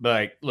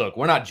 Like, look,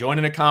 we're not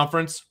joining a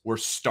conference, we're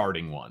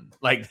starting one.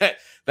 Like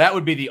that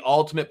would be the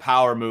ultimate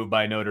power move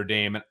by Notre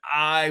Dame. And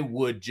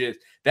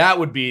that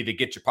would be the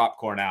get your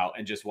popcorn out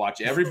and just watch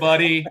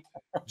everybody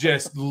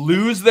just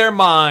lose their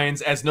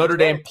minds as Notre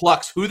Dame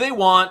plucks who they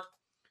want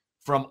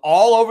from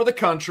all over the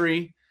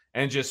country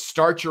and just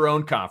start your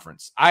own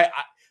conference.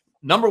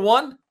 Number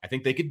one, I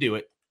think they could do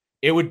it.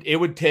 It would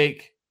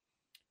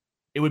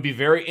be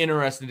very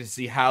interesting to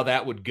see how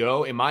that would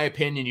go. In my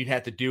opinion, you'd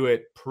have to do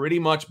it pretty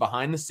much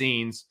behind the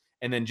scenes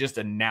and then just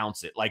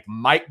announce it like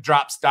mic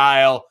drop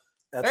style.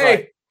 That's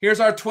right. Here's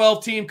our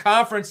 12-team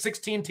conference,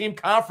 16-team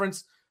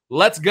conference.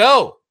 Let's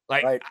go.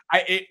 Like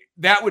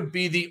that would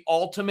be the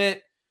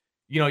ultimate.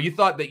 You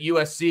thought that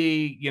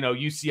USC,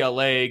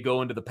 UCLA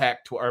going to the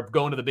Pac-12 or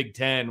going to the Big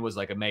Ten was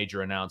like a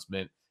major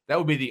announcement. That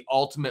would be the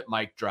ultimate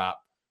mic drop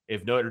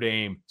if Notre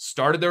Dame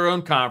started their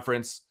own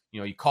conference.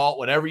 You call it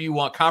whatever you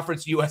want,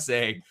 Conference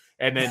USA,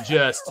 and then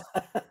just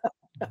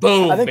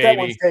boom, I think baby. That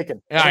one's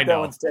taken. I know. That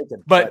one's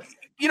taken. But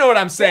you know what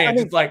I'm saying?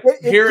 It's like,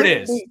 here it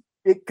is.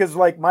 Because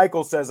like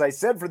Michael says, I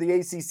said for the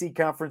ACC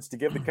conference to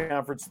give the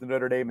conference to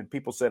Notre Dame, and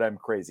people said I'm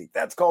crazy.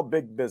 That's called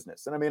big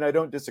business. And I mean, I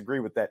don't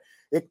disagree with that.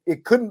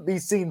 It couldn't be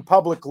seen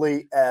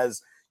publicly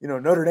as,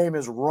 Notre Dame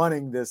is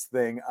running this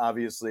thing,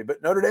 obviously.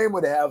 But Notre Dame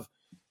would have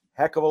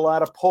heck of a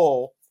lot of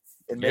pull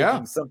in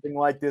making something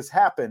like this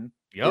happen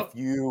if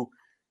you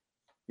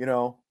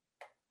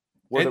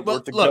were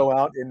to go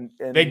out and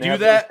they do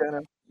that.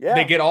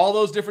 They get all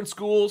those different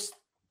schools.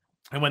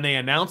 And when they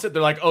announce it,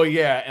 they're like, oh,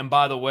 yeah. And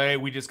by the way,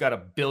 we just got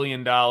 $1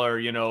 billion,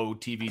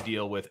 TV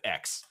deal with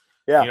X.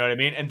 Yeah. You know what I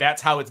mean? And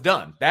that's how it's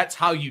done. That's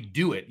how you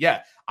do it.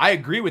 Yeah. I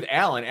agree with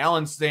Alan.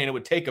 Alan's saying it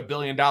would take $1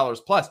 billion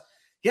plus.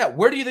 Yeah.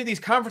 Where do you think these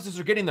conferences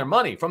are getting their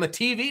money? From a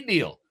TV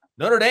deal.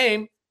 Notre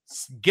Dame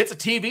gets a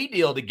TV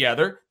deal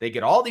together. They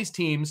get all these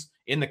teams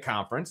in the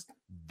conference.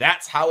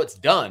 That's how it's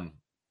done.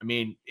 I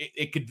mean,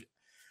 it could,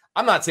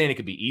 I'm not saying it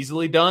could be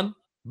easily done,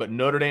 but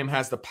Notre Dame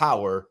has the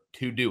power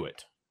to do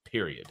it,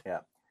 period.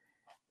 Yeah.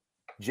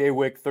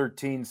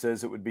 JWick13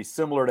 says it would be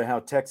similar to how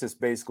Texas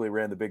basically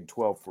ran the Big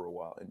 12 for a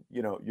while. And,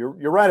 you're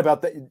right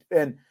about that.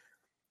 And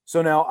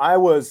so now I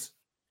was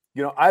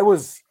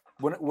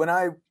when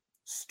I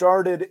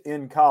started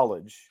in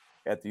college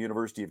at the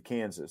University of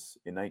Kansas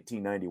in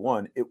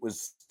 1991, it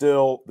was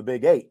still the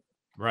Big 8.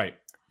 Right.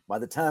 By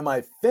the time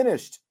I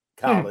finished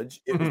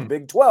college, it was the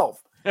Big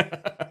 12.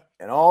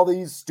 And all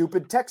these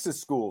stupid Texas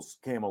schools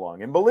came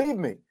along. And believe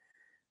me,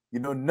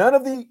 none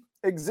of the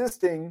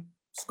existing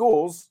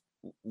schools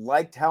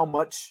liked how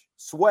much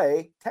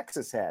sway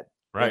Texas had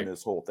in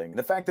this whole thing. And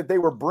the fact that they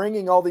were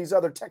bringing all these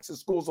other Texas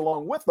schools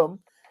along with them,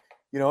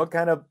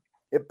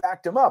 it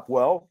backed them up.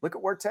 Well, look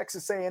at where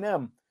Texas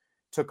A&M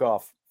took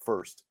off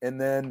first. And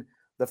then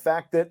the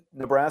fact that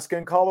Nebraska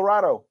and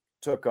Colorado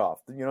took off.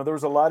 There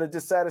was a lot of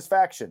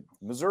dissatisfaction.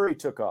 Missouri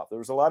took off. There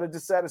was a lot of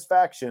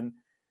dissatisfaction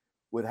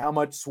with how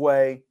much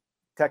sway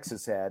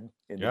Texas had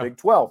in the Big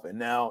 12. And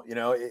now,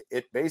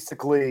 it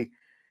basically,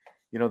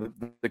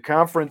 the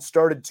conference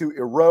started to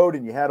erode,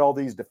 and you had all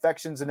these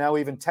defections, and now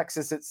even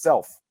Texas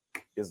itself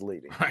is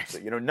leaving. Right. So,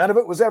 none of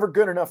it was ever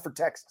good enough for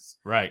Texas.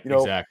 Right.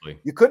 Exactly.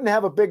 You couldn't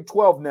have a Big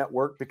 12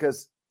 network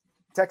because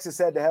Texas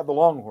had to have the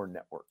Longhorn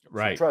network.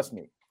 Right. So trust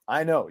me.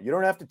 I know. You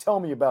don't have to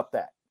tell me about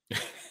that.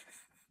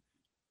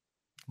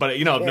 But,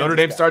 if Notre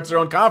Dame starts their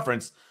own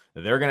conference,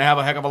 they're going to have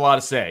a heck of a lot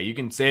to say. You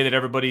can say that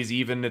everybody's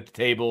even at the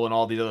table and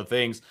all these other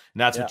things,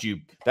 and that's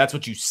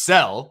what you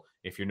sell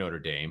if you're Notre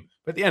Dame.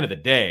 But at the end of the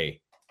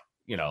day,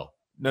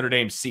 Notre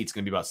Dame's seat's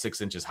going to be about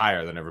 6 inches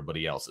higher than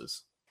everybody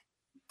else's.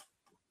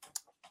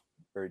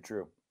 Very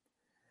true.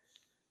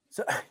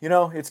 So,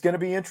 it's going to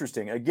be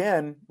interesting.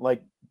 Again,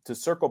 like to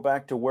circle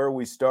back to where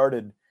we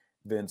started,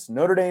 Vince,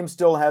 Notre Dame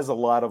still has a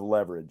lot of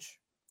leverage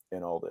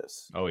in all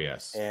this. Oh,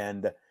 yes.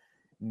 And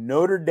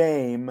Notre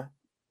Dame,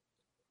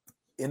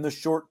 in the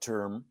short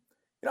term,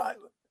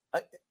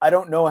 I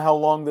don't know how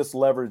long this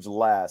leverage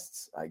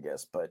lasts, I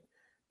guess, but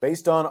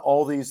based on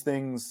all these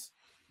things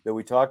that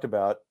we talked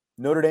about,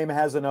 Notre Dame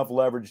has enough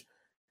leverage.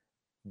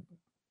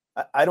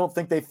 I don't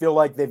think they feel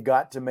like they've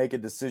got to make a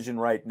decision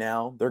right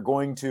now. They're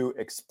going to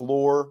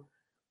explore,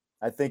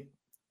 I think,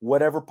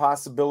 whatever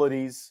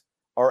possibilities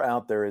are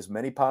out there, as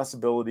many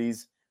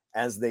possibilities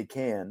as they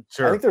can.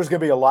 Sure. I think there's going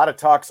to be a lot of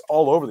talks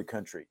all over the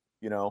country,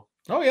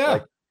 Oh, yeah.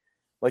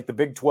 Like the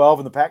Big 12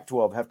 and the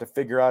Pac-12 have to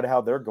figure out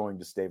how they're going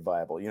to stay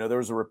viable. There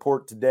was a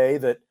report today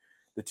that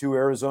the two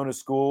Arizona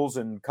schools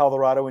in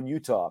Colorado and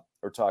Utah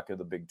are talking to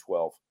the Big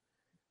 12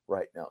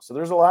 right now. So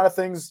there's a lot of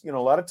things, a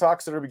lot of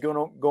talks that are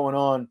going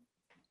on.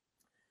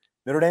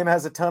 Notre Dame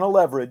has a ton of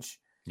leverage.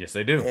 Yes,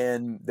 they do.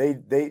 And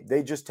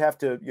they just have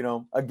to,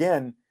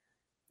 again,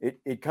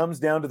 it comes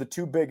down to the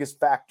two biggest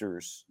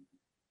factors,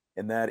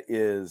 and that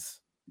is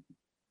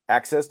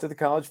access to the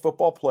college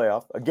football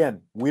playoff.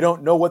 Again, we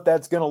don't know what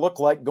that's going to look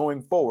like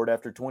going forward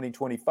after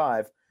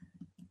 2025.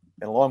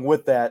 And along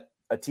with that,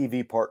 a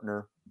TV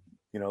partner,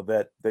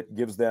 that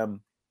gives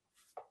them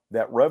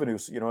that revenue.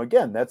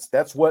 Again,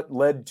 that's what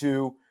led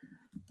to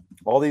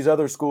all these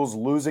other schools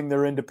losing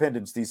their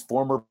independence, these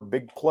former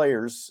big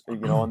players,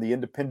 on the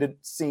independent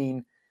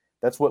scene.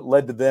 That's what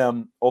led to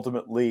them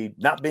ultimately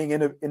not being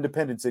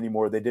independents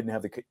anymore. They didn't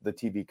have the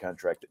TV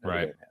contract that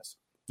Notre Dame has.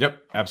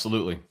 Yep,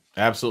 absolutely.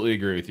 Absolutely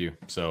agree with you.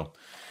 So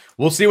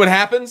we'll see what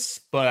happens.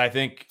 But I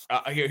think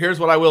here's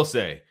what I will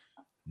say.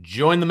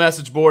 Join the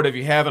message board if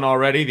you haven't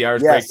already, the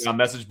Irish Breakdown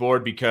message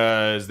board,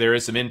 because there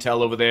is some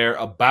intel over there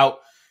about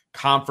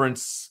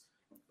conference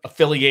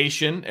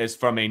affiliation as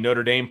from a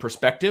Notre Dame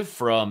perspective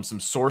from some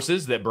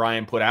sources that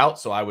Brian put out.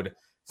 So I would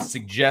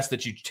suggest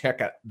that you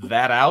check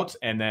that out.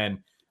 And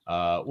then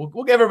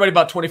we'll give everybody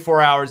about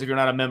 24 hours if you're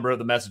not a member of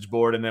the message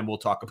board, and then we'll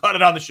talk about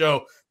it on the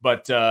show.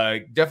 But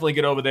definitely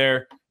get over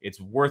there. It's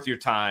worth your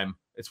time.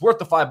 It's worth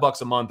the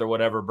 $5 a month or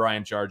whatever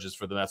Brian charges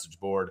for the message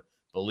board.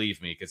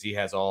 Believe me, because he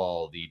has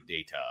all the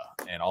data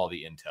and all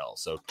the intel.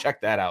 So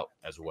check that out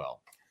as well.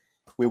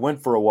 We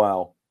went for a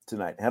while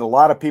tonight. Had a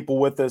lot of people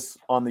with us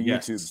on the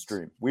YouTube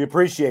stream. We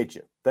appreciate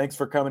you. Thanks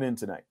for coming in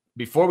tonight.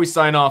 Before we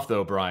sign off,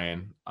 though,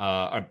 Brian,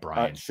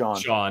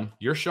 Sean.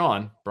 You're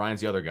Sean.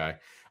 Brian's the other guy.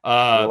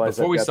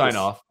 Before we sign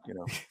off,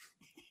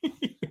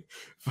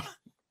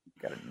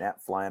 got a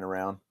gnat flying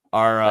around.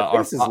 Our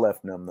face is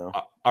left numb though.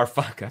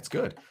 That's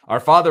good.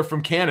 Our father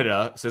from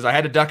Canada says I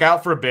had to duck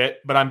out for a bit,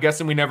 but I'm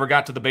guessing we never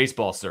got to the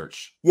baseball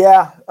search.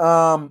 Yeah.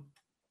 Well,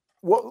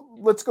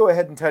 let's go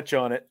ahead and touch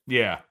on it.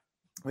 Yeah.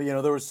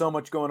 There was so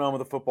much going on with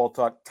the football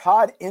talk.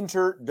 Todd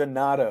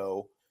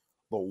Interdonato,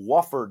 the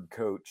Wofford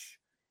coach,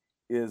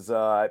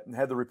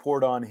 had the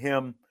report on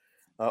him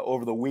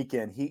over the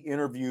weekend. He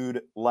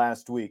interviewed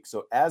last week.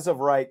 So as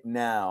of right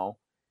now,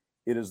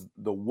 it is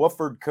the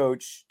Wofford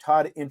coach,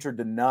 Todd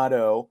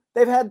Interdonato.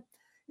 They've had,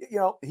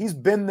 he's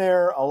been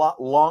there a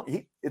lot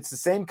long. It's the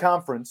same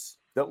conference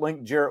that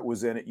Link Jarrett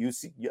was in at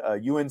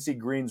UNC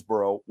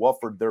Greensboro.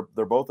 Wofford,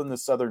 they're both in the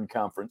Southern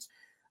Conference.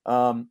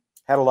 Had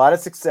a lot of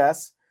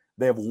success.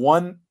 They have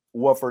won.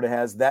 Wofford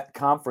has that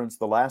conference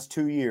the last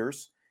 2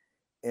 years.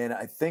 And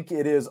I think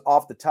it is,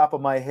 off the top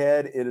of my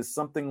head, it is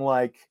something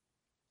like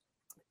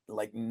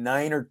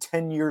 9 or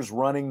 10 years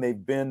running.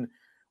 They've been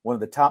one of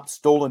the top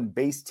stolen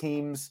base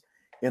teams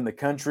in the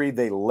country.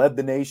 They led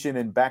the nation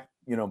in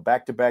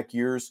back-to-back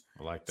years.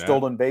 I like that.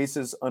 Stolen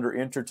bases under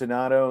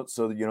Interdonato.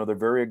 So, they're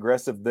very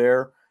aggressive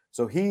there.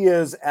 So he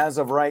is, as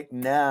of right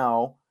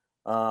now,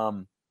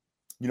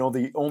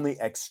 the only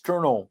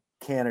external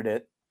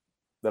candidate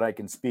that I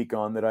can speak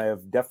on that I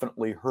have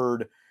definitely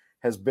heard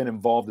has been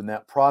involved in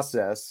that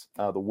process,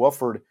 the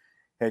Wofford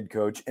head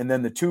coach. And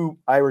then the two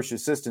Irish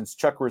assistants,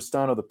 Chuck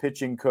Ristano, the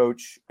pitching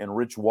coach, and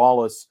Rich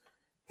Wallace,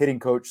 hitting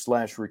coach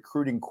 /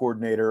 recruiting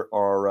coordinator,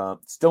 are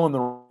still in the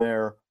room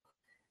there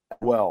as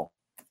well.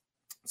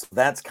 So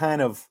that's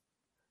kind of,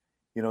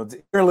 it's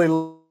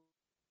really.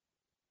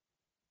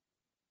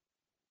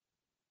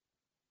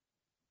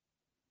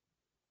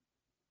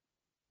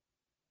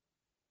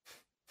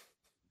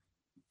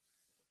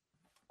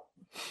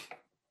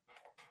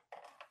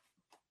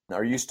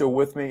 Are you still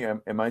with me?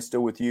 Am I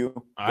still with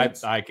you?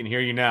 I can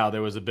hear you now.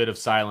 There was a bit of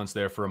silence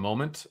there for a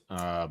moment,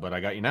 but I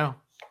got you now.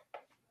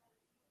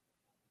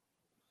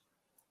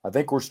 I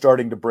think we're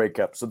starting to break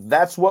up. So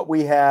that's what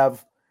we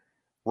have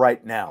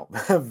right now.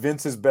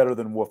 Vince is better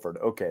than Wofford.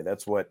 Okay,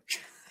 that's what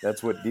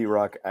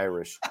D-Rock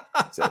Irish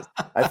says.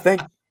 I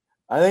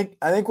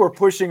think we're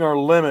pushing our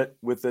limit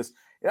with this.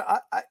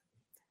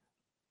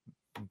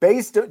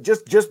 Based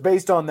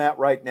on that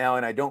right now,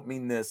 and I don't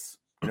mean this,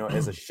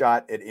 as a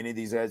shot at any of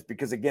these guys,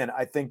 because again,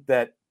 I think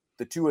that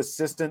the two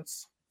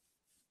assistants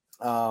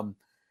are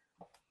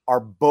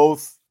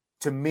both,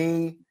 to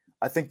me,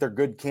 I think they're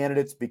good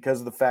candidates because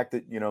of the fact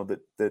that,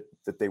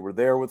 that they were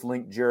there with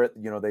Link Jarrett.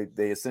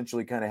 They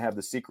essentially kind of have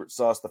the secret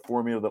sauce, the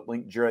formula that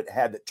Link Jarrett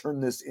had that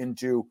turned this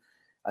into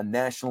a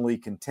nationally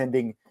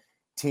contending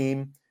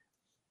team.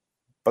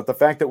 But the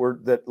fact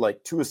that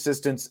two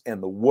assistants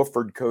and the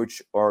Wofford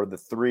coach are the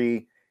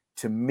three,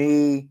 to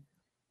me,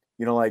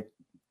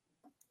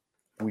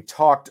 we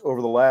talked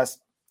over the last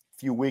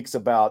few weeks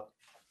about,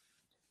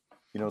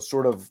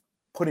 sort of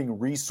putting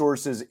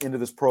resources into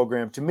this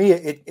program. To me,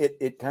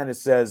 it kind of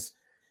says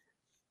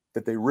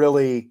that they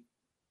really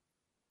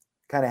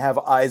kind of have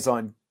eyes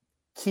on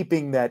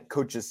keeping that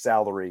coach's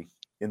salary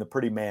in the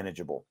pretty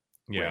manageable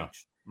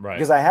range. Right.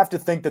 Because I have to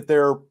think that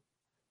there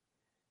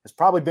has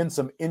probably been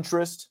some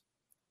interest,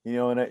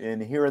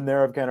 and here and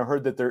there I've kind of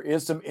heard that there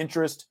is some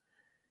interest,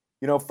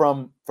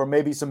 from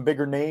maybe some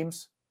bigger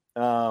names.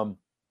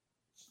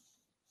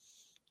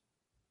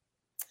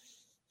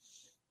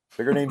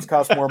 Bigger names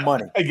cost more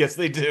money. I guess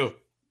they do.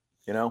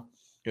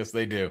 Yes,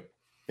 they do.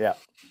 Yeah.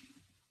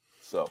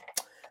 So,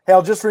 hey,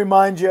 I'll just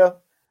remind you,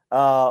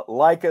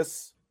 like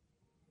us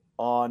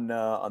on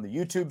the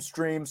YouTube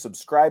stream,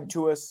 subscribe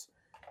to us,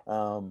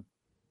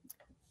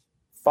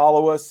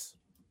 follow us,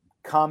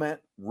 comment,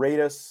 rate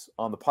us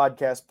on the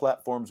podcast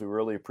platforms. We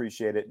really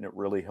appreciate it, and it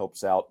really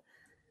helps out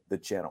the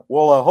channel.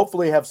 We'll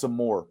hopefully have some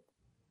more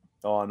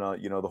on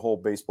the whole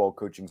baseball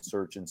coaching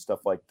search and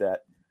stuff like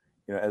that,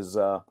 as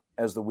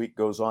the week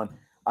goes on.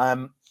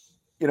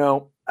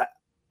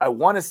 I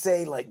want to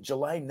say like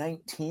July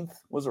 19th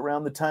was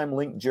around the time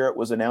Link Jarrett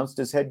was announced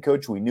as head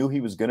coach. We knew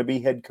he was going to be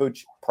head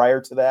coach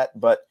prior to that,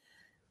 but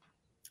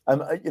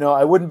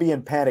I wouldn't be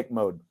in panic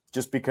mode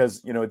just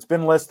because, it's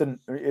been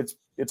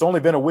it's only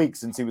been a week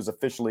since he was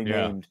officially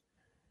named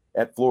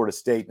at Florida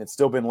State. And it's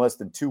still been less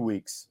than 2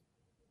 weeks,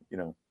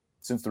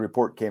 since the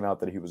report came out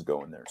that he was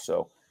going there.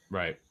 So,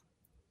 right.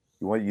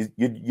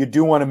 You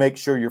do want to make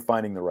sure you're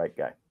finding the right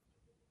guy.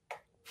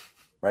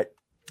 Right.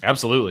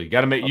 Absolutely. You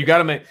got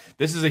to make,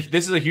 this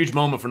is a huge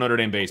moment for Notre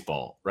Dame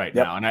baseball right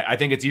now. And I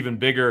think it's even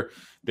bigger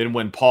than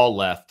when Paul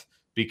left,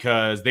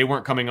 because they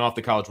weren't coming off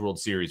the College World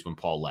Series when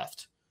Paul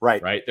left.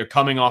 Right. They're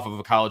coming off of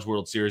a College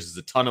World Series. There's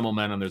a ton of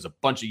momentum. There's a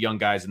bunch of young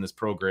guys in this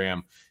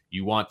program.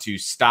 You want to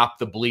stop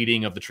the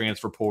bleeding of the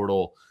transfer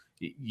portal.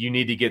 You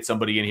need to get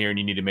somebody in here, and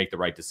you need to make the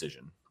right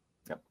decision.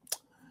 Yep.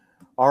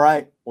 All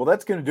right. Well,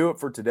 that's going to do it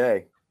for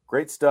today.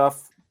 Great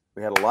stuff.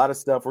 We had a lot of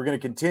stuff. We're going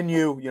to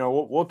continue.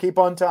 We'll keep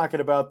on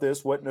talking about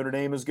this, what Notre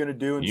Dame is going to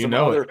do, and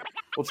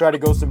we'll try to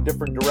go some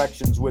different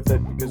directions with it,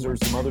 because there's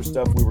some other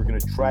stuff we were going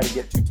to try to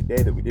get to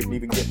today that we didn't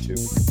even get to.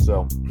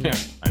 So yeah,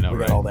 I know. We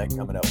got all that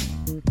coming up.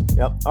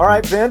 Yep. All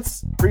right,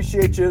 Vince.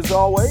 Appreciate you as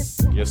always.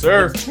 Yes,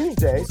 sir. It's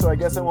Tuesday, so I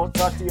guess I won't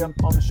talk to you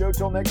on the show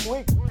till next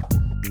week.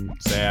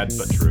 Sad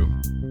but true.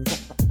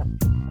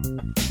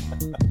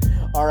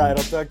 All right,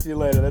 I'll talk to you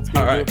later. That's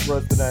going to do it for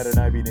us tonight on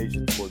IB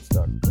Nation Sports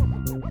Talk.